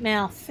delicate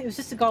mouth. It was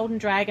just a Golden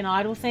Dragon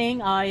Idol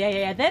thing. Oh,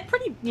 yeah. They're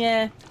pretty...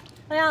 Yeah.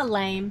 They are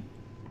lame.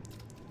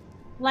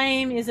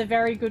 Lame is a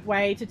very good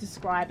way to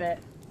describe it.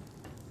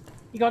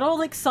 You got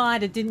all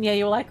excited, didn't you?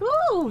 You were like,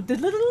 ooh,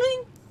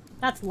 diddling.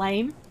 That's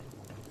lame.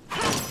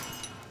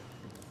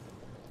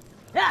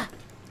 Ah!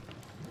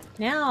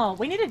 Now,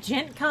 we need a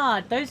gent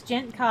card. Those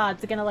gent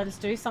cards are going to let us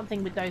do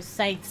something with those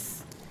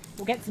safes.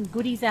 We'll get some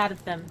goodies out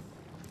of them.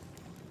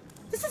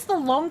 This is the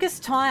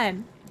longest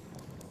time.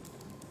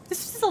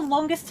 This is the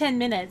longest 10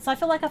 minutes. I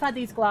feel like I've had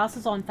these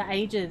glasses on for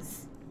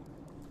ages.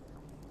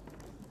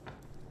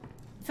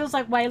 It feels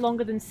like way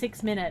longer than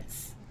 6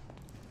 minutes.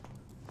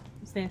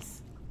 What's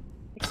this?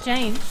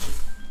 Exchange.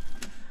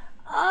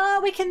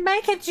 Oh, we can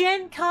make a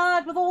gent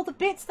card with all the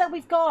bits that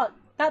we've got.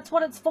 That's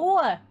what it's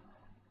for.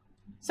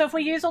 So if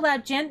we use all our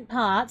gent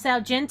parts, our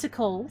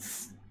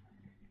genticles,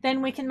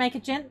 then we can make a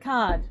gent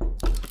card.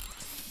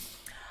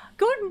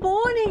 Good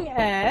morning,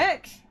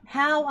 Irk.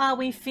 How are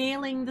we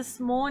feeling this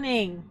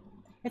morning?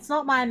 It's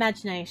not my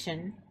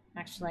imagination,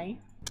 actually.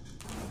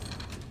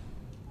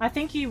 I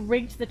think you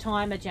rigged the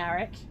timer,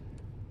 Jarek.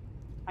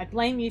 I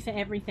blame you for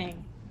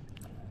everything.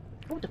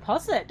 Oh,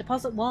 deposit.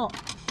 Deposit what?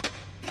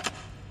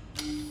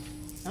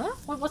 Huh?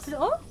 What's it?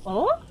 Oh?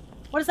 Oh?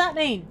 What does that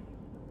mean?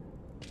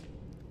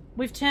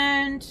 We've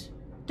turned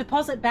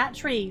deposit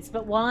batteries,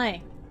 but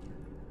why?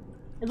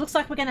 It looks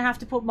like we're going to have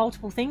to put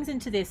multiple things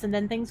into this and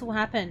then things will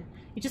happen.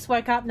 You just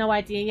woke up, no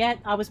idea yet?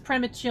 I was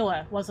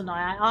premature, wasn't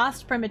I? I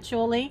asked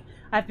prematurely.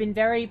 I've been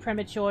very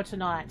premature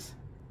tonight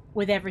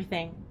with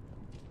everything.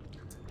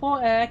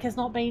 Poor Irk has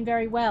not been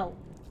very well.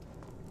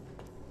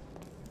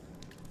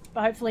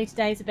 But hopefully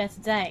today's a better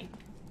day.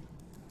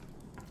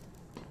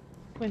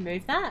 Can we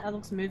move that? That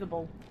looks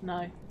movable.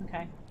 No.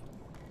 Okay.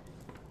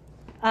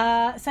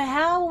 So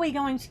how are we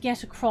going to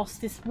get across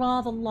this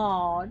rather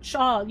large...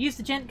 Oh, use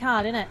the gent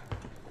card, innit?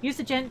 Use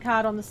the gent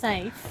card on the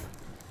safe.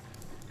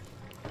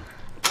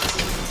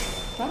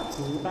 Brought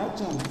to you by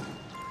Gent.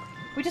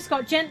 We just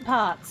got gent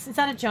parts. Is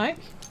that a joke?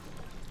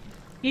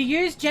 You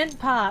use gent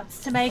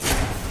parts to make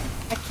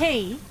a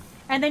key,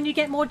 and then you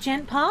get more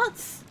gent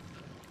parts?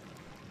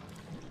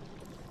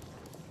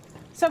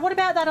 So what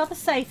about that other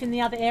safe in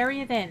the other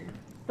area then?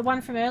 The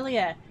one from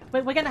earlier?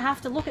 We're going to have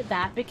to look at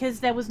that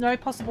because there was no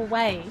possible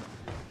way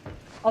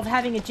of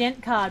having a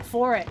gent card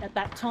for it at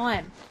that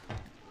time.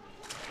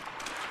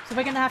 So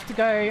we're going to have to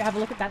go have a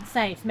look at that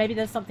safe. Maybe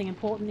there's something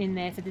important in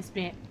there for this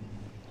bit.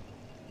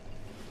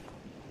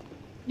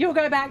 You'll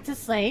go back to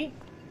sleep.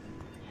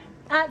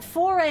 At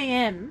 4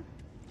 AM,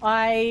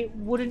 I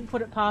wouldn't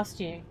put it past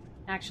you,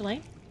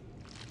 actually.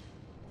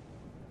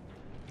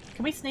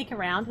 Can we sneak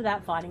around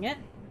without fighting it?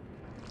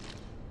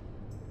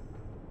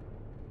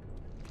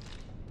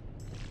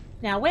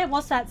 Now, where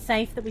was that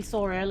safe that we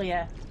saw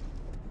earlier?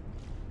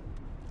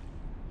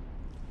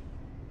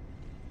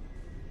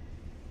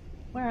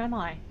 Where am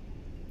I?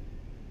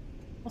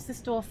 What's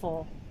this door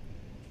for?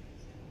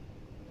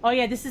 Oh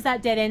yeah, this is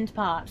that dead end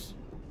part.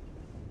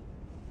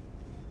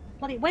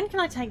 Bloody, when can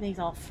I take these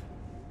off?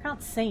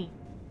 Can't see.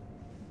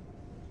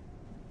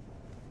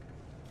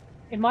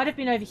 It might have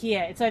been over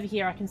here. It's over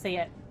here, I can see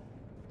it.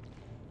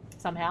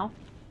 Somehow.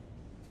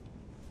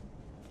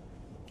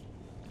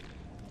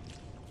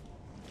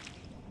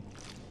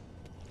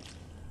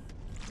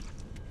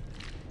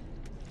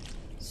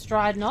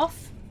 striding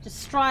off.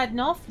 Just striding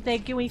off with their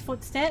gooey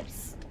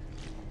footsteps.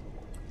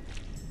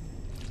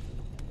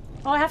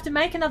 Oh, I have to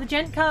make another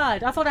gent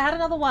card. I thought I had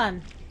another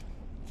one.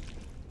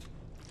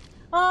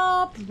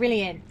 Oh,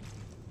 brilliant.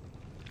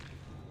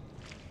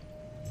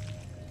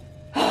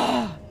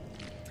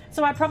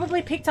 So I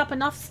probably picked up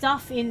enough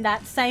stuff in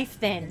that safe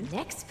then. The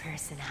next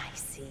person I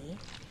see,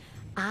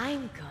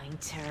 I'm going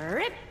to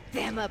rip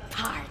them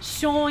apart.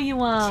 Sure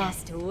you are.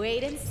 Just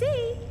wait and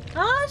see.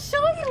 Oh,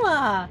 sure you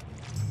are.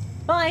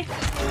 Bye.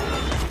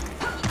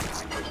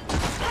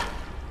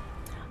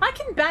 I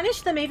can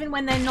banish them even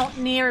when they're not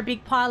near a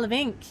big pile of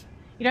ink.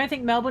 You don't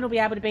think Melbourne will be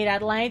able to beat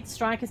Adelaide?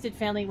 Strikers did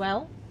fairly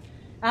well.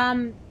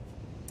 I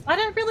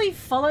don't really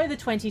follow the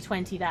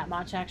 2020 that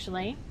much,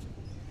 actually.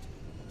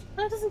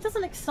 It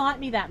doesn't excite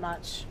me that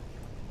much.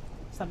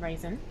 For some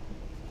reason.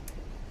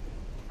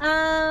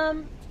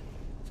 Right.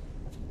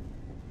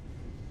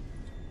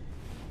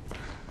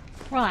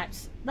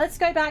 Let's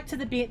go back to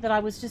the bit that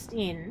I was just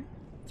in.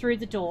 Through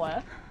the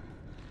door.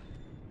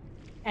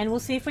 And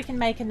we'll see if we can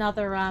make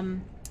another,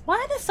 Why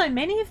are there so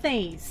many of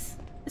these?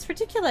 It's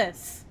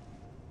ridiculous.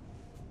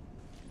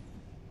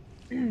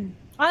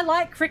 I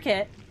like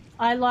cricket.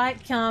 I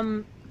like,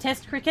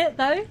 test cricket,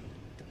 though.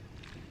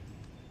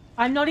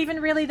 I'm not even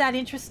really that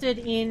interested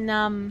in,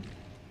 I'm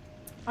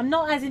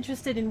not as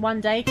interested in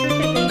one-day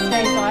cricket these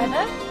days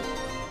either.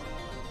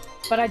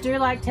 But I do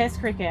like test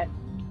cricket.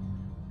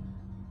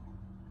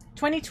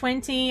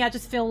 2020, I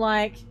just feel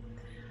like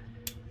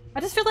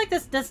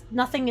there's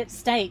nothing at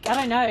stake. I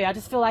don't know. I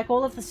just feel like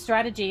all of the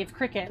strategy of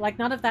cricket, like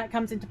none of that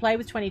comes into play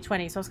with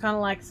 2020. So it's kind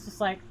of like, it's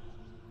just like,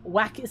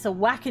 it's a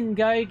whack and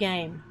go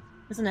game,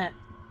 isn't it?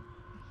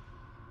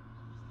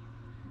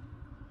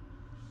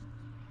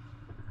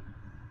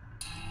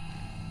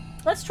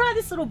 Let's try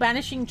this little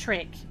banishing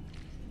trick.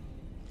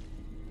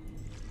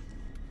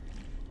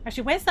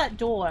 Actually, where's that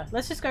door?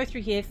 Let's just go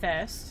through here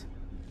first.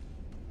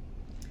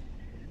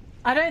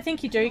 I don't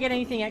think you do get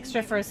anything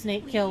extra for a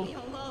sneak kill.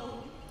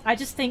 I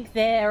just think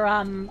they're,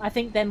 I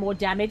think they're more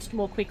damaged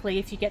more quickly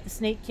if you get the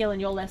sneak kill and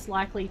you're less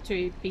likely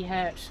to be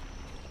hurt.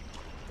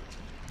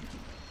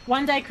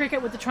 One-day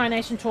cricket with the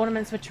Tri-Nation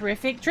tournaments were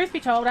terrific. Truth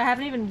be told, I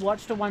haven't even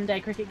watched a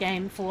one-day cricket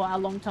game for a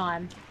long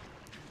time.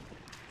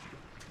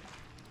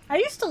 I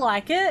used to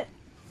like it,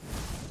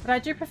 but I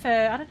do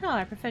prefer, I don't know,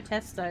 I prefer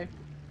test though.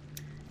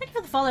 Thank you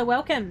for the follow,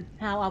 welcome.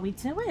 How are we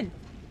doing?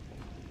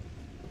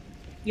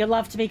 You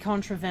love to be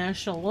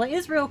controversial. Well, it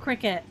is real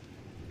cricket.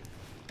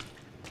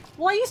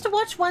 Well, I used to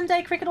watch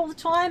one-day cricket all the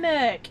time,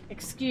 Irk.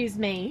 Excuse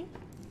me.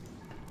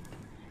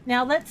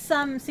 Now, let's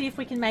see if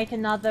we can make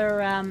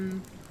another,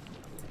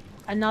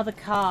 another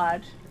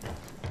card.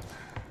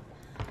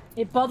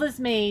 It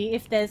bothers me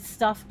if there's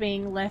stuff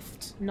being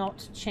left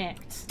not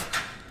checked.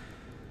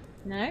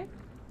 No?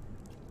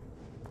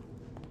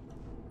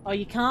 Oh,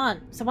 you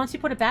can't. So once you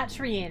put a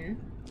battery in,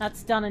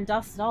 that's done and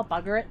dusted. I'll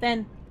bugger it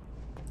then.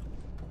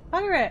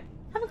 Bugger it.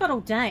 Haven't got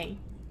all day.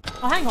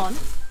 Oh, hang on.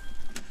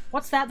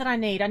 What's that I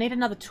need? I need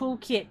another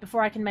toolkit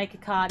before I can make a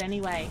card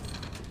anyway.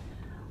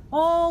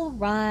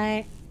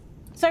 Alright.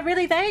 So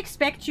really, they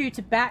expect you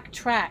to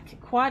backtrack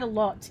quite a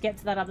lot to get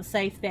to that other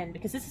safe then,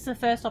 because this is the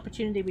first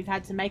opportunity we've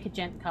had to make a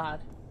gent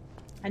card.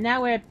 And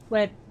now we're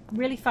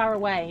really far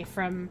away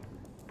from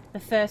the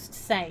first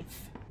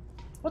safe.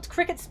 What's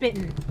cricket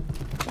spitting?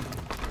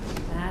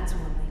 That's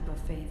one leap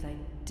of faith I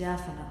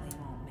definitely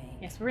won't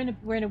make. Yes, we're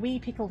in a wee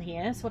pickle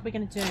here, so what we're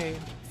going to do,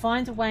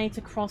 find a way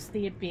to cross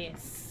the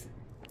abyss.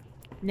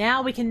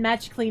 Now we can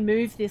magically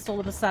move this all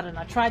of a sudden.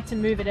 I tried to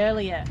move it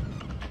earlier.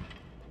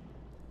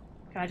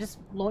 Can I just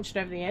launch it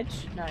over the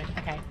edge? No,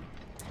 okay.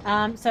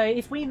 So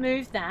if we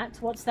move that,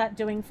 what's that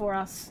doing for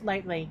us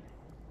lately?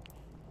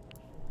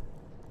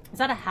 Is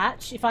that a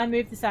hatch? If I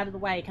move this out of the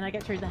way, can I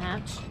get through the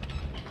hatch?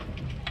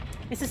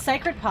 It's a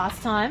sacred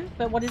pastime,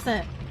 but what is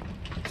it?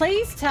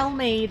 Please tell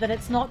me that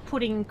it's not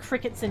putting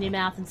crickets in your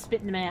mouth and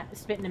spitting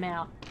them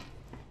out.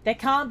 There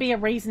can't be a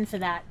reason for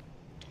that.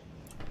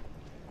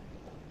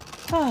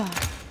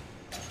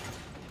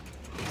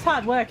 It's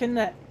hard work, isn't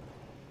it?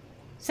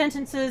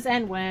 Sentences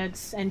and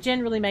words, and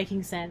generally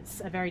making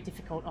sense, are very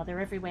difficult. Oh, they're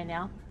everywhere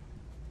now.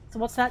 So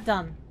what's that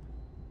done?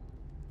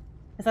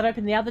 Has that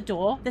opened the other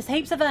door? There's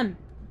heaps of them!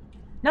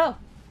 No!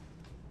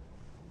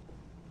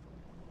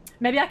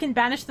 Maybe I can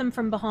banish them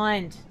from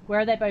behind. Where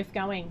are they both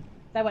going?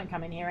 They won't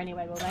come in here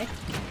anyway, will they?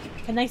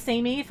 Can they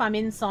see me if I'm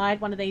inside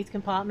one of these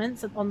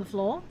compartments on the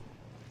floor?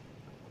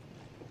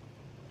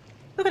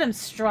 Look at them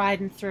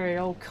striding through,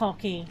 all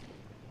cocky.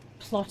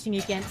 Plotting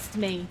against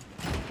me.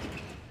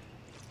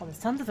 Oh, there's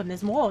tons of them.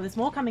 There's more. There's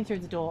more coming through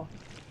the door.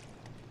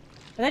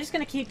 Are they just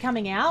going to keep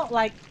coming out,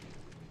 like,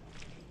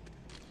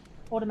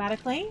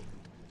 automatically?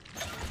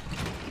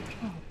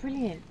 Oh,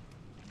 brilliant.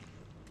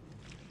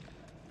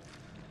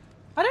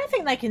 I don't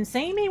think they can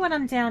see me when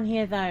I'm down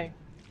here, though.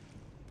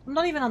 I'm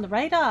not even on the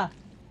radar.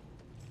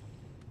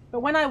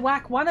 But when I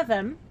whack one of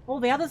them, all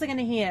the others are going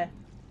to hear.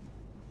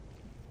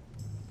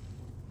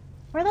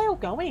 Where are they all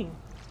going?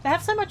 They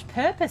have so much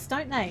purpose,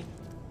 don't they?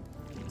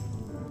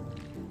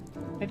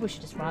 Maybe we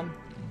should just run.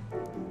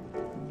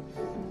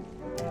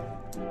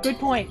 Good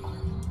point.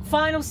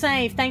 Final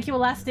save. Thank you,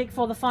 Elastic,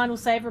 for the final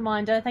save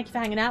reminder. Thank you for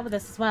hanging out with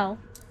us as well.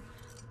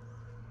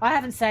 I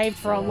haven't saved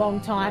for a long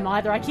time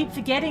either. I keep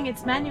forgetting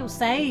it's manual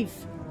save.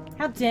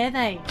 How dare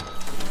they?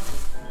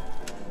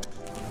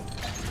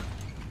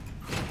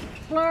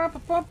 Blur,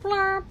 blur,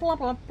 blur, blur,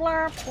 blur,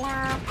 blur,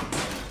 blur.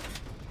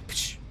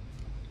 Psh.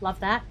 Love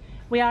that.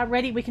 We are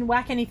ready. We can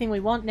whack anything we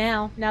want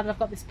now. Now that I've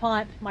got this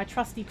pipe, my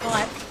trusty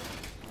pipe.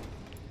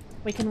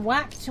 We can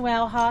whack to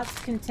our heart's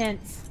content,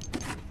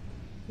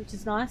 which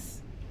is nice.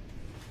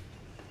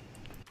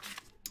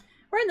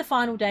 We're in the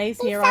final days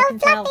here, I can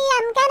tell.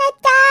 I'm gonna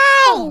die!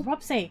 Oh,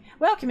 Robsy.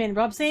 Welcome in,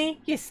 Robsy.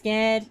 You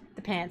scared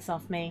the pants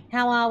off me.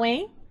 How are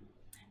we?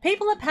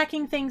 People are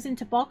packing things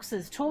into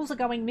boxes. Tools are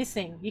going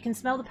missing. You can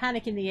smell the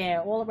panic in the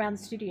air all around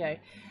the studio.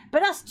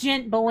 But us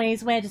gent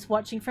boys, we're just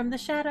watching from the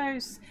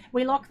shadows.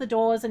 We lock the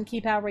doors and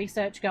keep our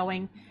research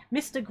going.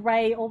 Mr.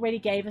 Grey already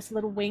gave us a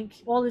little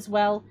wink. All is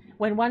well.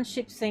 When one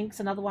ship sinks,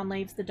 another one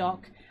leaves the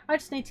dock. I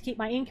just need to keep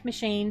my ink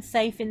machine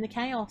safe in the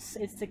chaos.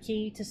 It's the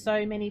key to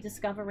so many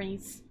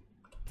discoveries.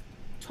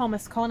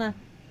 Thomas Connor.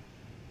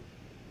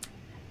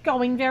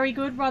 Going very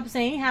good,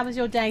 Robsy. How was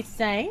your day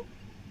today?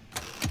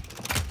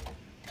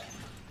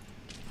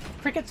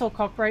 Crickets or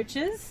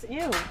cockroaches?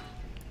 Ew.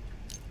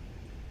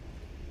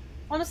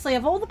 Honestly,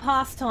 of all the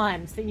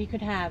pastimes that you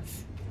could have,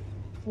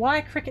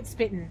 why cricket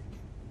spitting?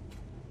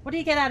 What do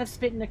you get out of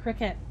spitting a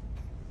cricket?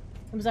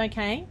 It was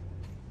okay.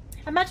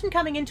 Imagine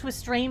coming into a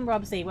stream,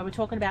 Robsy, where we're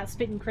talking about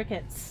spitting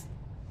crickets.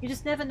 You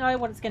just never know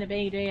what it's going to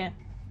be, do you?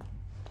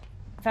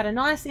 I've had a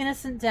nice,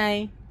 innocent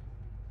day.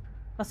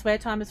 I swear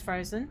time is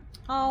frozen.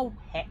 Oh,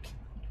 heck.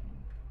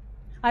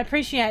 I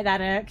appreciate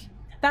that, Irk.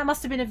 That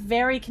must have been a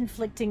very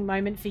conflicting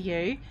moment for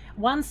you.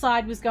 One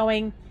side was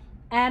going,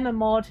 am a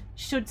mod,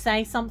 should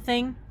say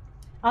something.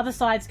 Other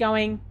side's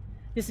going,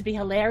 this would be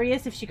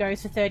hilarious if she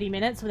goes for 30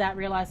 minutes without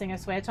realising her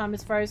swear time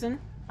is frozen.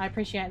 I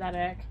appreciate that,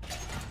 Irk.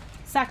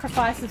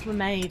 Sacrifices were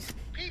made.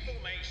 People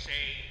may say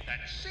that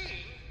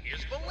seeing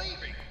is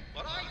believing,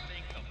 but I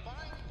think the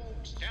fine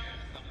folks down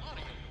in the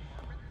audio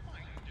department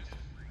might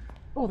disagree.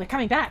 Oh, they're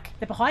coming back.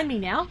 They're behind me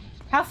now.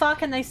 How far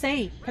can they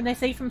see? Can they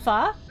see from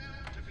far?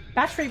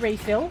 Battery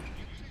refill.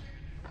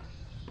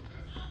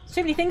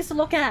 Too many things to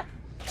look at.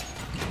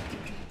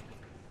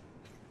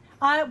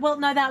 Well,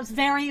 no, that was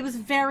it was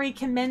very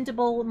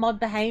commendable mod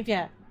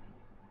behaviour.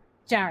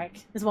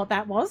 Jarek is what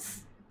that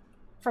was.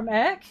 From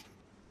Irk.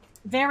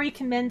 Very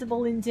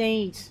commendable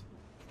indeed.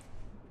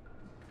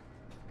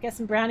 Get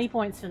some brownie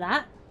points for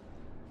that.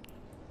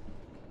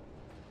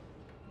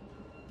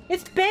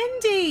 It's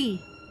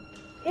Bendy!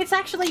 It's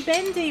actually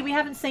Bendy. We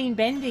haven't seen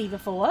Bendy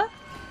before.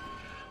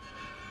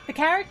 The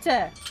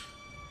character.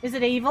 Is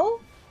it evil?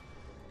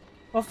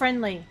 Or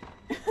friendly?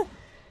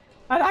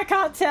 I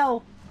can't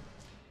tell.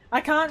 I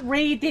can't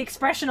read the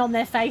expression on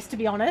their face, to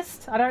be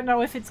honest. I don't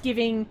know if it's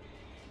giving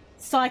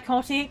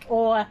psychotic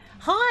or,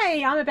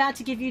 hi, I'm about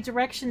to give you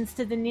directions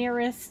to the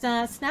nearest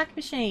snack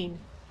machine.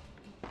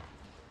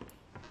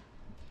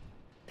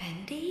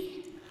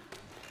 Bendy?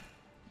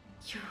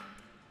 You're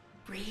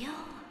real?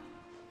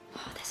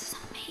 Oh, this is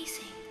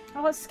amazing.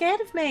 Oh, it's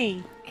scared of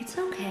me. It's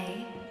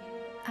okay.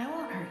 I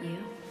won't hurt you.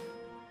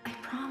 I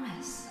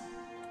promise.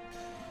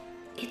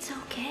 It's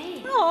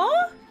okay.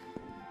 Aww.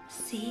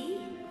 See?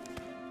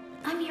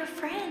 I'm your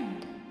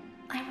friend.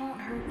 I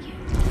won't hurt you.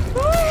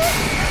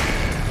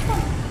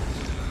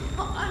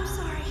 Oh, I'm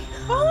sorry.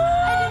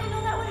 I didn't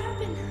know that would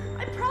happen.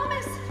 I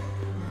promise.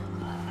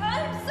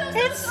 I'm so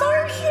It's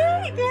sorry.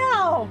 so cute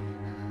now.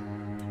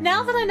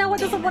 Now that I know it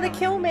doesn't want to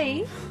kill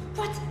me.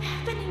 What's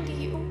happening to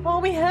you? Oh,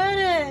 we heard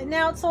it.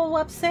 Now it's all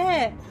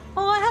upset.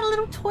 Oh, I had a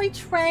little toy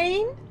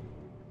train.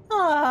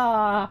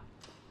 Ah.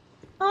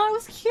 Oh, it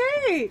was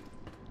cute.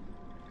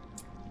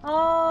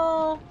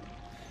 Oh.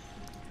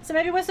 So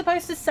maybe we're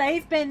supposed to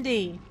save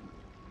Bendy.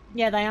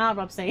 Yeah, they are,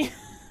 Robsy.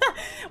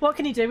 What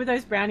can you do with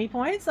those brownie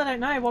points? I don't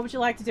know. What would you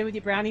like to do with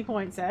your brownie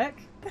points, Eric?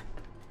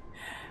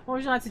 What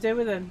would you like to do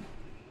with them?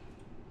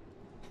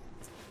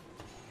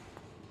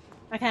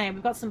 Okay,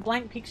 we've got some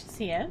blank pictures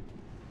here.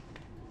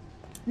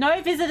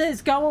 No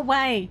visitors, go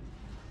away.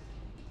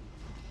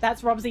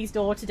 That's Robsy's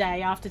door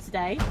today, after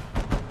today.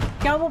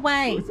 Go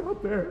away. Who's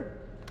out there?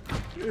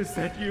 Is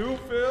that you,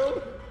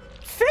 Phil?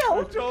 Phil?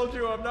 I told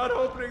you I'm not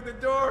opening the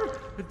door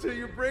until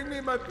you bring me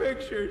my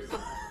pictures.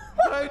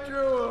 I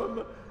drew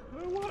them.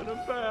 I want them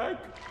back.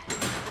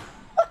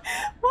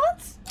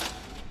 What?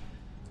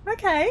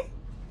 Okay.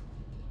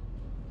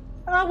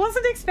 I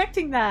wasn't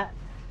expecting that.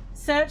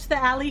 Search the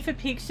alley for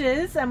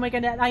pictures and we're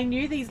gonna... I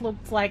knew these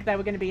looked like they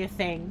were gonna be a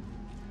thing.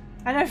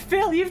 I know,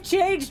 Phil, you've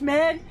changed,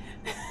 man.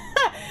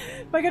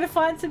 We're gonna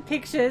find some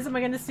pictures and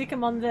we're gonna stick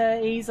them on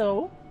the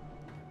easel.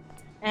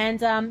 And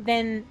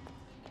then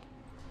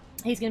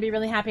he's gonna be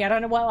really happy. I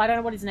don't know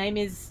what his name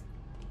is.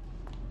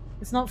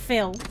 It's not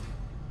Phil.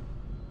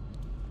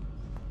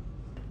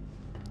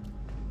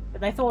 But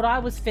they thought I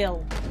was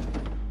Phil.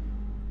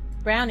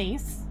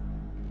 Brownies.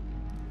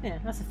 Yeah,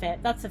 that's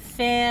a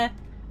fair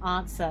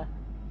answer.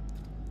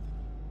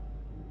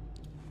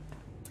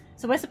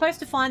 So we're supposed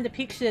to find the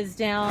pictures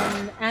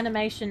down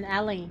Animation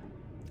Alley.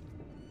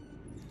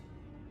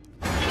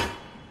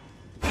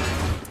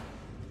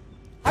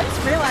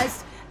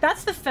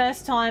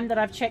 first time that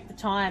I've checked the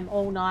time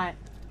all night.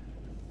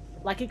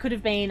 Like, it could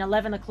have been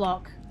 11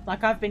 o'clock.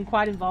 Like, I've been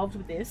quite involved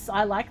with this.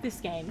 I like this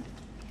game.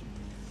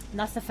 And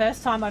that's the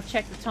first time I've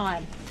checked the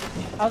time.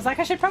 I was like,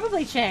 I should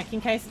probably check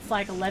in case it's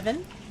like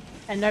 11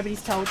 and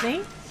nobody's told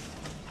me.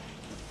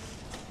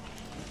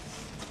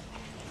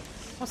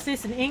 What's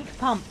this? An ink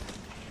pump.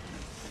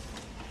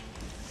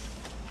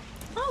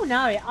 Oh no,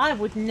 I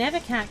would never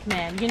cack,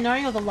 man. You know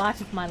you're the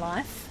light of my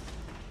life.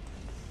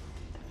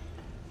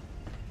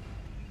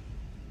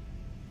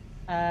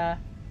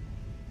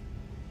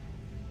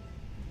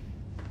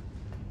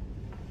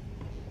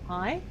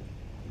 Hi?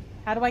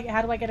 How do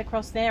I get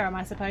across there? Am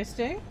I supposed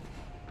to?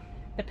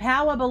 The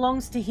power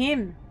belongs to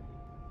him.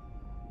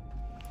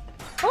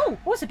 Oh,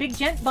 it's a big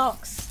gent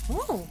box.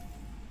 Oh.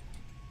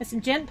 There's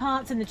some gent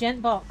parts in the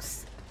gent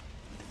box.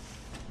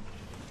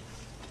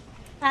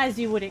 As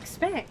you would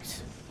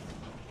expect.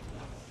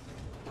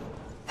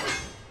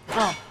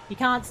 Oh, you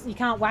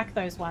can't whack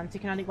those ones. You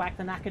can only whack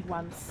the knackered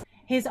ones.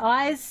 His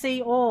eyes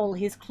see all,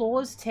 his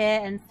claws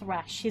tear and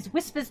thrash. His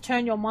whispers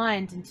turn your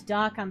mind into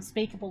dark,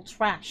 unspeakable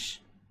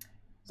trash.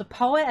 It's a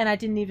poet and I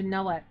didn't even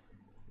know it.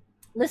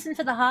 Listen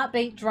to the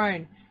heartbeat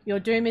drone. Your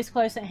doom is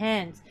close at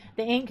hand.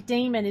 The ink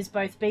demon is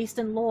both beast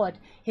and lord.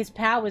 His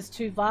powers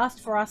too vast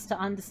for us to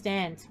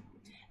understand.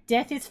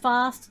 Death is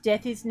fast,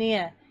 death is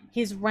near.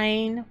 His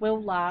reign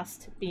will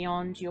last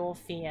beyond your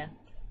fear.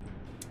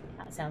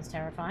 That sounds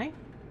terrifying.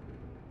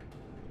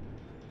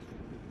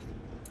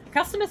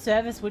 Customer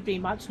service would be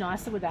much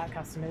nicer without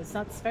customers.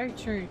 That's very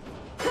true.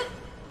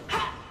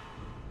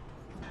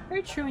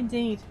 Very true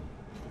indeed.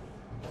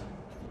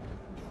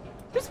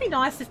 It'd just be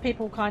nice if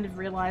people kind of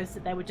realised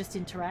that they were just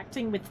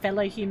interacting with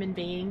fellow human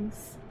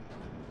beings.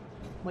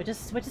 We're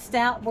just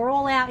out. We're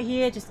all out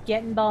here just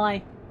getting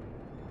by.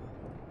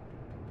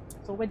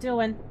 That's all we're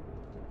doing.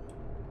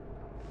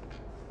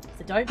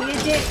 So don't be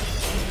a dick.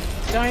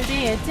 Don't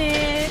be a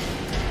dick.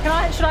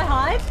 Should I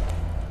hide?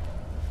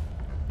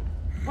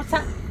 What's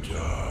that?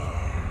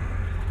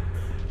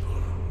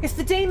 It's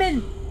the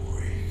demon!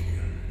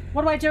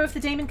 What do I do if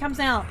the demon comes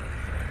out?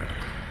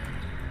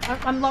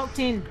 I'm locked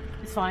in.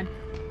 It's fine.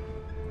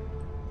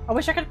 I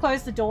wish I could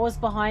close the doors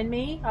behind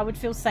me. I would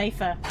feel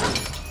safer.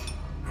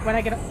 When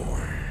I get up.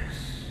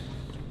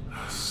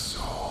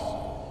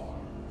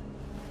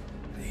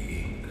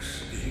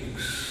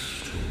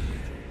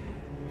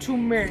 To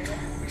me.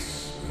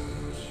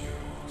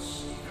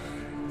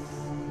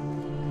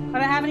 I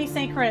don't have any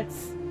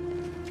secrets.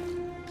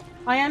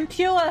 I am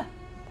pure.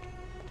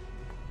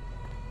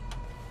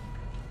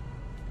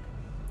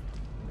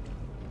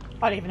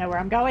 I don't even know where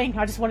I'm going.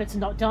 I just wanted to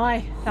not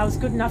die. That was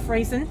good enough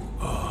reason.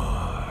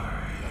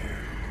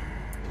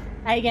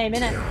 A-game,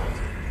 innit?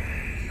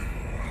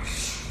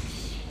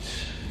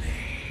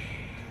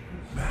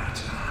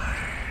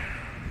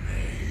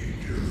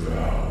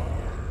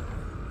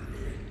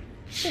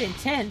 A bit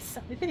intense.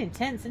 A bit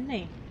intense, isn't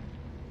he?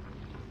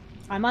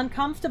 I'm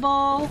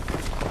uncomfortable.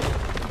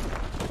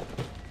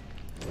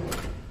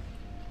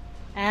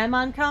 Am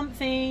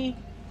uncomfy.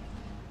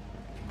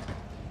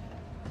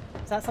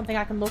 Is that something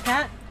I can look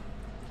at?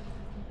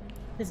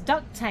 There's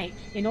duct tape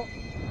in all...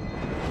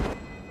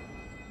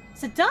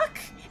 It's a duck!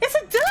 It's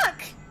a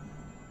duck!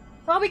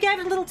 Oh, we gave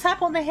it a little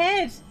tap on the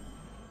head.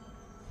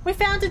 We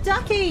found a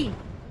ducky!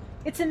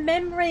 It's a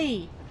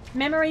memory.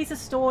 Memories are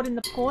stored in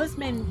the pause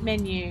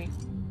menu.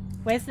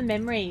 Where's the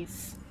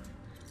memories?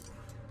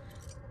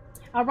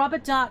 A rubber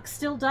duck,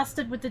 still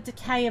dusted with the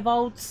decay of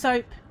old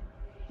soap.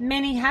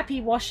 Many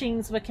happy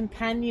washings were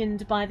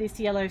companioned by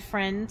this yellow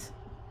friend.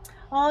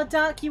 Oh,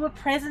 duck, you were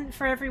present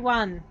for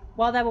everyone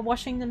while they were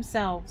washing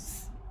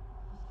themselves.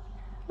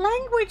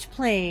 Language,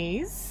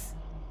 please.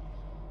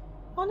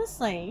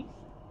 Honestly.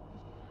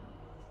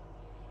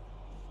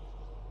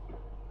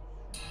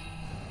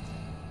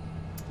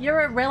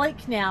 You're a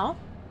relic now.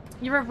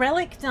 You're a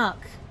relic, duck.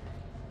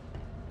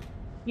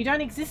 You don't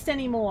exist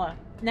anymore.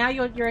 Now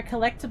you're a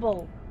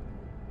collectible.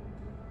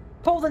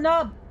 Pull the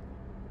knob.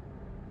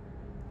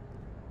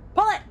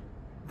 Pull it.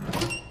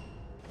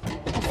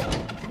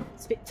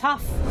 It's a bit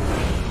tough.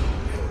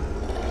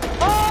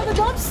 Oh, the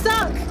knob's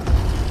stuck.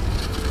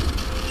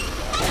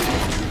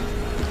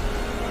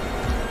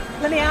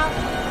 Let me out.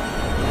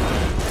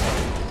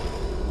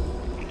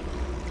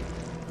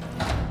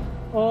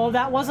 Oh,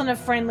 that wasn't a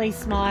friendly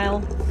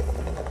smile.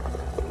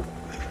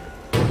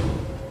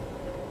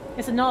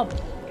 It's a knob,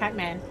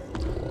 Catman.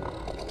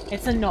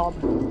 It's a knob.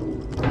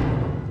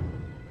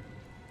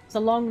 It's a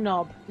long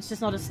knob. It's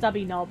just not a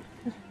stubby knob.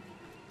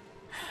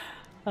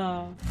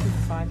 Oh, this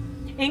is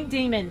fine. Ink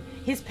Demon.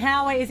 His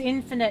power is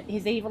infinite.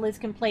 His evil is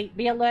complete.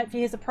 Be alert for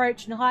his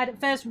approach and hide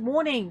at first.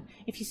 Warning!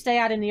 If you stay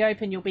out in the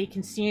open, you'll be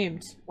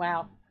consumed.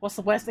 Wow. What's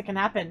the worst that can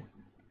happen?